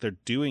they're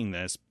doing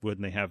this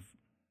when they have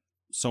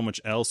so much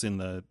else in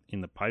the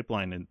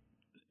pipeline and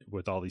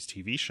with all these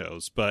TV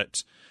shows.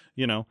 But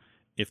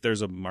if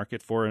there's a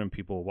market for it and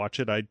people watch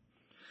it,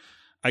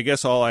 I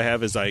guess all I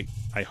have is I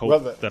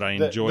hope that I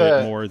enjoy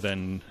it more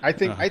than I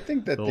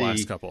think that the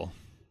last couple.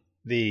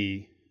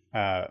 The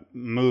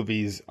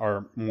movies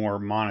are more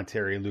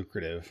monetary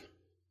lucrative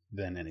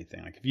than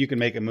anything. Like if you can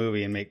make a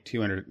movie and make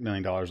 $200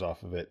 million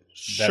off of it,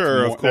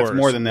 of course, that's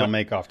more than they'll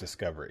make off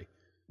Discovery.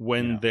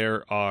 When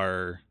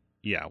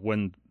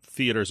when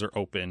theaters are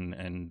open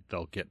and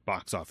they'll get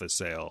box office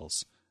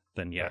sales,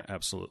 then right.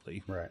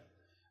 Absolutely. Right.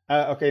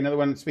 Okay, another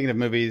one. Speaking of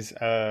movies,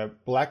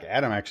 Black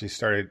Adam actually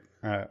started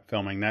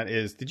filming.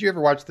 Did you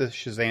ever watch the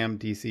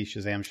DC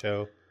Shazam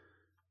show?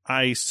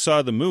 I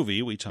saw the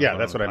movie. We talked about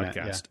that's what I meant.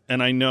 Yeah.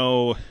 And I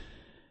know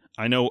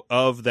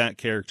of that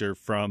character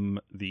from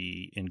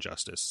the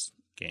Injustice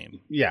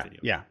game. Yeah,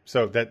 video. Yeah.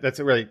 So that's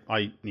really all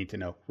you need to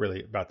know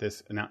really about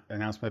this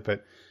announcement.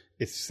 But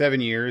it's 7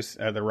 years.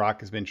 The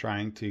Rock has been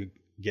trying to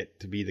get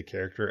to be the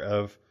character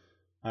of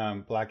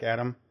Black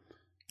Adam.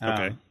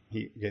 Okay.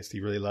 He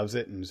really loves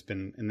it,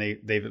 and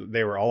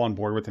they were all on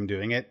board with him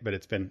doing it. But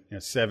it's been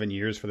 7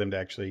 years for them to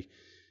actually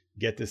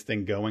get this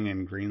thing going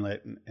and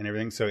greenlit and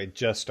everything. So it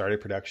just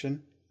started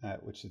production,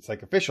 which it's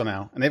like official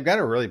now, and they've got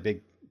a really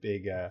big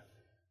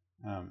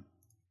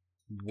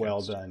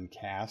well done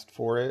cast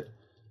for it.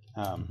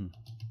 Try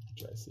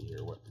to see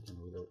here what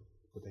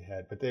they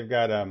had, but they've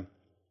got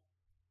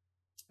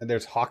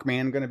there's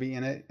Hawkman going to be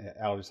in it.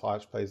 Aldous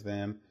Hodge plays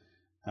them.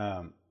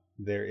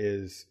 There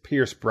is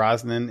Pierce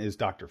Brosnan is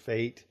Dr.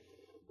 Fate.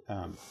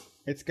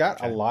 It's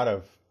got a lot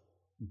of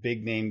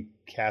big name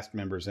cast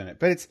members in it,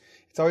 but it's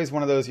always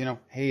one of those,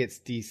 hey, it's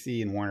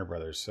DC and Warner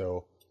Brothers,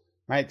 so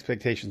my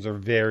expectations are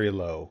very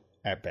low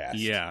at best.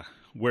 Yeah.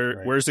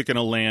 Where's it going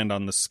to land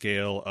on the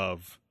scale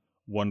of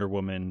Wonder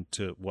Woman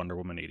to Wonder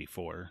Woman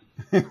 84?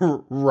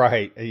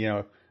 Right.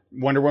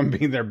 Wonder Woman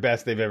being their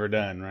best they've ever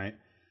done, right?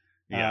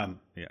 Yeah.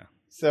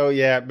 So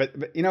yeah, but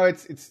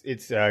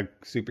it's a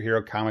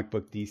superhero comic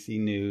book DC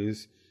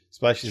news,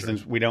 especially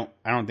since I don't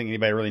think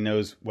anybody really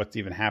knows what's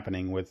even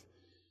happening with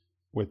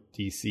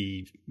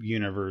DC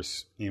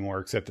Universe anymore,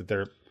 except that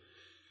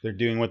they're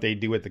doing what they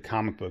do with the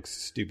comic books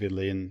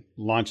stupidly and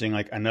launching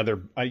like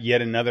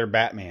yet another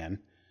Batman.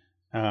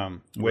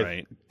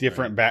 With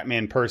different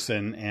Batman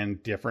person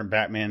and different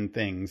Batman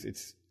things.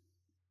 It's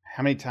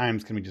how many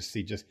times can we just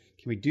see? Can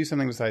we do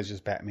something besides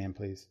just Batman,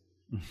 please?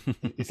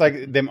 It's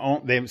like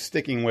them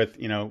sticking with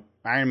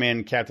Iron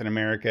Man, Captain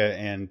America,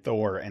 and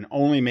Thor, and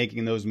only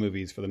making those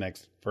movies for the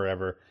next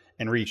forever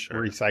and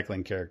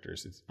recycling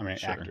characters.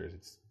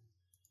 Actors.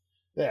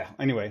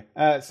 Anyway,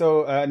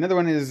 so another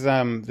one is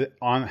the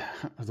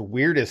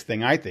weirdest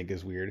thing I think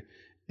is weird.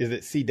 Is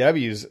that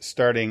CW's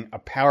starting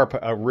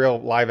a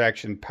real live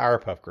action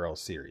Powerpuff Girls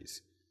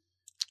series?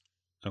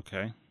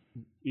 Okay.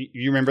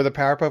 You remember the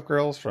Powerpuff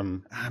Girls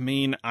from? I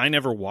mean, I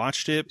never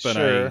watched it, but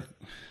Sure.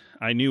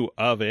 I knew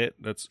of it.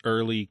 That's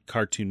early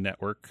Cartoon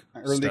Network.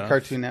 Stuff.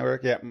 Cartoon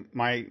Network. Yeah,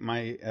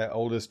 my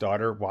oldest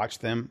daughter watched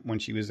them when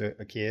she was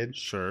a kid.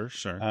 Sure.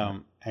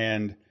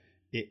 And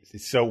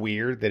it's so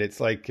weird that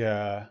it's like,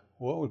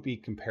 what would be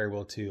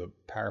comparable to a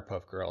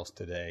Powerpuff Girls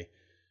today?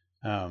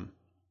 My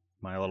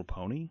Little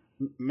Pony?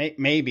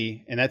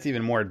 Maybe, and that's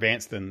even more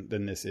advanced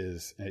than this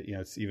is.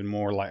 It's even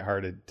more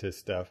lighthearted to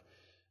stuff.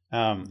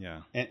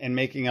 And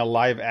making a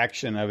live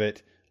action of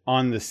it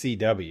on the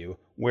CW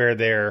where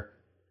they're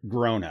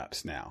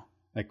grown-ups now,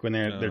 like when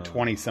they're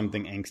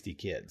 20-something angsty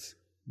kids.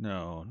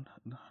 No,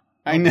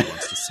 I know.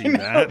 Wants to see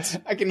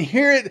that. I can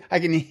hear it. I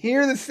can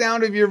hear the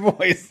sound of your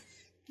voice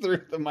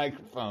through the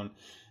microphone.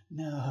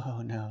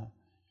 No.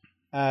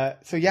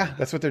 So yeah,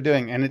 that's what they're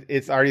doing, and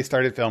it's already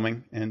started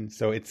filming, and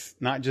so it's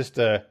not just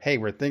a hey,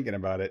 we're thinking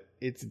about it.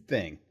 It's a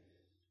thing.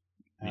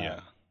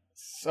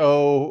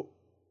 So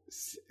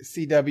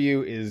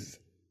CW is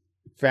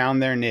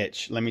found their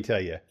niche. Let me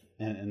tell you,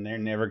 and they're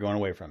never going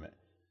away from it.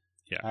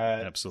 Yeah,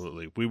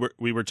 absolutely.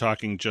 We were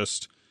talking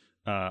just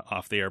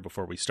off the air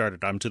before we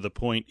started. I'm to the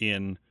point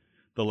in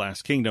The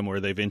Last Kingdom where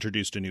they've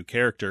introduced a new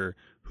character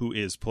who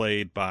is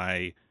played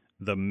by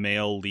the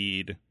male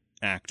lead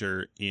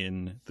actor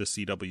in the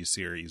CW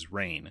series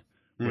Reign,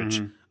 which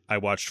I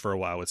watched for a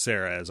while with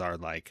Sarah as our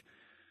like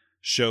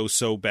show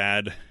so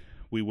bad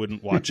we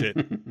wouldn't watch it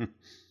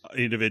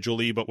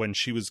individually, but when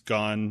she was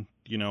gone,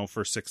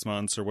 for 6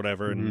 months or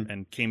whatever,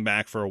 and came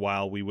back for a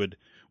while, we would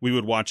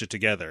watch it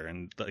together,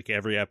 and like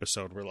every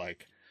episode we're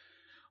like,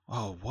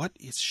 oh, what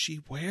is she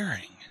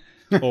wearing?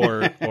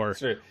 Or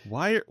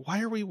why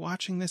are we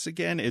watching this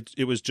again?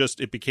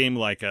 It became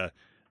like a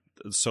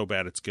so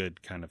bad it's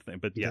good kind of thing.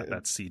 But yeah,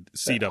 that's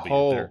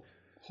CW.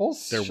 Whole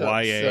their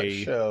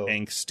YA show.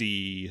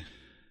 Angsty.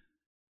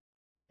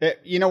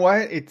 You know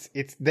what? It's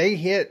they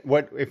hit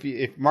what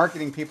if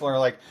marketing people are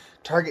like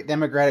target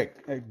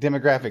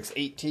demographics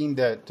 18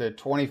 to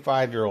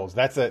 25-year-olds.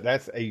 That's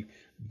a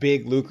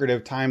big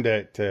lucrative time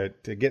to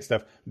get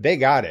stuff. They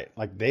got it.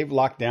 Like they've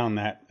locked down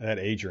that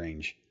age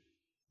range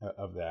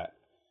of that.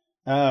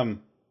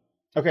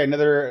 Okay,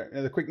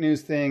 another quick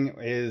news thing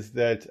is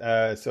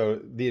that so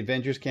the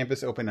Avengers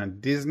Campus opened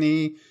on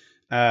Disney.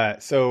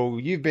 So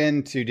you've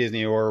been to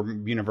Disney or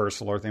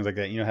Universal or things like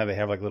that. You know how they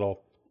have like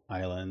little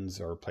islands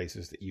or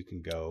places that you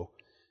can go.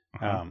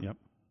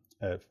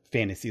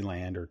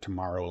 Fantasyland or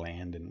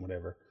Tomorrowland and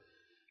whatever.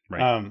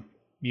 Right.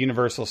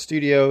 Universal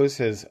Studios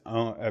has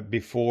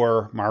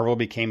before Marvel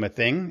became a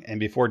thing and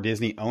before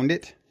Disney owned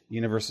it.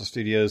 Universal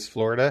Studios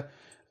Florida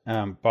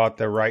bought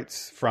the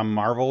rights from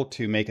Marvel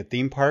to make a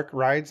theme park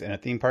rides and a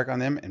theme park on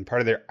them. And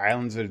part of their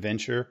Islands of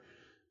Adventure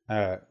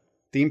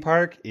theme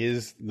park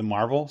is the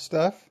Marvel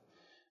stuff.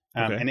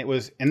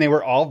 Okay. And they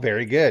were all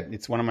very good.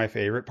 It's one of my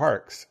favorite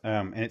parks.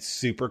 And it's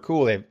super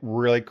cool. They have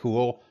really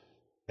cool,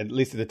 at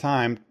least at the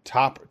time,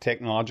 top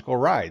technological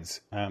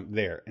rides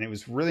there. And it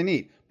was really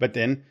neat. But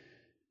then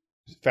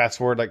fast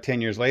forward like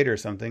 10 years later or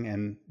something,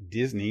 and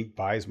Disney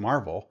buys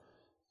Marvel.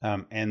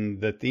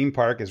 And the theme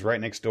park is right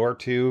next door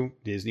to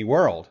Disney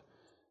World.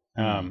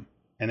 And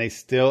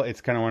it's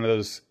kind of one of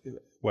those,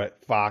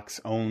 Fox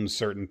owns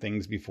certain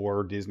things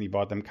before Disney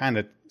bought them kind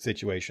of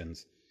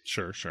situations.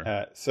 Sure.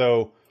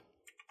 So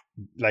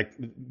like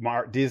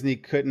Disney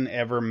couldn't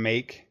ever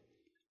make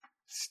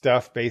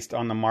stuff based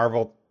on the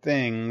Marvel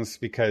things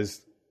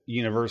because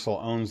Universal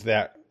owns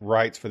that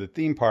rights for the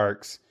theme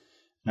parks.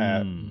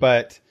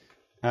 But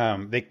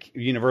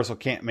Universal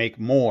can't make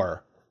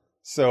more.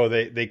 So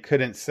they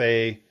couldn't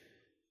say,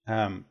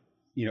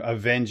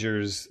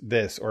 Avengers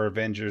this or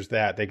Avengers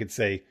that. They could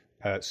say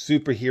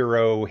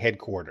superhero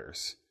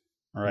headquarters,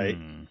 right?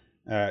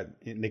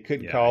 They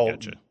couldn't call,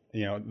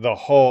 the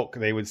Hulk.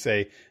 They would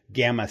say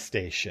Gamma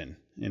Station,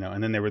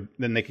 and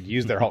then they could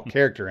use their Hulk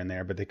character in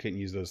there, but they couldn't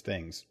use those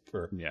things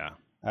for.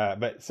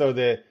 But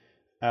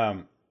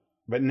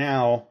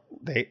now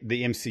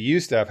the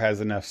MCU stuff has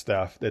enough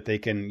stuff that they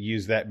can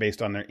use that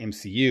based on their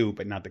MCU,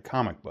 but not the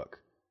comic book.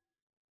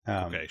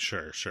 Okay,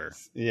 sure.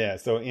 Yeah,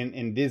 so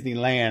in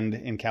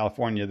Disneyland in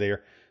California, they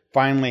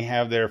finally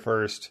have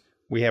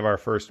we have our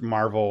first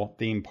Marvel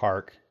theme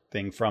park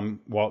thing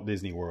from Walt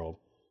Disney World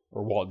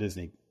or Walt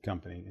Disney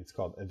Company. It's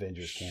called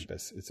Avengers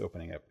Campus. It's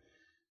opening up.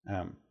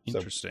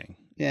 Interesting.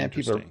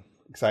 People are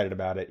excited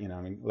about it.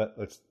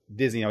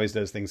 Disney always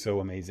does things so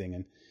amazing,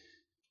 and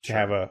to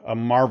have a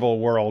Marvel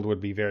world would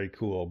be very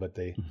cool, but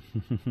they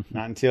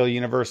not until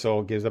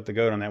Universal gives up the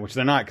goat on that, which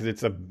they're not, because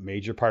it's a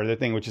major part of their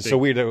thing, which is so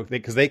weird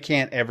because they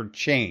can't ever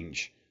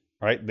change,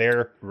 right?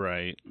 Their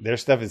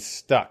stuff is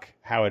stuck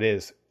how it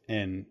is,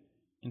 and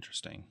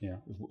interesting. Yeah,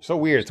 so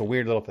weird. It's a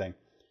weird little thing.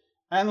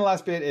 And the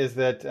last bit is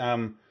that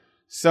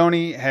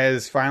Sony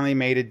has finally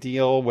made a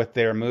deal with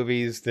their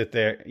movies that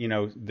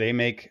they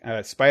make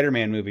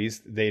Spider-Man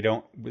movies.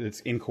 It's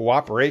in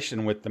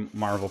cooperation with the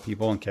Marvel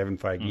people and Kevin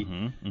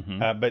Feige.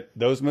 But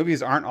those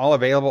movies aren't all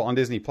available on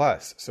Disney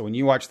Plus. So when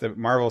you watch the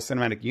Marvel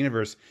Cinematic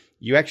Universe,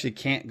 you actually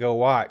can't go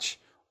watch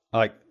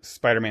like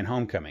Spider-Man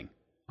Homecoming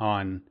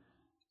on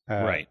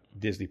right.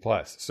 Disney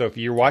Plus. So if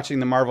you're watching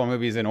the Marvel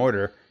movies in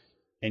order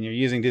and you're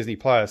using Disney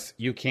Plus,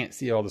 you can't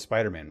see all the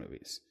Spider-Man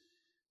movies.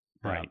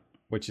 Right.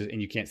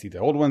 And you can't see the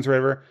old ones or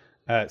whatever.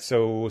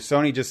 So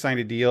Sony just signed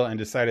a deal and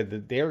decided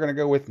that they are going to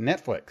go with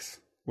Netflix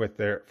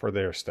for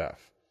their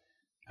stuff.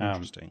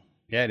 Interesting.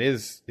 Yeah, it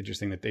is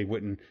interesting that they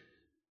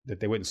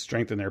wouldn't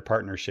strengthen their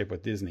partnership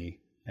with Disney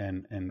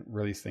and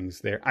release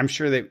things there. I'm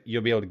sure that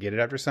you'll be able to get it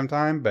after some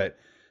time, but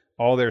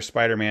all their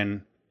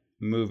Spider-Man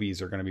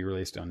movies are going to be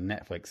released on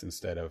Netflix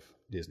instead of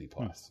Disney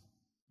Plus.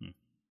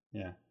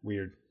 Yeah,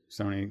 weird.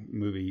 Sony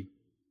movie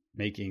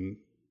making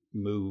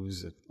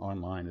moves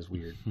online is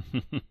weird.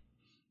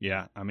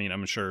 Yeah, I mean,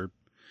 I'm sure,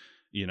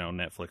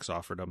 Netflix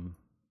offered them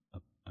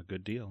a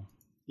good deal.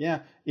 Yeah,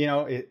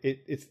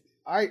 it's.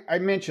 I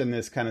mention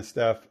this kind of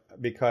stuff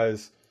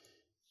because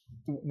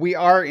we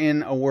are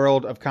in a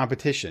world of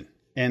competition,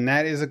 and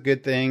that is a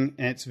good thing.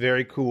 And it's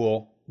very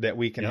cool that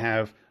we can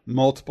have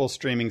multiple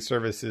streaming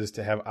services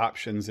to have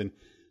options, and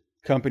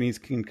companies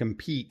can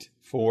compete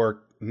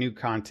for new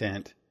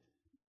content,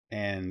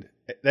 and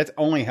that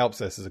only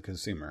helps us as a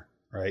consumer,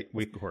 right?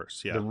 Of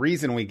course, yeah. The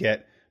reason we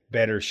get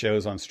better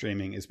shows on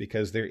streaming is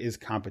because there is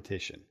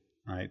competition,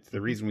 right? It's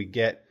the reason we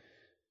get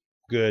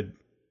good,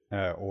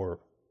 or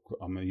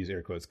I'm going to use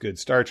air quotes, good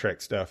Star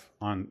Trek stuff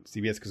on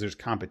CBS because there's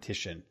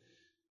competition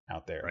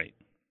out there. Right.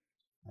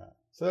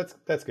 So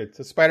that's good.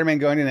 So Spider-Man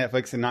going to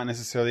Netflix and not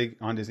necessarily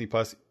on Disney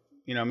Plus,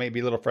 may be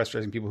a little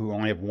frustrating to people who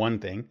only have one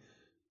thing,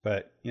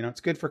 but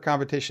it's good for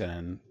competition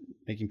and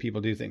making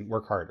people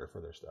work harder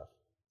for their stuff.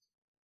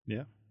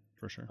 Yeah,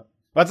 for sure.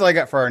 That's all I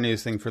got for our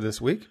news thing for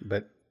this week,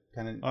 but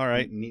kind of all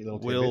right. Neat little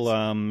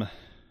tidbits.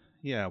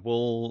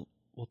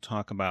 We'll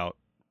talk about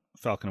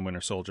Falcon and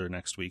Winter Soldier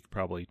next week.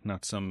 Probably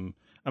not some.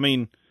 I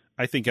mean,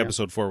 I think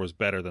episode 4 was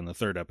better than the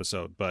third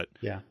episode, but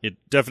it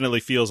definitely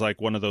feels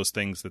like one of those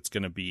things that's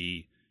going to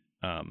be.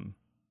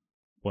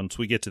 Once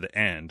we get to the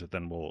end,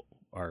 then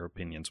our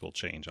opinions will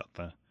change on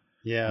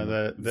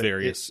the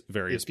various.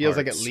 It feels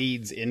like it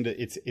leads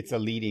into it's a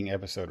leading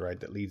episode, right?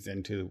 That leads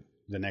into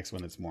the next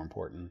one that's more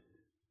important.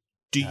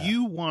 Do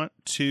you want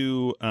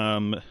to?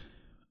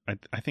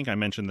 I think I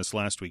mentioned this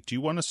last week. Do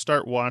you want to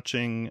start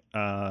watching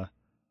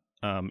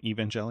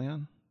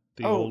Evangelion?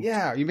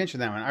 Yeah, you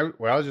mentioned that one.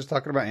 I was just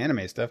talking about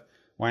anime stuff.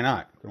 Why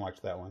not? You can watch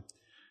that one.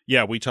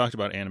 Yeah, we talked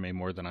about anime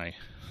more than I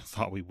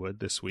thought we would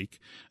this week.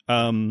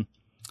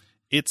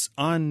 It's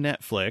on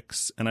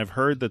Netflix, and I've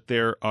heard that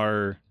there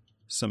are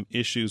some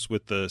issues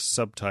with the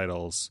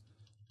subtitles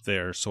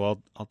there,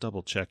 so I'll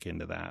double check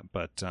into that.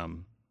 But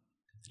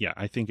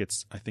I think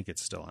it's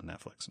still on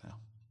Netflix now.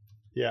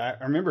 Yeah,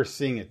 I remember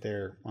seeing it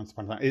there once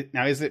upon a time.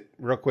 Now, is it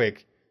real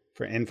quick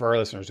for our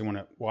listeners who want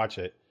to watch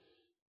it?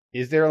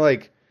 Is there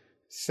like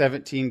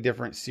 17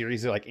 different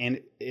series, like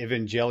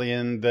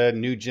Evangelion, the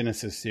New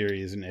Genesis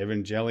series, and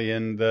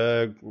Evangelion,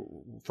 the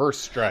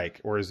First Strike,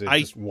 or is it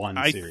just one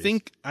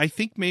series? I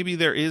think maybe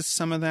there is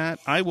some of that.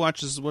 I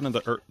watched, this is one of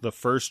the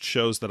first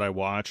shows that I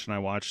watched, and I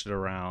watched it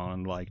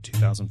around like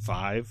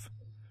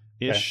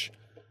 2005-ish.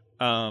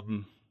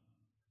 Okay.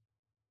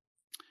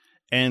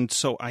 And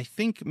so I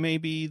think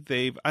maybe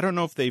I don't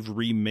know if they've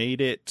remade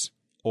it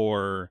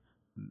or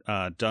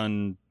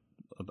done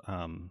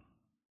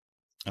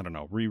I don't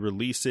know,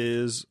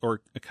 re-releases or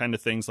kind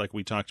of things like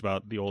we talked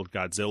about the old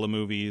Godzilla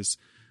movies.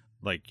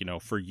 Like,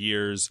 for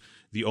years,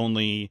 the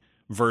only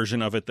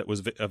version of it that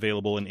was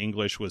available in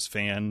English was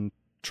fan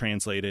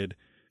translated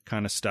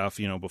kind of stuff,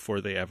 before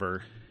they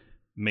ever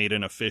made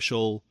an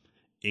official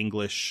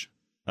English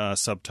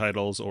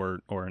subtitles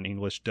or an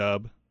English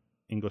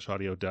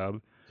audio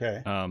dub.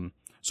 Okay.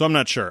 So I'm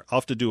not sure. I'll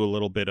have to do a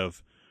little bit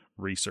of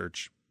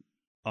research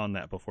on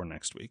that before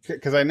next week,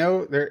 because I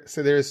know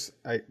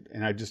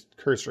I just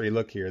cursory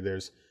look here.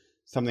 There's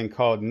something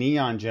called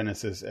Neon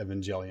Genesis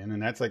Evangelion, and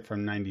that's like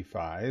from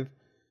 '95. And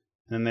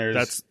then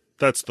there's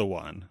that's the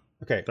one.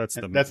 Okay, that's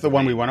the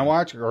one we want to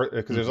watch, or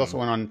because there's also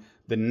one on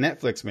the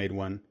Netflix made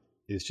one.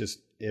 Is just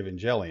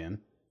Evangelion.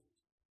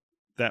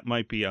 That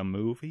might be a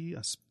movie,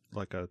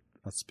 like a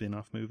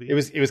spin-off movie. It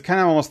was kind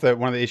of almost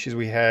one of the issues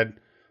we had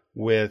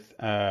with.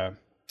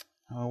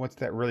 What's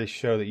that really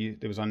show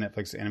that was on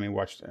Netflix? Anime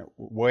watched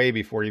way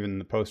before even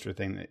the poster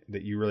thing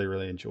that you really,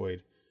 really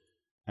enjoyed,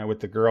 with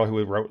the girl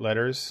who wrote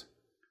letters.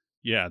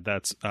 Yeah,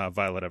 that's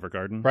Violet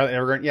Evergarden. Violet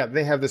Evergarden. Yeah,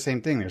 they have the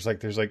same thing. There's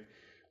like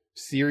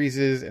series,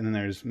 and then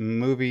there's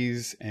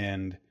movies,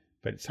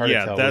 but it's hard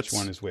to tell which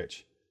one is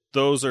which.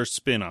 Those are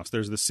spin-offs.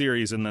 There's the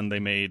series, and then they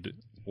made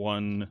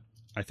one.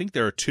 I think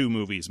there are 2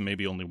 movies.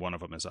 Maybe only one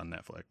of them is on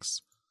Netflix.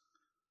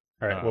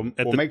 All right.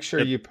 We'll make sure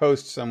you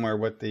post somewhere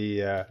what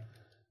the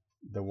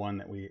one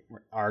that we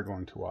are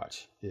going to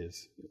watch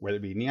is, whether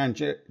it be Neon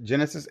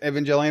Genesis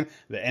Evangelion,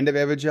 the end of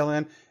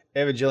Evangelion,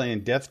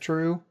 Evangelion Death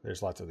True.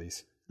 There's lots of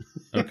these.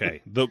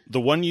 Okay.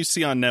 The one you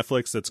see on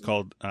Netflix that's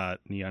called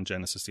Neon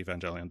Genesis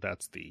Evangelion,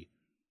 that's the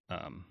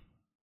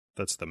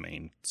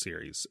main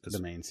series. The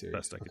main series.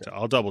 Best I can tell.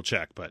 I'll double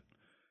check, but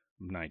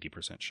I'm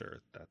 90%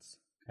 sure that's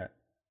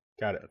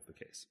got it. That's the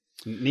case.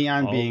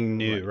 Neon being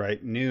new,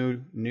 right?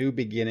 New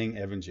beginning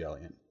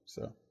Evangelion.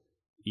 So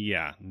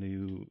Yeah,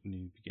 new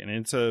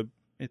beginning.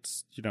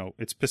 It's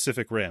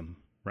Pacific Rim,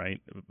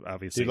 right?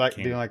 Obviously, Do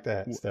you like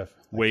that stuff?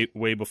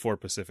 Way before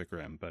Pacific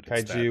Rim, but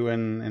kaiju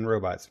and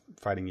robots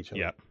fighting each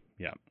other.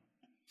 Yeah.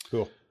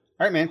 Cool. All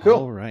right, man. Cool.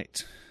 All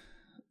right.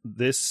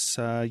 This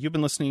you've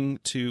been listening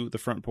to The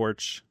Front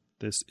Porch.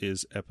 This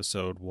is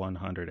episode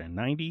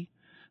 190.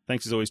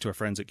 Thanks as always to our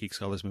friends at Geek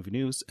Scholars Movie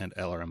News and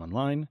LRM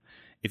Online.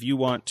 If you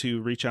want to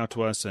reach out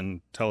to us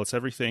and tell us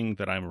everything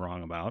that I'm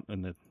wrong about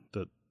in the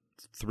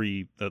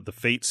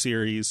Fate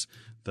series,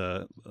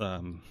 the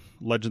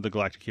Legend of the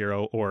Galactic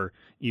Hero, or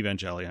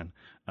Evangelion,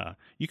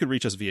 you can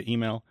reach us via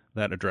email.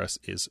 That address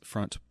is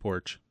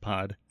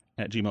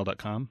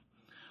frontporchpod@gmail.com,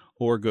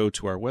 or go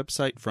to our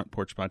website,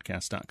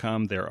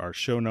 frontporchpodcast.com. There are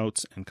show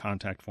notes and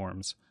contact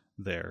forms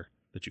there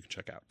that you can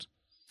check out.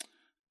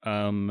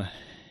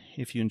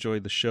 If you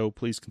enjoyed the show,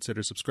 please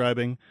consider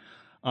subscribing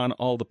on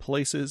all the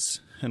places.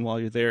 And while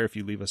you're there, if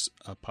you leave us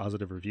a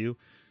positive review,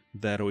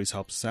 that always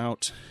helps us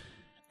out.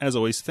 As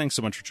always, thanks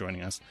so much for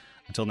joining us.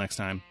 Until next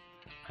time,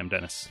 I'm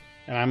Dennis.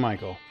 And I'm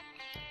Michael.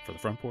 For The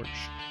Front Porch.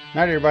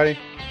 Night, everybody.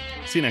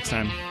 See you next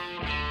time.